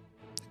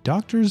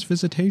Doctor's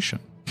Visitation,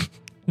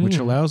 which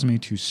Hmm. allows me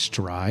to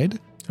stride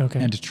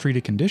Okay. and to treat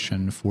a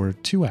condition for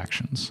 2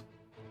 actions.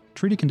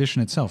 Treat a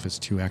condition itself is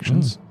 2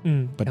 actions,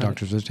 but got it.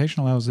 Doctor's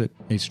Visitation allows it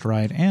a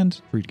stride and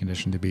treat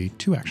condition to be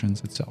 2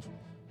 actions itself.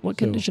 What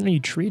so- condition are you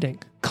treating?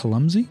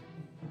 Clumsy?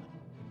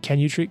 Can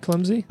you treat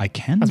clumsy? I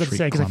can I was about to treat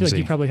say, because I feel like clumsy.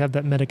 you probably have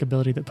that medic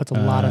ability that puts a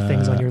lot of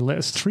things on your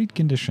list. Treat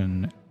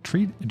condition.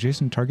 Treat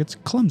adjacent target's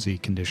clumsy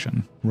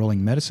condition.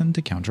 Rolling medicine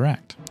to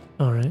counteract.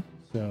 All right.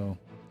 So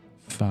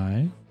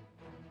 5.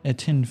 At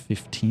 10,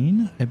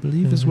 15, I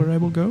believe, is where I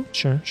will go.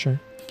 Sure.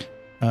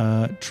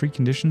 Treat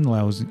condition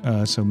allows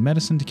so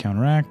medicine to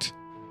counteract.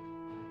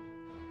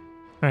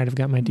 All right, I've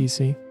got my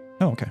DC.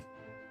 Oh, okay.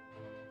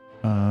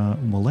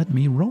 Well, let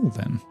me roll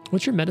then.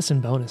 What's your medicine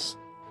bonus?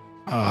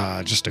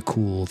 Just a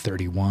cool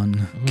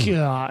 31.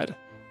 God.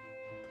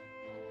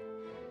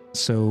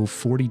 So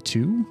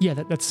 42. Yeah,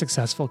 that's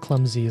successful.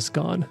 Clumsy is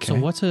gone. So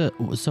what's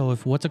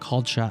a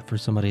called shot for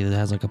somebody that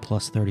has like a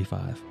plus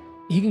 35?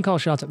 He can call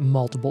shots at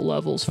multiple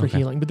levels for Okay.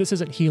 healing, but this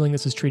isn't healing.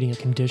 This is treating a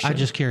condition. I'm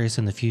just curious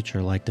in the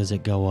future, like, does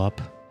it go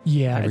up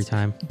yeah, every it's-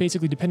 time?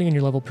 basically, depending on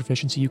your level of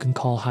proficiency, you can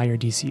call higher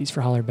DCs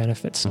for higher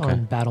benefits Okay.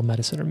 on battle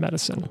medicine or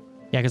medicine.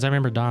 Yeah, because I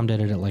remember Dom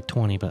did it at like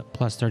 20, but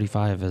plus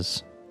 35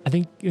 is I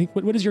think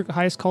what is your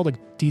highest called?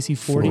 Like DC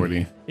 40?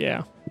 40.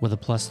 Yeah. with a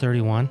plus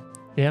 31.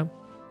 Yeah.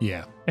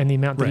 Yeah. And the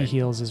amount that he Right.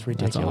 heals is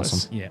ridiculous.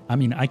 awesome. Yeah. I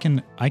mean, I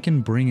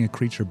can bring a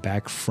creature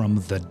back from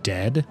the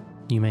dead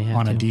You may have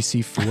on to. a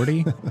DC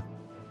 40.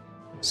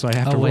 So I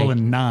have to Oh, roll wait.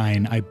 a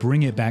 9. I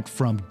bring it back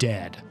from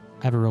dead.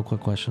 I have a real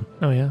quick question.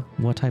 Oh yeah.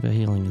 What type of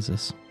healing is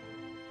this?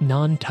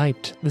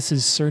 Non-typed. This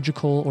is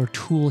surgical or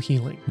tool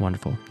healing.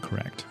 Wonderful.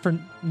 Correct. For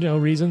no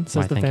reason, says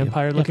Why, the thank you.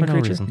 vampire-looking Yeah, for no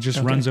creature. reason. He just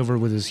Okay. runs over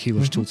with his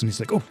healer's tools and he's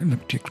like, oh, I'm going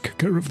to take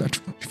care of that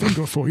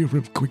finger for you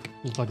real quick.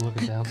 Looks like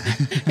looking down.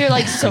 You're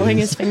like sewing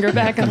his finger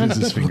back on. This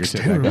is looks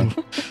fingertip back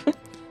on.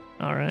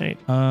 All right.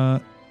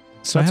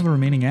 So I have a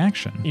remaining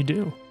action. You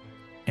do.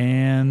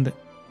 And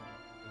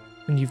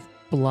And you've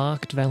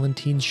blocked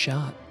Valentine's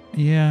shot.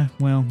 yeah,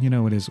 well, you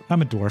know it is.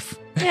 I'm a dwarf.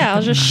 Yeah,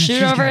 I'll just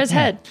shoot over his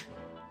head.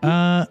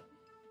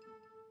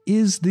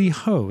 Is the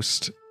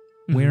host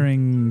Mhm.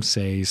 wearing,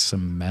 say,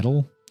 some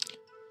metal?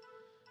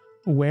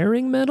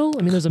 Wearing metal?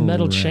 I mean, there's a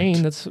metal Correct.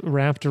 chain that's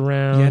wrapped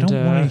around. Yeah, I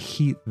don't want to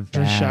heat that.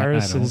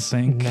 Drasharis I don't is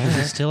think. not- Is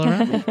it still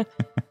around?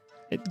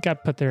 It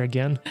got put there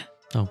again.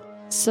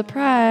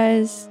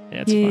 Surprise.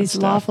 Yeah, it's fun He's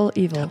stuff. lawful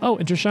evil. Oh,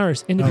 and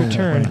Drasharis, end of your Oh,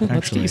 turn. wait, Let's get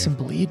actually, you some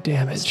bleed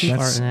damage. Too far.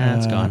 That's, Nah,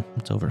 it's uh, gone.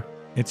 It's over.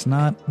 It's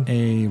not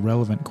a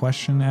relevant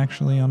question,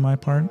 actually, on my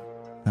part,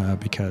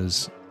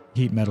 because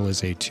heat metal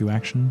is a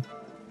 2-action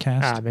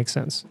cast. Makes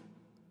sense.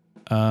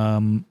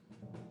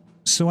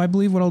 So I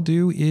believe what I'll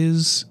do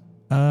is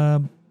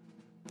go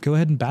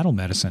ahead and battle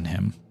medicine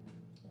him.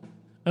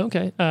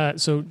 Okay.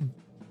 So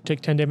take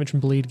 10 damage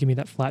from bleed. Give me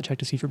that flat check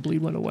to see if your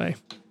bleed went away.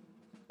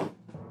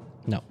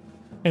 No.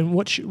 And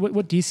what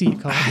DC you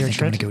call I here, think I'm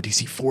Trent? going to go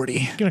DC 40.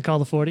 You're gonna call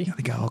the 40. I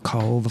think I'll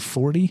call the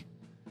 40.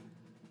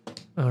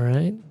 All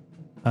right.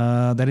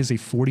 That is a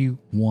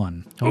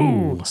 41.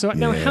 Ooh. So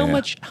now, how yeah.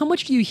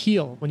 much do you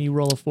heal when you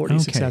roll a 40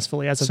 Okay.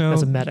 successfully as So,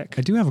 a medic?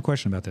 I do have a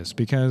question about this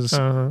because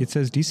Uh-huh. it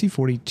says DC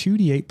 40,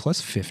 2d8 plus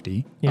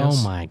 50. Yes.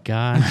 Oh my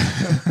God.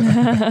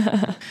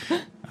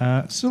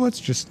 So let's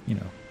just,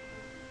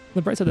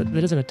 The bright side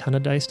that isn't a ton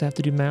of dice to have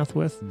to do math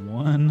with.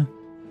 1,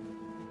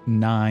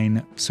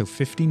 9, so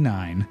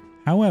 59.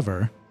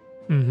 However,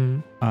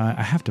 I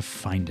have to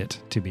find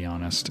it, to be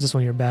honest. Is this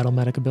one of your battle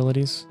medic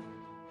abilities?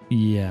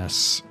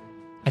 Yes.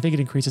 I think it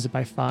increases it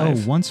by 5.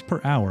 Oh, once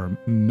per hour.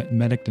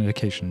 Medic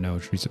dedication. No,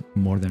 it treats it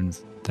more than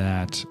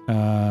that.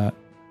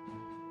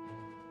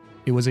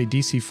 It was a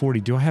DC 40.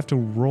 Do I have to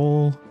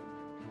roll?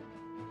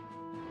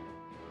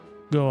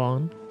 Go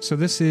on. So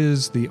this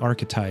is the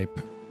archetype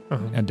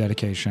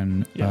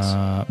dedication.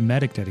 Yes.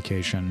 Medic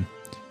dedication.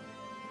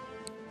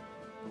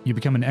 You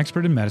become an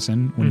expert in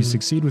medicine. When you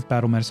succeed with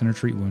battle medicine or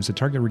treat wounds, the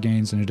target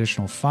regains an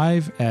additional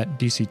 5 at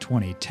DC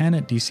 20, 10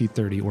 at DC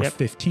 30, or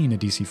 15 at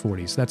DC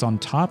 40. So that's on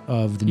top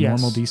of the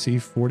normal DC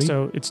 40?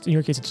 So it's in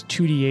your case, it's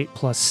 2d8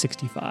 plus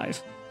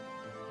 65.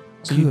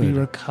 So you'd be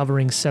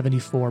recovering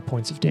 74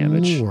 points of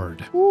damage.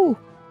 Lord. Ooh.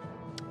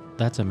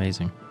 That's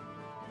amazing.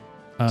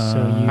 So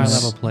high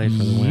level play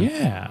for the win.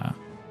 Yeah.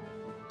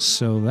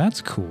 So that's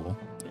cool.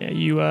 Yeah,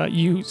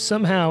 you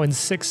somehow in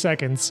 6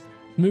 seconds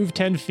move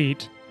 10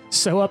 feet,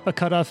 sew up a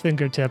cut off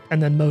fingertip,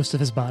 and then most of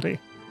his body.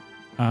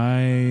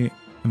 I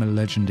am a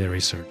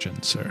legendary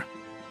surgeon, sir.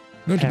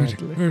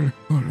 Apparently.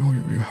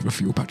 You have a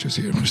few patches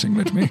here missing,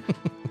 let me.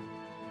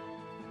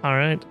 All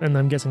right, and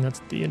I'm guessing that's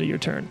the end of your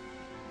turn.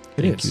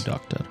 Thank you,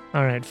 Doctor.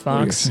 All right,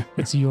 Fox, yes.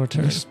 it's your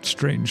turn. This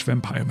strange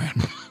vampire man.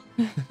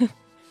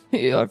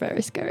 You're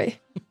very scary.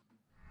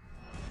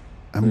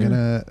 I'm going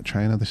to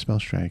try another spell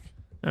strike.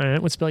 All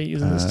right, what spell are you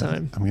using this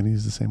time? I'm going to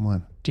use the same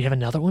one. Do you have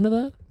another one of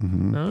that?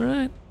 Mm-hmm. All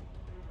right.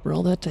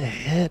 Roll that to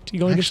hit. You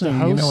going against the Actually,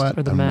 host you know what?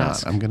 or the I'm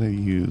mask? not. I'm going to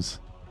use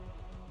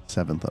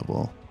 7th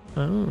level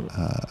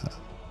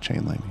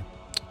chain lightning.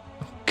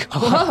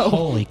 Whoa.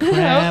 Holy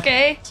crap.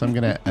 Okay. So I'm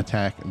going to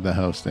attack the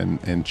host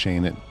and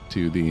chain it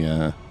to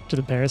the To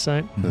the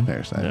parasite?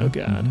 parasite. Oh,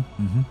 God.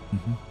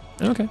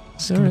 Okay.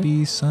 It's going to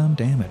be some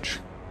damage.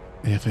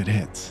 If it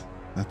hits.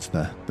 That's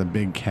the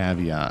big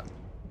caveat.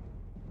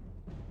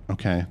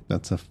 Okay,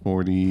 that's a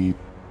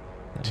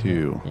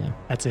 42. Yeah.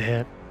 That's a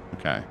hit.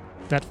 Okay.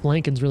 That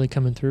flanking's really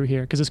coming through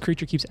here because this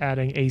creature keeps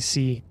adding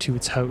AC to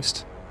its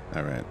host.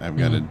 All right. I've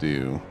got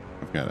to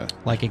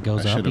Like it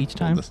goes up each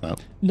time? This up.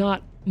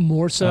 Not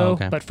more so, Oh,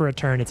 okay. but for a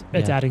turn, it's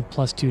adding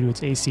 +2 to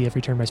its AC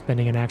every turn by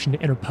spending an action to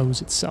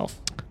interpose itself.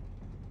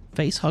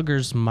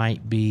 Facehuggers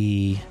might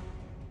be,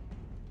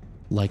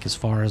 like, as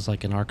far as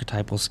like an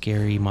archetypal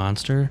scary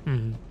monster,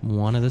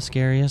 one of the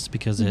scariest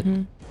because it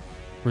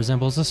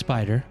resembles a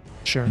spider.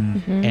 Sure.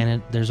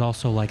 And there's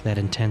also like that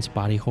intense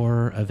body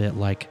horror of it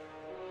like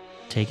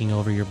taking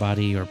over your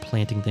body or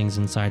planting things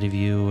inside of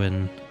you,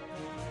 and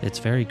it's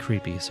very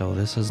creepy. So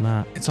this is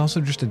not. It's also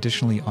just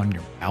additionally on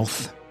your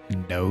mouth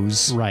and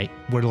nose. Right.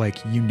 Where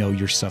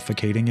you're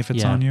suffocating if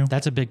it's on you.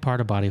 That's a big part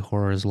of body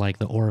horror is like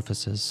the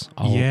orifices.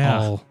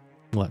 Yeah.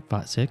 What,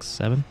 5, 6,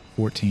 7?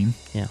 14.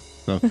 Yeah.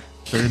 So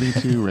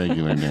 32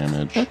 regular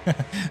damage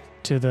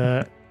To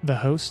the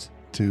host?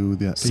 to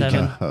the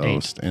 7,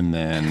 host. And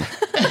then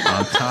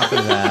on top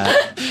of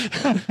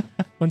that.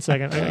 1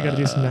 second. I got to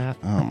do some math.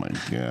 Oh my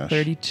gosh.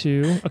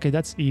 32. Okay,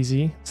 that's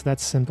easy. So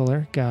that's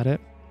simpler. Got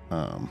it.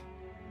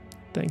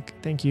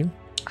 Thank you.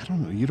 I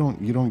don't know. You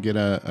don't get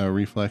a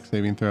reflex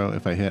saving throw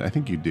if I hit. I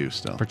think you do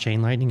still. For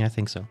chain lightning, I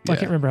think so. Well, I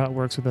can't remember how it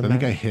works with the I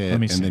think math. I hit,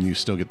 and then you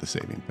still get the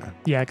saving throw.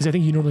 Yeah, because I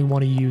think you normally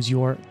want to use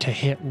your to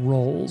hit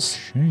rolls,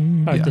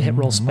 to hit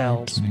roll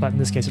spells, but in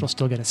this case, it'll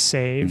still get a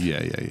save.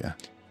 Yeah.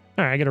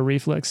 All right, I get a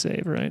reflex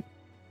save, right?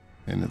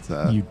 And it's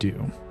you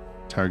do.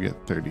 Target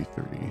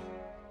 33.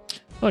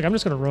 Look, I'm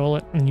just going to roll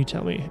it, and you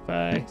tell me if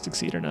I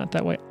succeed or not.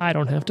 That way, I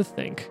don't have to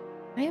think.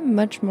 I am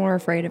much more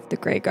afraid of the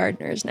Grey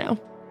Gardeners now.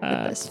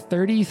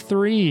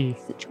 33.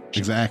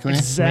 Exactly?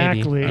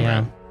 Exactly. Maybe.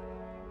 Yeah.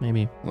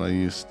 Maybe. Well,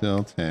 you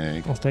still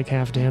take... I'll take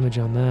half damage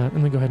on that.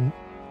 Let me go ahead and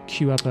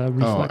queue up a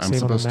reflex I'm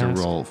save on the supposed to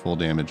mask. roll full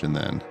damage and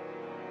then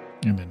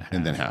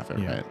half it,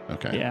 Yeah. right?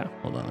 Okay. Yeah.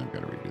 Hold on, I've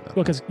got to redo that.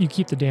 Well, because you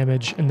keep the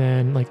damage, and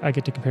then I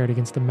get to compare it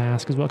against the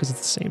mask as well, because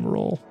it's the same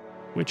roll,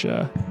 which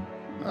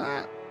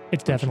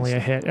it's definitely a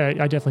hit. I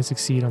definitely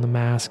succeed on the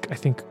mask. I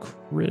think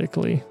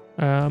critically.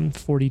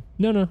 40.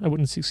 No, I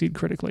wouldn't succeed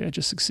critically. I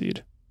just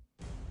succeed.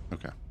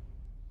 Okay.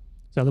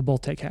 So they'll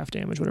both take half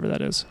damage, whatever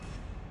that is.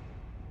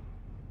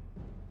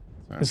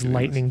 So This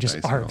lightning just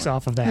arcs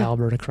off of the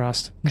halberd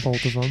across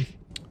both of them.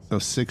 So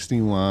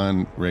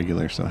 61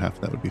 regular, so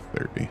half that would be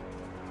 30.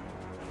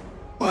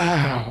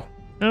 Wow.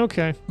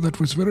 Okay.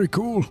 That was very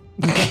cool.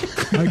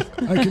 I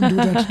can do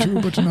that too,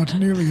 but not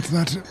nearly at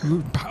that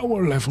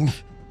power level.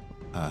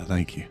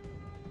 Thank you.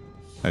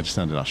 I just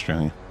sounded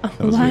Australian. Oh,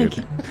 That was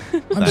weird.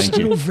 I'm Thank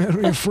still you.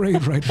 very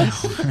afraid right now.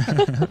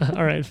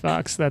 All right,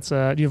 Fox. That's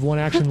do you have one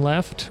action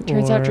left?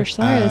 Turns out or-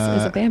 Drosarius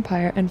is a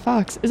vampire and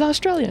Fox is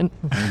Australian.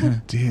 I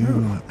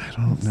do. I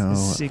don't know.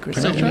 Secret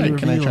Can I society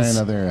try reveals.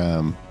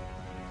 another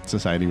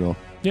society roll?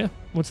 Yeah.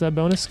 What's that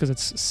bonus? Because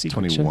it's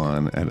secret. check.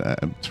 21. And,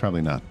 it's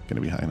probably not going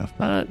to be high enough.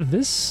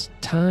 This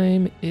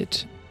time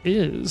it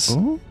is.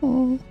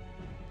 Oh.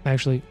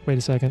 Actually, wait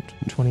a second.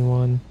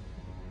 21.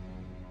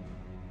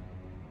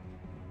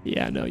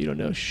 Yeah, no, you don't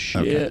know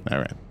shit. Okay. All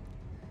right.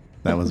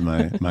 That was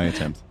my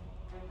attempt.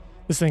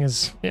 This thing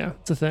is,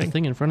 it's a The thing.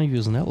 thing in front of you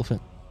is an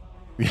elephant.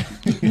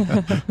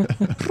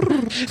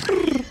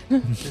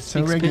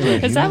 So regular.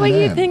 Is that what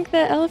you think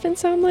that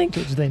elephants sound like?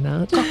 Do they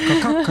not?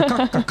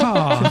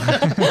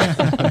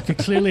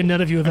 Clearly,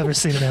 none of you have ever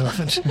seen an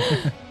elephant.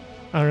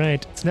 All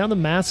right, it's now the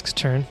Masques'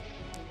 turn.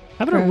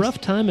 Having a Gross.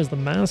 rough time as the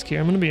Mask here.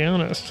 I'm going to be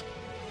honest.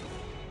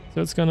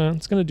 So it's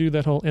gonna do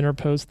that whole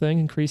interpose thing,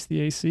 increase the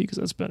AC because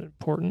that's been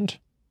important.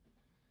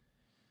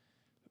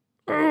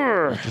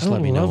 Just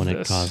let me know when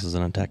it causes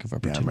an attack of Yeah,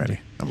 opportunity.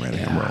 I'm ready.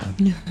 I'm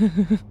rolling.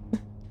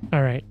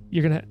 All right,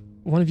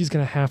 one of you's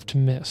gonna have to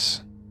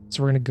miss.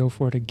 So we're gonna go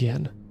for it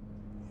again.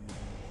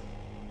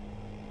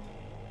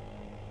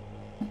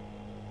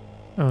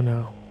 Oh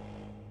no.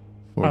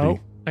 40, Oh,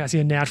 I see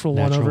a natural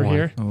one Natural over one.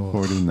 here.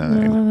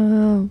 49.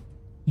 Oh.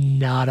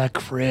 Not a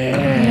crit.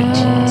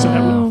 Oh. So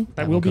that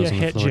That will one be a goes on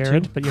the hit, floor,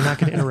 Jared, too. but you're not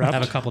going to I have a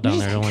interrupt. couple down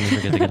there. Don't let me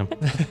forget to get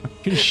them.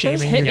 You're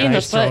shaming hit your me in the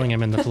guys. foot. Throwing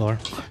him in the floor.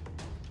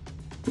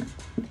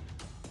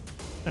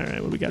 All right,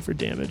 what do we got for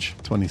damage?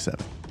 27.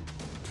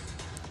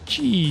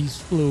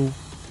 Jeez,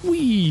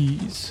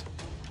 Louise.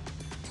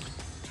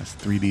 That's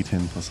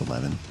 3d10 plus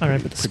 11. All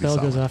right, but the Pretty spell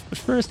goes solid. off. But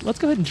first, let's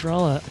go ahead and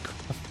draw a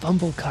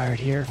fumble card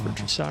here for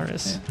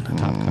Drasaris.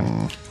 Top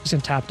card. Just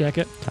gonna top deck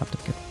it. Top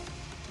deck it.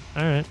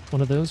 All right,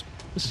 one of those.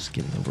 This is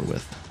getting over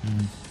with.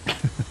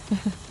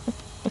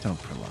 Don't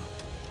prolong.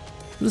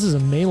 This is a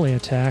melee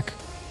attack.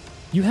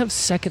 You have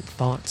second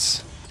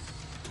thoughts.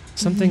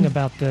 Something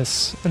about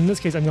this, in this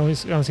case, I'm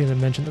honestly going to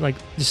mention that, like,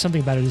 there's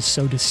something about it is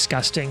so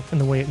disgusting in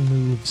the way it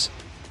moves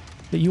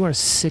that you are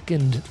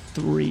sickened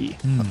 3.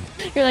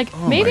 You're like,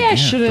 Oh maybe my I God,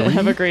 shouldn't 3?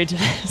 have agreed to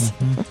this. So,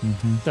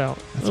 That's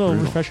a little brutal.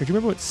 refresher. Do you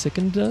remember what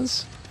sickened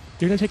does?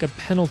 You're going to take a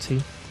penalty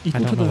I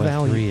equal to don't the know what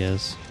value. 3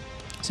 is.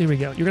 So here we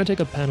go. You're going to take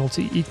a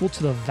penalty equal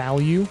to the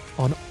value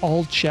on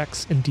all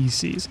checks and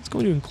DCs. It's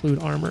going to include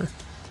armor.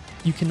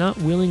 You cannot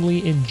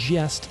willingly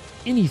ingest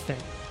anything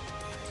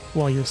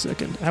while you're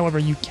sickened. However,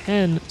 you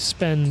can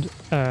spend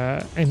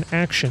an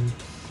action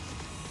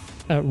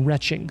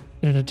retching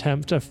in an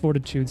attempt of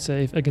fortitude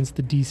save against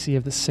the DC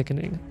of the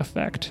sickening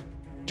effect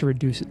to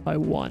reduce it by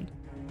 1.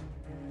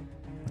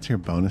 What's your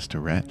bonus to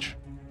retch?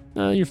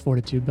 Your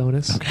fortitude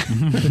bonus.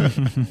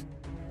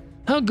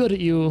 How good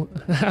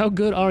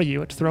are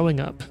you at throwing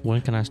up?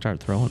 When can I start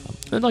throwing them?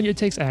 And it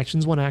takes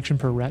actions, 1 action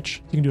per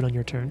retch. You can do it on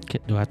your turn.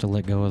 Do I have to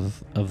let go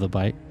of the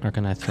bite, or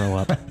can I throw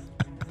up?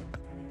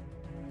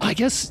 I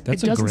guess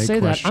That's it a doesn't great say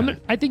question. that.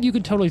 I think you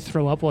could totally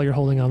throw up while you're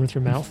holding on with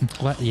your mouth.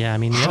 Well, yeah, I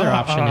mean, the other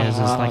option is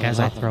like as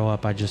I throw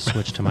up, I just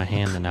switch to my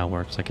hand and now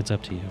works. Like, it's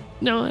up to you.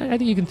 No, I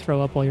think you can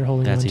throw up while you're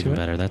holding That's on even to it.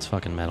 better. That's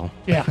fucking metal.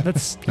 Yeah,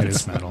 that's That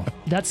is metal.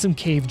 that's some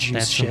cave juice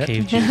That's shit. some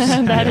cave juice.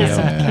 That is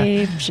some Yeah.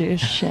 cave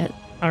juice shit.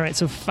 All right,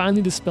 so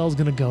finally the spell's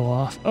gonna go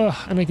off. Ugh,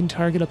 and I can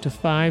target up to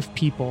 5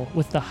 people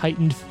with the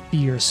heightened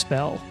fear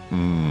spell.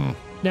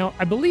 Now,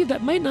 I believe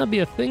that might not be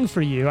a thing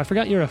for you. I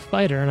forgot you're a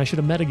fighter, and I should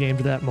have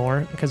metagamed that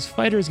more, because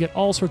fighters get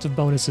all sorts of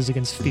bonuses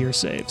against fear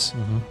saves.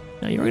 Mm-hmm.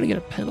 Now, you're going to get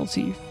a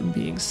penalty from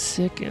being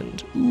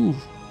sickened. Ooh.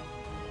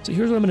 So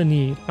here's what I'm going to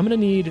need. I'm going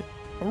to need,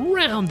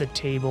 around the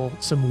table,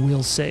 some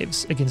will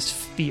saves against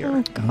fear.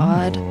 Oh,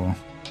 God. Oh.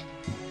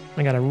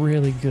 I got a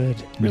really good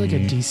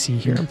DC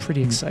here. I'm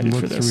pretty excited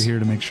Look for this. through here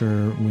to make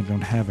sure we don't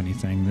have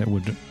anything that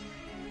would.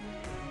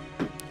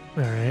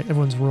 All right,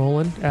 everyone's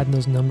rolling, adding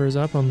those numbers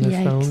up on their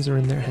Yikes. phones or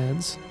in their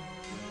heads.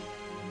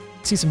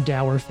 See some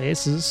dour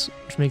faces,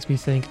 which makes me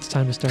think it's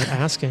time to start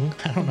asking.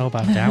 I don't know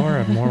about dour.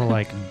 I'm more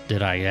like,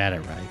 did I get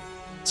it right?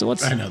 So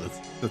let's. I know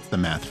that's the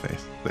math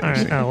face. that All you're right.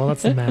 seeing. Oh well,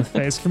 that's the math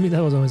face. For me,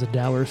 that was always a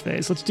dour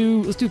face. Let's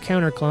do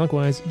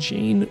counterclockwise.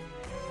 Jane,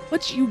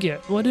 what'd you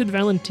get? What did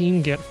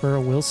Valentine get for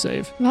a will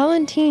save?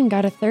 Valentine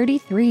got a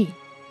 33.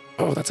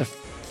 Oh, that's a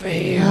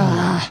fail.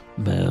 Ah,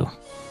 Boo.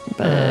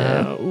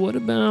 What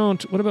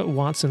about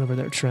Watson over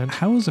there, Trent?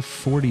 How does a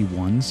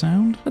 41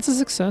 sound? That's a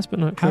success, but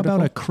not How critical.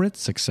 about a crit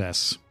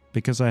success?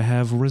 Because I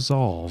have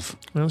resolve.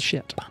 Well,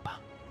 shit.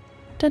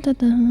 da, da,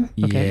 da.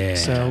 Okay, Yeah.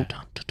 so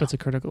that's a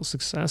critical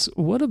success.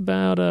 What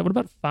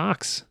about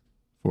Fox?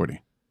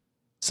 40.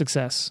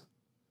 Success.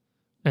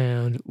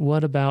 And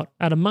what about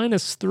at a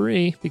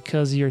 -3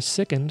 because you're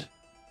sickened?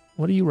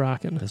 What are you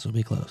rocking? This will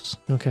be close.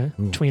 Okay,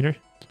 Ooh. tweener.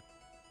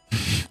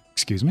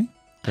 Excuse me?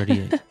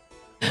 38.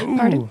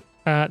 Pardon?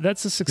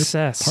 That's a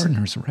success.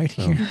 Partner's right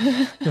Oh.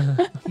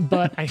 here.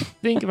 But I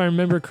think if I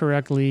remember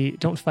correctly,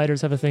 don't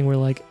fighters have a thing where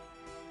like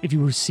if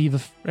you receive a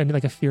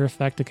fear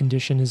effect, the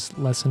condition is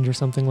lessened or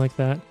something like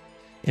that?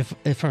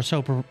 if our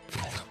sober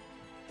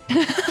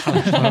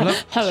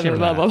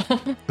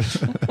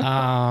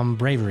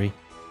bravery.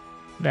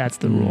 That's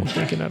the rule I'm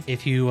thinking of.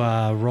 If you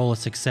roll a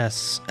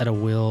success at a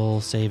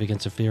will save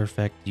against a fear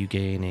effect, you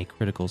gain a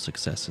critical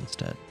success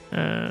instead.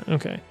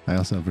 Okay. I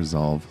also have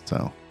resolve,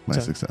 so my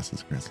So- success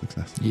is great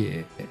success.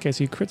 Yeah. Okay,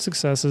 so you crit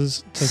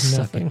successes, take Suck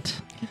nothing.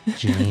 it,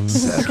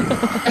 James.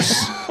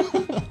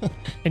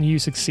 And you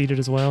succeeded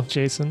as well,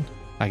 Jason.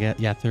 I get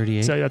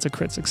 38. So that's a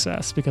crit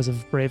success because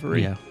of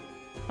bravery. Yeah.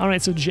 All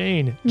right, so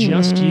Jane,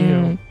 just you.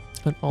 Mm.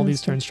 Spent all these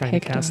That's turns trying to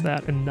picked cast on.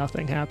 that and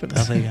nothing happens.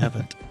 Nothing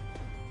happened.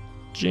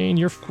 Jane,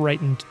 you're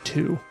frightened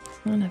too.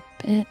 Son of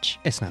a bitch.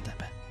 It's not that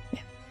bad. Yeah.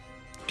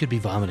 Could be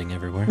vomiting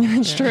everywhere.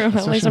 It's true. At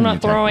Especially least I'm when not you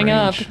attack throwing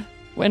up range.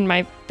 when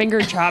my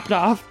finger chopped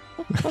off.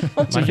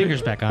 My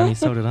finger's back on. He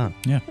sewed it on.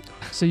 Yeah.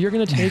 So you're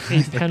going to take a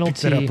Picked it up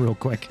penalty. real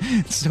quick.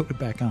 Sewed it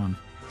back on.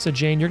 So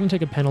Jane, you're going to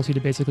take a penalty to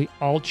basically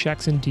all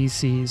checks and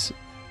DCs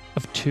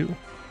of 2.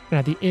 And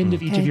at the end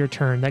of each of Okay. your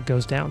turn, that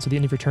goes down. So the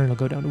end of your turn, it'll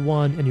go down to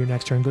 1, and your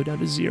next turn go down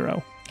to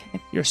 0.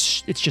 Okay.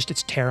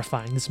 It's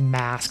terrifying. This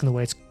mask and the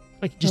way it's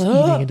like just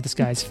eating into this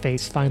guy's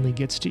face finally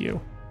gets to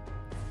you.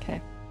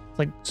 Okay. It's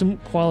like some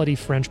quality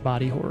French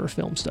body horror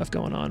film stuff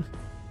going on.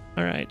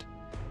 All right.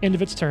 End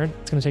of its turn,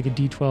 it's going to take a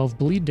D12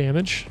 bleed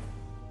damage.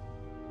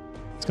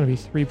 It's going to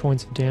be 3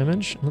 points of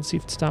damage. Let's see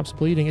if it stops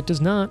bleeding. It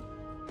does not.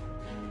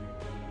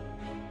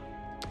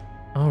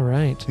 All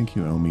right. I think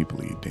you owe me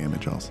bleed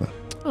damage also.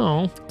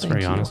 Oh, It's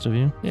very honest of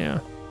you. yeah.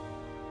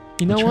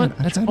 You know what?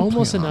 That's I tried to play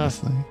almost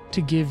enough honestly.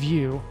 to give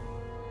you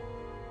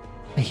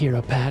a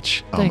hero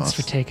patch. Thanks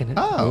for Almost. taking it.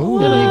 Oh.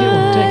 Yeah, no, you get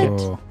one. Take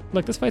it. Oh.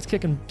 Look, this fight's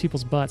kicking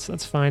people's butts.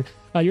 That's fine.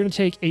 You're going to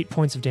take 8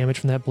 points of damage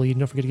from that bleed. And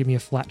don't forget to give me a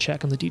flat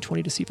check on the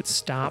d20 to see if it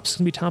stops. It's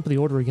going to be top of the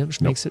order again,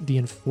 which makes it the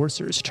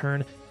Enforcer's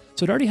turn.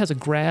 So it already has a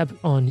grab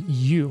on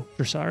you,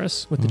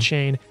 Dressaris, with the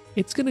chain.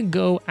 It's going to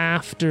go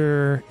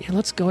after... Yeah,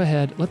 let's go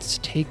ahead. Let's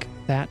take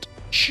that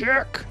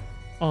check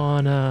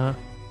on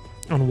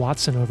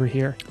Watson over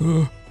here.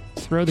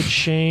 Throw the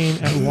chain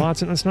at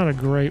Watson. That's not a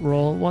great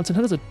roll. Watson,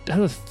 how does a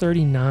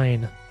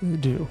 39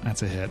 do?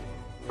 That's a hit.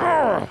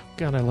 God,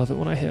 I love it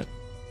when I hit.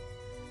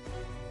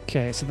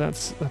 Okay, so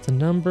that's a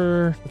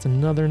number. That's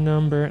another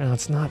number, and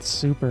it's not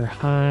super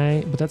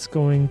high, but that's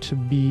going to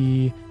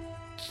be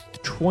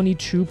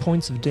 22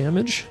 points of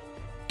damage.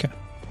 Okay.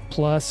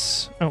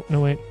 Plus, oh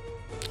no wait,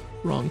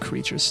 wrong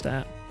creature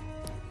stat.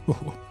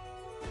 Oh,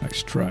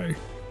 nice try.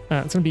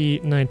 It's gonna be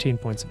 19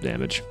 points of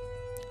damage.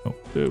 Oh,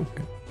 boo.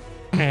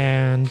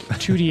 And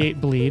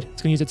 2d8 bleed.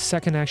 It's gonna use its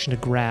second action to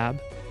grab,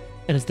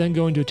 and it's then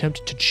going to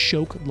attempt to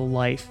choke the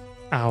life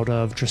out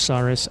of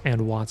Dressaris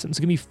and Watson. It's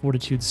going to be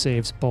fortitude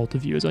saves, both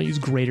of you, as I use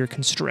Greater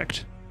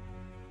Constrict.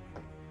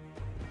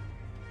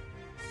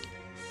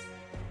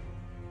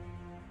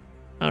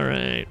 All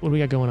right, what do we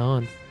got going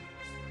on?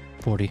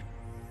 40.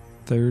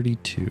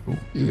 32.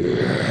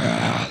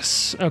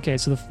 Yes. Okay,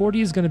 so the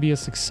 40 is going to be a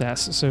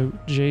success. So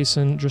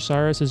Jason,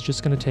 Dressaris is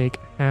just going to take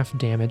half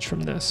damage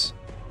from this.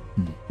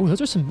 Oh,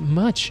 those are some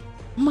much,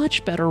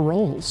 much better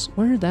rolls.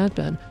 Where had that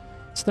been?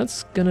 So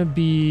that's going to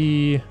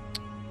be...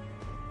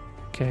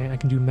 Okay, I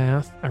can do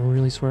math. I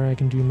really swear I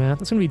can do math.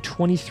 That's going to be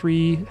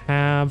 23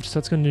 halved, so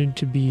that's going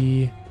to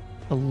be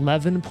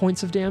 11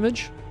 points of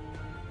damage.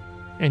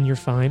 And you're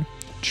fine.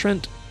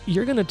 Trent,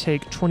 you're going to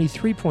take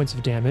 23 points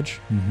of damage,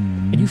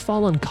 and you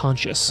fall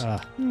unconscious. Oh,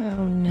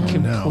 no.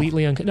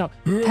 Completely unconscious.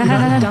 No, you're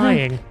not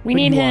dying. We but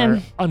need you him.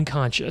 are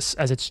unconscious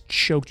as it's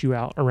choked you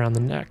out around the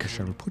neck.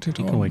 Shall we put it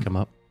You on can wake him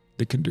up.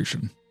 the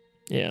condition?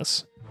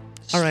 Yes.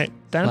 All right,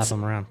 Slap that's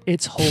him around.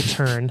 its whole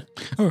turn.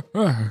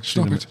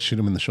 Shoot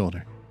him in the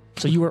shoulder.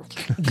 So you are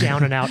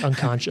down and out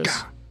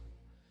unconscious.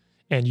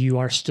 And you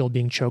are still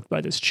being choked by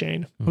this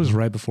chain. It was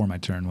right before my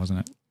turn,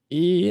 wasn't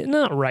it?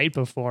 Not right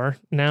before.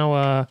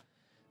 Now,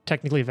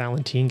 technically,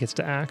 Valentine gets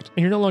to act.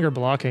 And you're no longer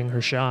blocking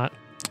her shot.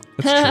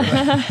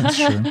 That's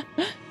true.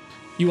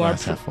 You are.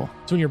 Glass half full.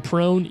 So when you're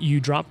prone, you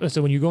drop.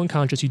 So when you go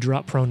unconscious, you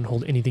drop prone and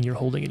hold anything you're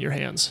holding in your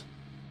hands.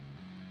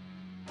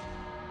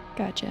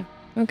 Gotcha.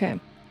 Okay.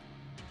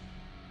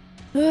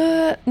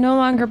 No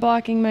longer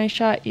blocking my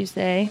shot, you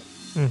say?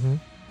 Mm-hmm.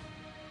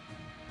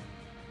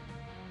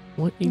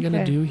 What are you going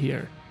to Okay. do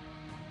here?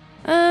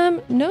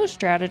 No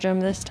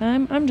stratagem this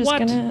time. I'm just What?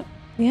 gonna...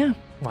 Yeah.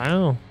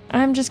 Wow.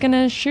 I'm just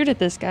gonna shoot at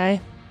this guy.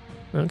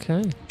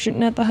 Okay.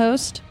 Shooting at the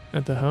host.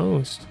 At the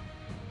host.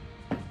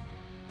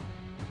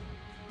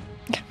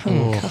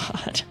 Oh,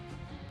 God.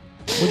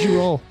 What'd you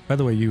roll? By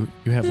the way, you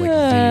have like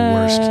the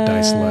worst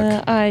dice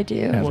luck I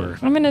do. ever.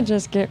 I'm gonna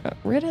just get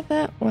rid of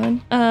that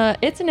one.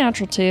 It's a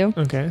natural 2.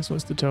 Okay, so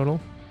what's the total?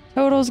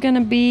 Total's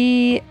gonna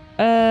be...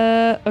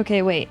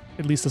 Okay, wait.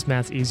 At least this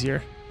math's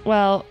easier.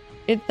 Well,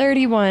 it's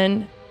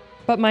 31,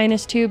 but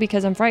minus 2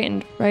 because I'm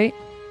frightened, right?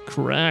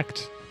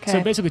 Correct. Okay.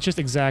 So basically, it's just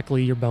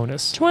exactly your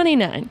bonus.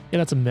 29. Yeah,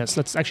 that's a miss.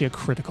 That's actually a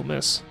critical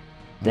miss.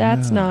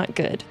 That's Yeah. not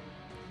good.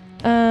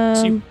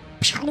 So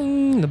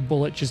you, the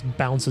bullet just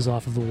bounces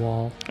off of the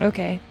wall.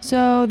 Okay.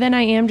 So then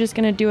I am just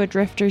gonna do a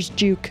drifter's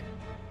juke.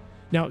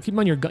 Now, keep in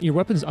mind your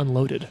weapon's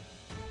unloaded.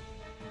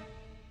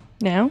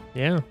 Now?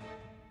 Yeah.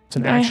 It's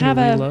an I action have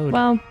to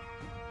reload.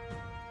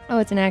 Oh,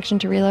 it's an action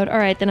to reload. All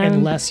right, then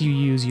Unless you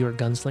use your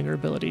gunslinger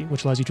ability,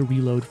 which allows you to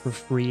reload for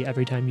free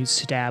every time you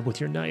stab with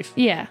your knife.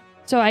 Yeah.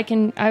 So I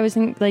can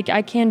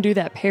do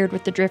that paired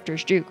with the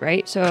drifter's juke,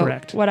 right? So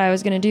Correct. what I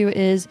was gonna do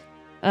is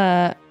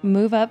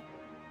move up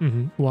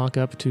Mm-hmm. Walk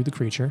up to the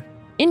creature.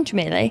 into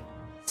melee,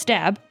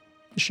 stab.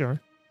 Sure.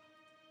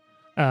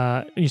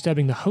 Are you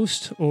stabbing the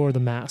host or the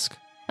mask?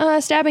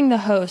 Stabbing the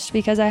host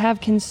because I have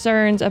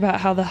concerns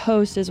about how the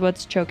host is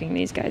what's choking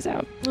these guys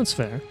out. That's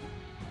fair.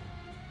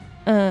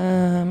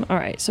 All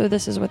right, so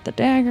this is with the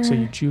dagger. So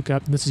you juke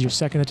up. This is your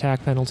second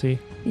attack penalty.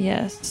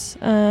 Yes.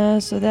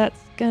 So that's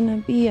gonna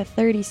be a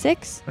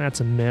 36. That's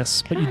a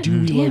miss, but you God do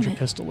reload damn your it.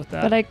 pistol with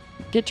that. But I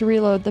get to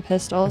reload the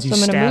pistol, As so you I'm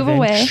gonna stab move in,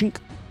 away. shink,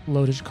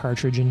 load a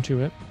cartridge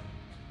into it.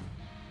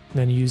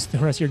 Then use the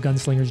rest of your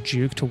gunslinger's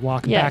juke to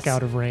walk back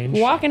out of range.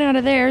 Walking out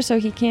of there so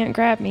he can't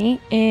grab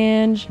me.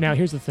 And Now,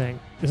 here's the thing.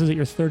 This is at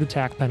your third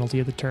attack penalty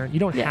of the turn. You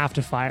don't Yeah. have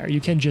to fire.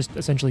 You can just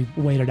essentially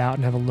wait it out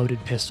and have a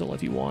loaded pistol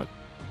if you want.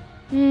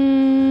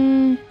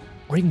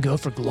 Or you can go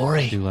for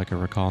glory. Do like a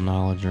recall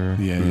knowledge or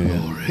Yeah.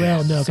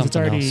 Well, no, because it's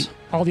Something already else.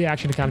 all the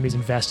action economy is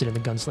invested in the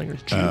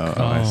gunslinger's juke.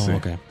 I see.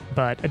 okay.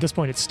 But at this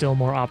point, it's still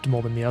more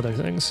optimal than the other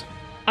things.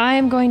 I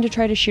am going to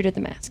try to shoot at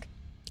the mask.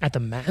 At the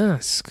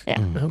mask.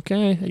 Yeah.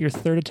 Okay. At your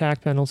third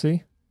attack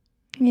penalty.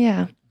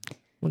 Yeah.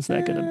 What's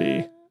that going to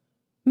be?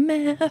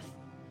 Math.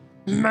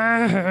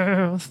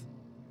 Math.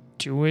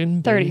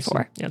 Doing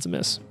 34. Yeah, it's a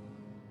miss.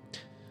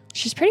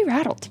 She's pretty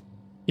rattled.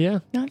 Yeah.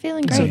 Not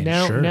feeling So great.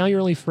 now you're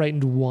only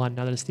frightened one.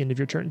 Now that it's the end of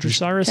your turn,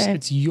 Dressaris, Okay.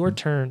 it's your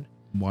turn.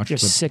 Watch You're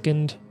the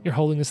sickened. You're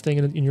holding this thing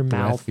in your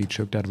breath mouth. be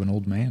choked out of an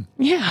old man.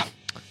 Yeah.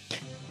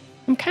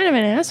 I'm kind of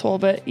an asshole,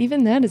 but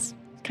even that is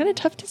kind of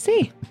tough to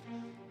see.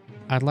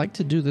 I'd like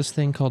to do this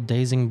thing called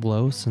Dazing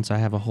Blow since I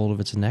have a hold of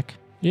its neck.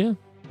 Yeah.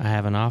 I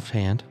have an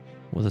offhand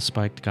with a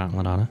spiked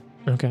gauntlet on it,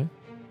 Okay.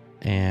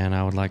 and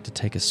I would like to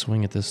take a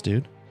swing at this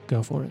dude.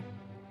 Go for it.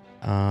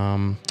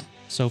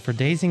 So for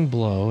Dazing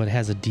Blow, it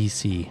has a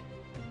DC.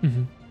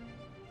 Mm-hmm.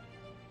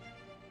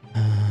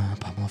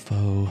 Pummel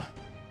foe.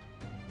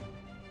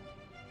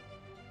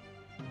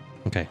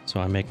 Okay, so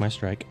I make my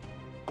strike.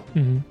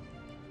 Mm-hmm.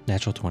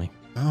 Natural 20.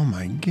 Oh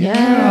my gosh.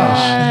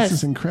 Yes. This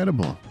is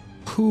incredible.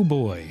 Hoo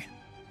boy.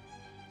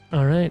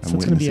 All right. So I'm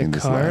it's going to be a witnessing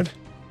this card. live.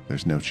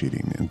 There's no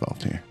cheating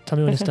involved here. Tell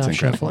me when to stop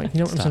incredible. shuffling. You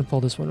know what? I'm just Stop. going to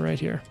pull this one right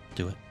here.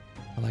 Do it.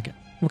 I like it.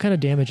 What kind of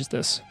damage is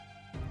this?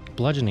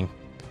 Bludgeoning.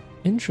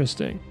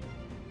 Interesting.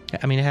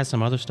 I mean, it has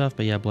some other stuff,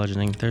 but yeah,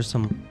 bludgeoning. There's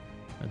some...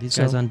 Are these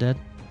So- guys undead?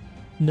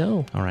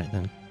 No. All right,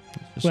 then.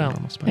 It's just a Well,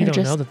 normal you spike. They're don't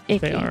just know that they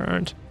icky.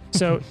 aren't.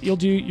 So you'll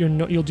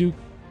do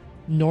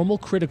normal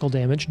critical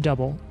damage,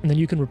 double, and then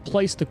you can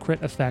replace the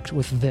crit effect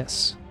with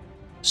this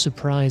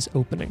surprise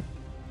opening.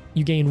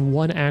 You gain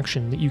one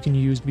action that you can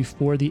use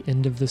before the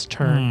end of this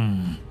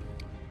turn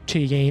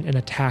to gain an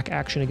attack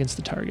action against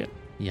the target.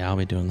 Yeah, I'll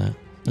be doing that.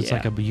 It's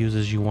Yeah. like a use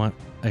as you want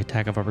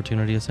attack of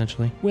opportunity,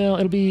 essentially. Well,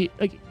 it'll be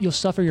like you'll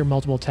suffer your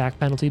multiple attack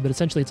penalty, but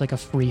essentially it's like a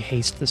free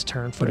haste this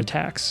turn for But it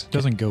attacks.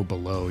 Doesn't go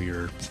below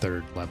your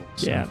third level.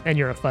 So. Yeah, and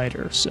you're a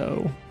fighter,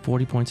 so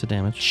 40 points of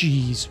damage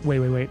jeez.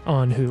 Wait.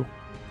 On who?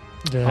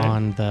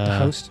 on the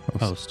host?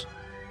 host.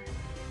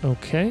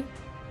 Okay.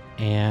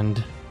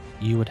 And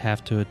you would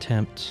have to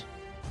attempt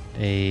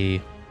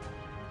a...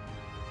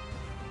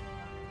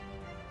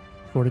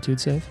 Fortitude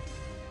save.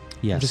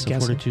 Yes, just a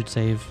guessing. fortitude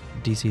save,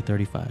 DC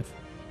 35.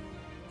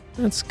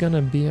 That's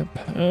gonna be a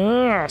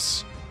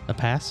pass. A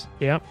pass?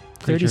 Yep.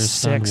 Creature is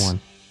stunned 36. 1.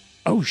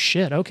 Oh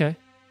shit, okay.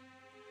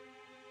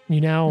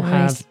 You now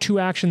Nice. have 2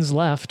 actions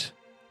left.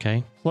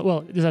 Okay,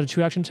 Well, is that a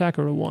 2-action attack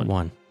or a 1?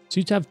 1. So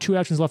you have 2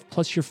 actions left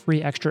plus your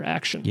free extra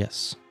action.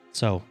 Yes.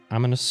 So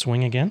I'm going to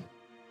swing again.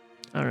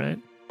 All right.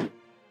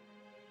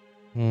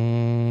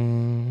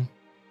 And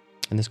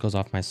this goes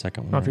off my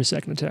second one. Off right? your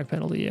second attack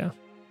penalty, yeah.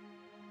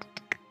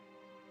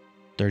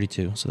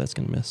 32, so that's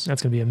going to miss.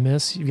 That's going to be a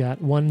miss. You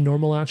got 1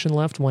 normal action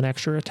left, 1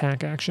 extra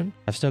attack action.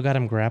 I've still got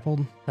him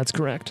grappled. That's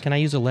correct. Can I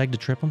use a leg to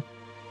trip him?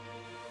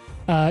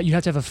 You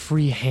have to have a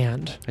free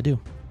hand. I do.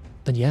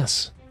 Then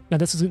yes. Now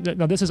this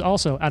is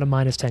also at a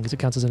 -10 because it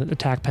counts as an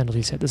attack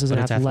penalty hit. This is But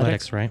an it's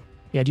athletics. athletics, right?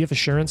 Yeah. Do you have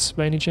assurance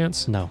by any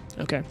chance? No.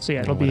 Okay. So yeah,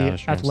 No, it'll be without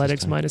assurance this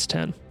athletics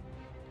time. -10.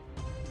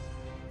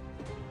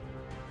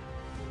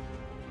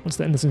 What's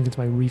that? And this is against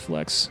my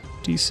reflex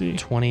DC.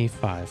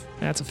 25.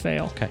 That's a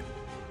fail. Okay.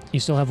 You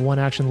still have 1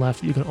 action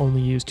left that you can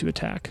only use to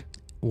attack.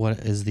 What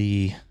is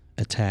the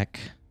attack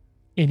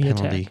Any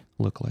penalty attack.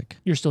 look like?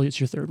 It's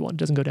your third one. It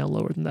doesn't go down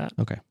lower than that.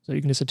 Okay. So you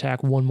can just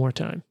attack 1 more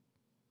time.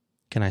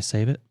 Can I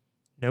save it?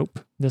 Nope.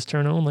 This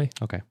turn only.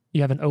 Okay.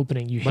 You have an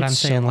opening. You But hit I'm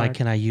so saying, like, hard.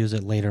 can I use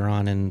it later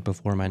on and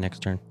before my next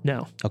turn?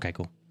 No. Okay,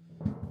 cool.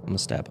 I'm going to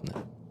stab him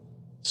then.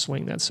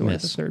 Swing that sword at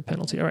the Miss. third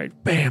penalty. All right.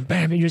 Bam,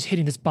 bam. And you're just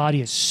hitting this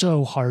body. Is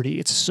so hardy.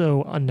 It's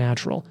so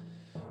unnatural.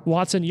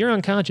 Watson, you're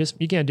unconscious.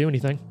 You can't do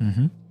anything.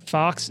 Mm-hmm.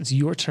 Fox, it's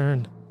your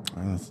turn.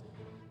 This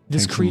Take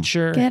some-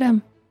 creature Get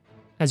him.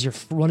 has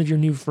one of your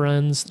new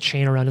friends, the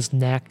chain around his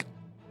neck,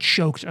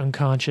 choked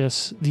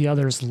unconscious. The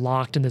other is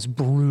locked in this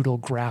brutal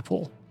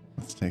grapple.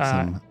 Let's take Real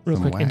some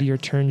quick, whack. into your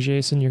turn,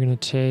 Jason. You're going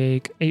to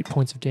take 8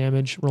 points of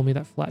damage. Roll me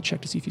that flat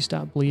check to see if you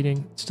stop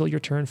bleeding. Still your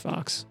turn,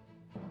 Fox.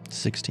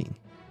 16.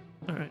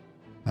 All right.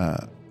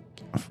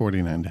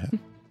 49 to hit.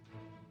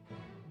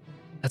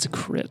 That's a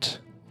crit.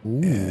 Can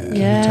you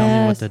tell me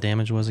what Yes. the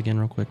damage was again,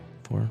 real quick,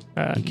 before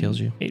he kills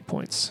you? 8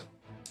 points.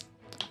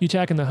 You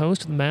attacking the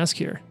host with the mask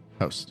here.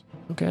 Host.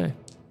 Okay.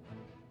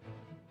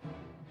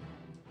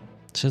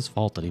 It's his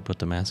fault that he put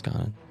the mask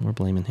on. We're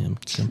blaming him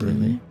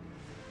completely.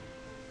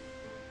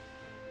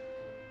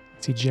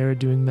 See Jared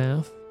doing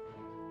math.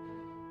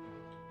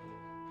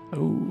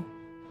 Oh.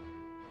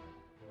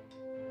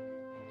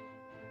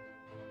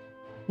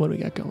 What do we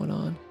got going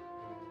on?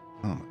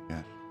 Oh my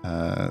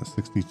gosh.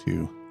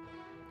 62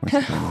 points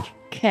of damage.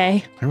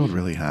 Okay. I rolled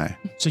really high.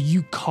 So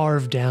you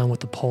carve down with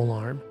the pole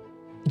arm.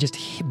 It just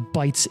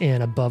bites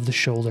in above the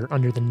shoulder,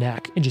 under the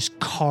neck, and just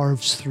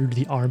carves through to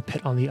the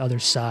armpit on the other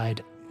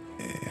side.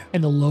 Yeah.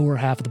 And the lower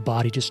half of the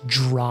body just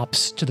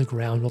drops to the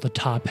ground while the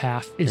top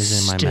half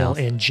is in my still mouth.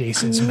 in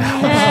Jason's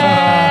mouth.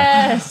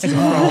 Yes. As it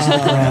falls to the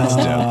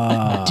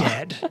ground,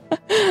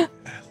 dead.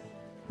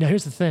 Now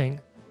here's the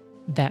thing.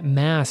 That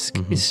mask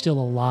is still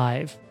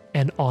alive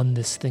and on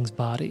this thing's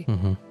body.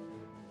 Mm-hmm.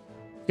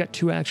 You've got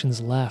 2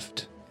 actions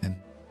left. And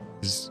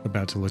is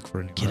about to look for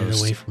a new Get host.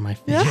 it away from my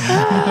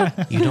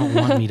face. You don't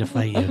want me to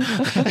fight you.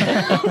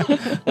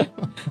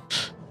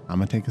 I'm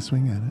going to take a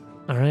swing at it.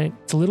 All right.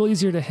 It's a little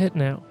easier to hit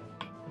now.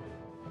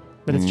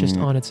 But it's just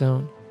on its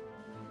own.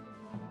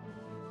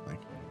 Like,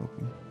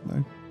 hoping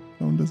my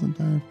phone doesn't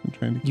die. I've been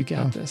trying to keep You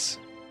got off. this.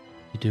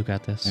 You do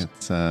got this.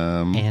 It's,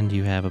 And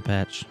you have a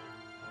patch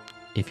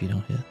if you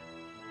don't hit.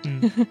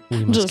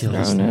 We must Just kill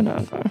this throwing thing it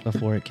out there.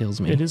 before it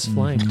kills me. It is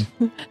flanked.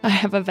 I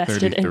have a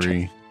vested interest.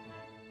 33.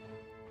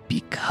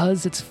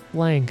 Because it's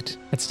flanked,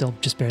 it still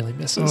just barely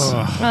misses.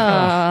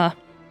 Ah.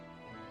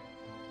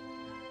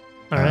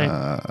 All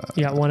right.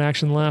 You got 1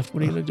 action left.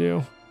 What are you going to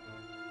do?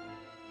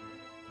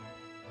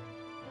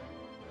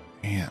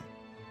 Man.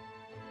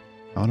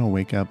 I want to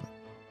wake up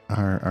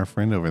our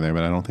friend over there,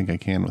 but I don't think I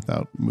can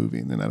without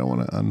moving, and I don't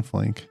want to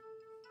unflank.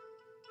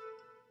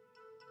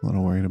 A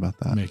little worried about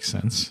that. Makes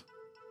sense.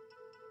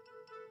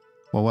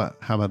 Well, what?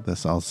 How about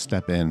this? I'll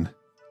step in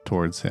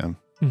towards him,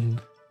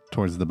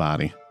 towards the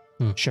body,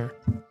 Sure.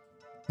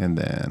 and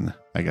then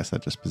I guess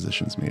that just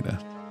positions me to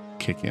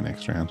kick you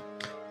next round.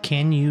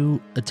 Can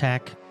you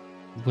attack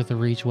with a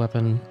reach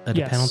weapon at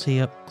Yes. a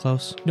penalty up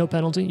close? No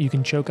penalty. You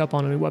can choke up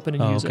on a weapon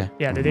and Oh, use okay. it.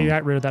 Yeah, they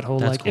got rid of that whole,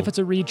 That's if cool. it's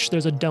a reach,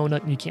 there's a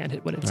donut and you can't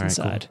hit when it's All right,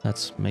 inside. cool.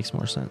 That makes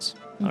more sense.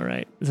 All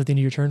right. Is that the end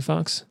of your turn,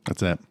 Fox?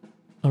 That's it.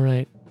 All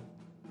right.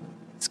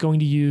 It's going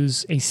to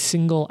use a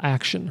single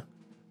action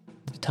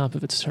at the top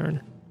of its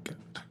turn. Can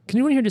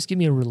anyone here just give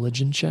me a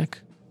religion check?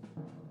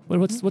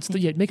 What's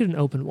the, make it an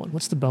open one.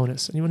 What's the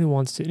bonus? Anyone who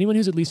wants to. Anyone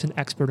who's at least an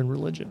expert in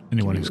religion.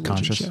 Anyone Give me who's a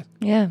religion conscious. check.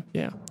 Yeah.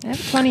 Yeah. I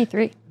have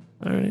 23.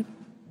 All right.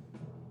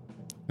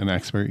 An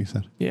expert, you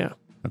said? Yeah.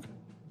 Okay.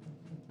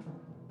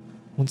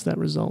 What's that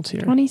result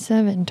here?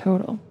 27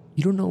 total.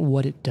 You don't know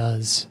what it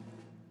does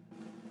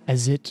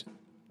as it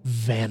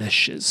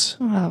vanishes.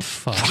 Oh,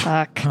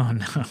 fuck. Oh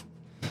no.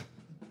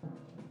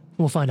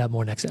 We'll find out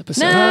more next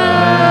episode.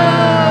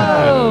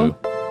 No!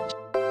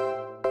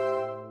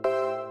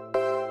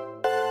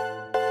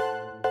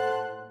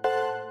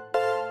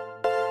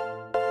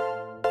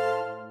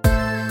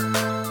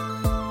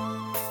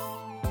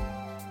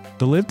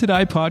 The Live to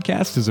Die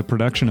podcast is a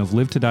production of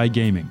Live to Die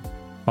Gaming.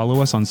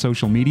 Follow us on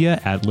social media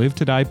at Live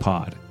to Die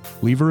Pod.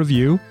 Leave a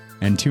review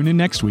and tune in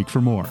next week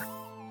for more.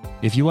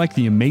 If you like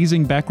the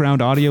amazing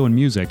background audio and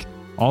music,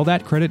 all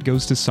that credit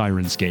goes to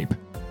Sirenscape.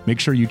 Make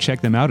sure you check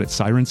them out at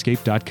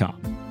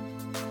sirenscape.com.